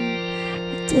town.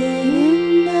 I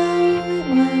didn't know it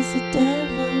was a devil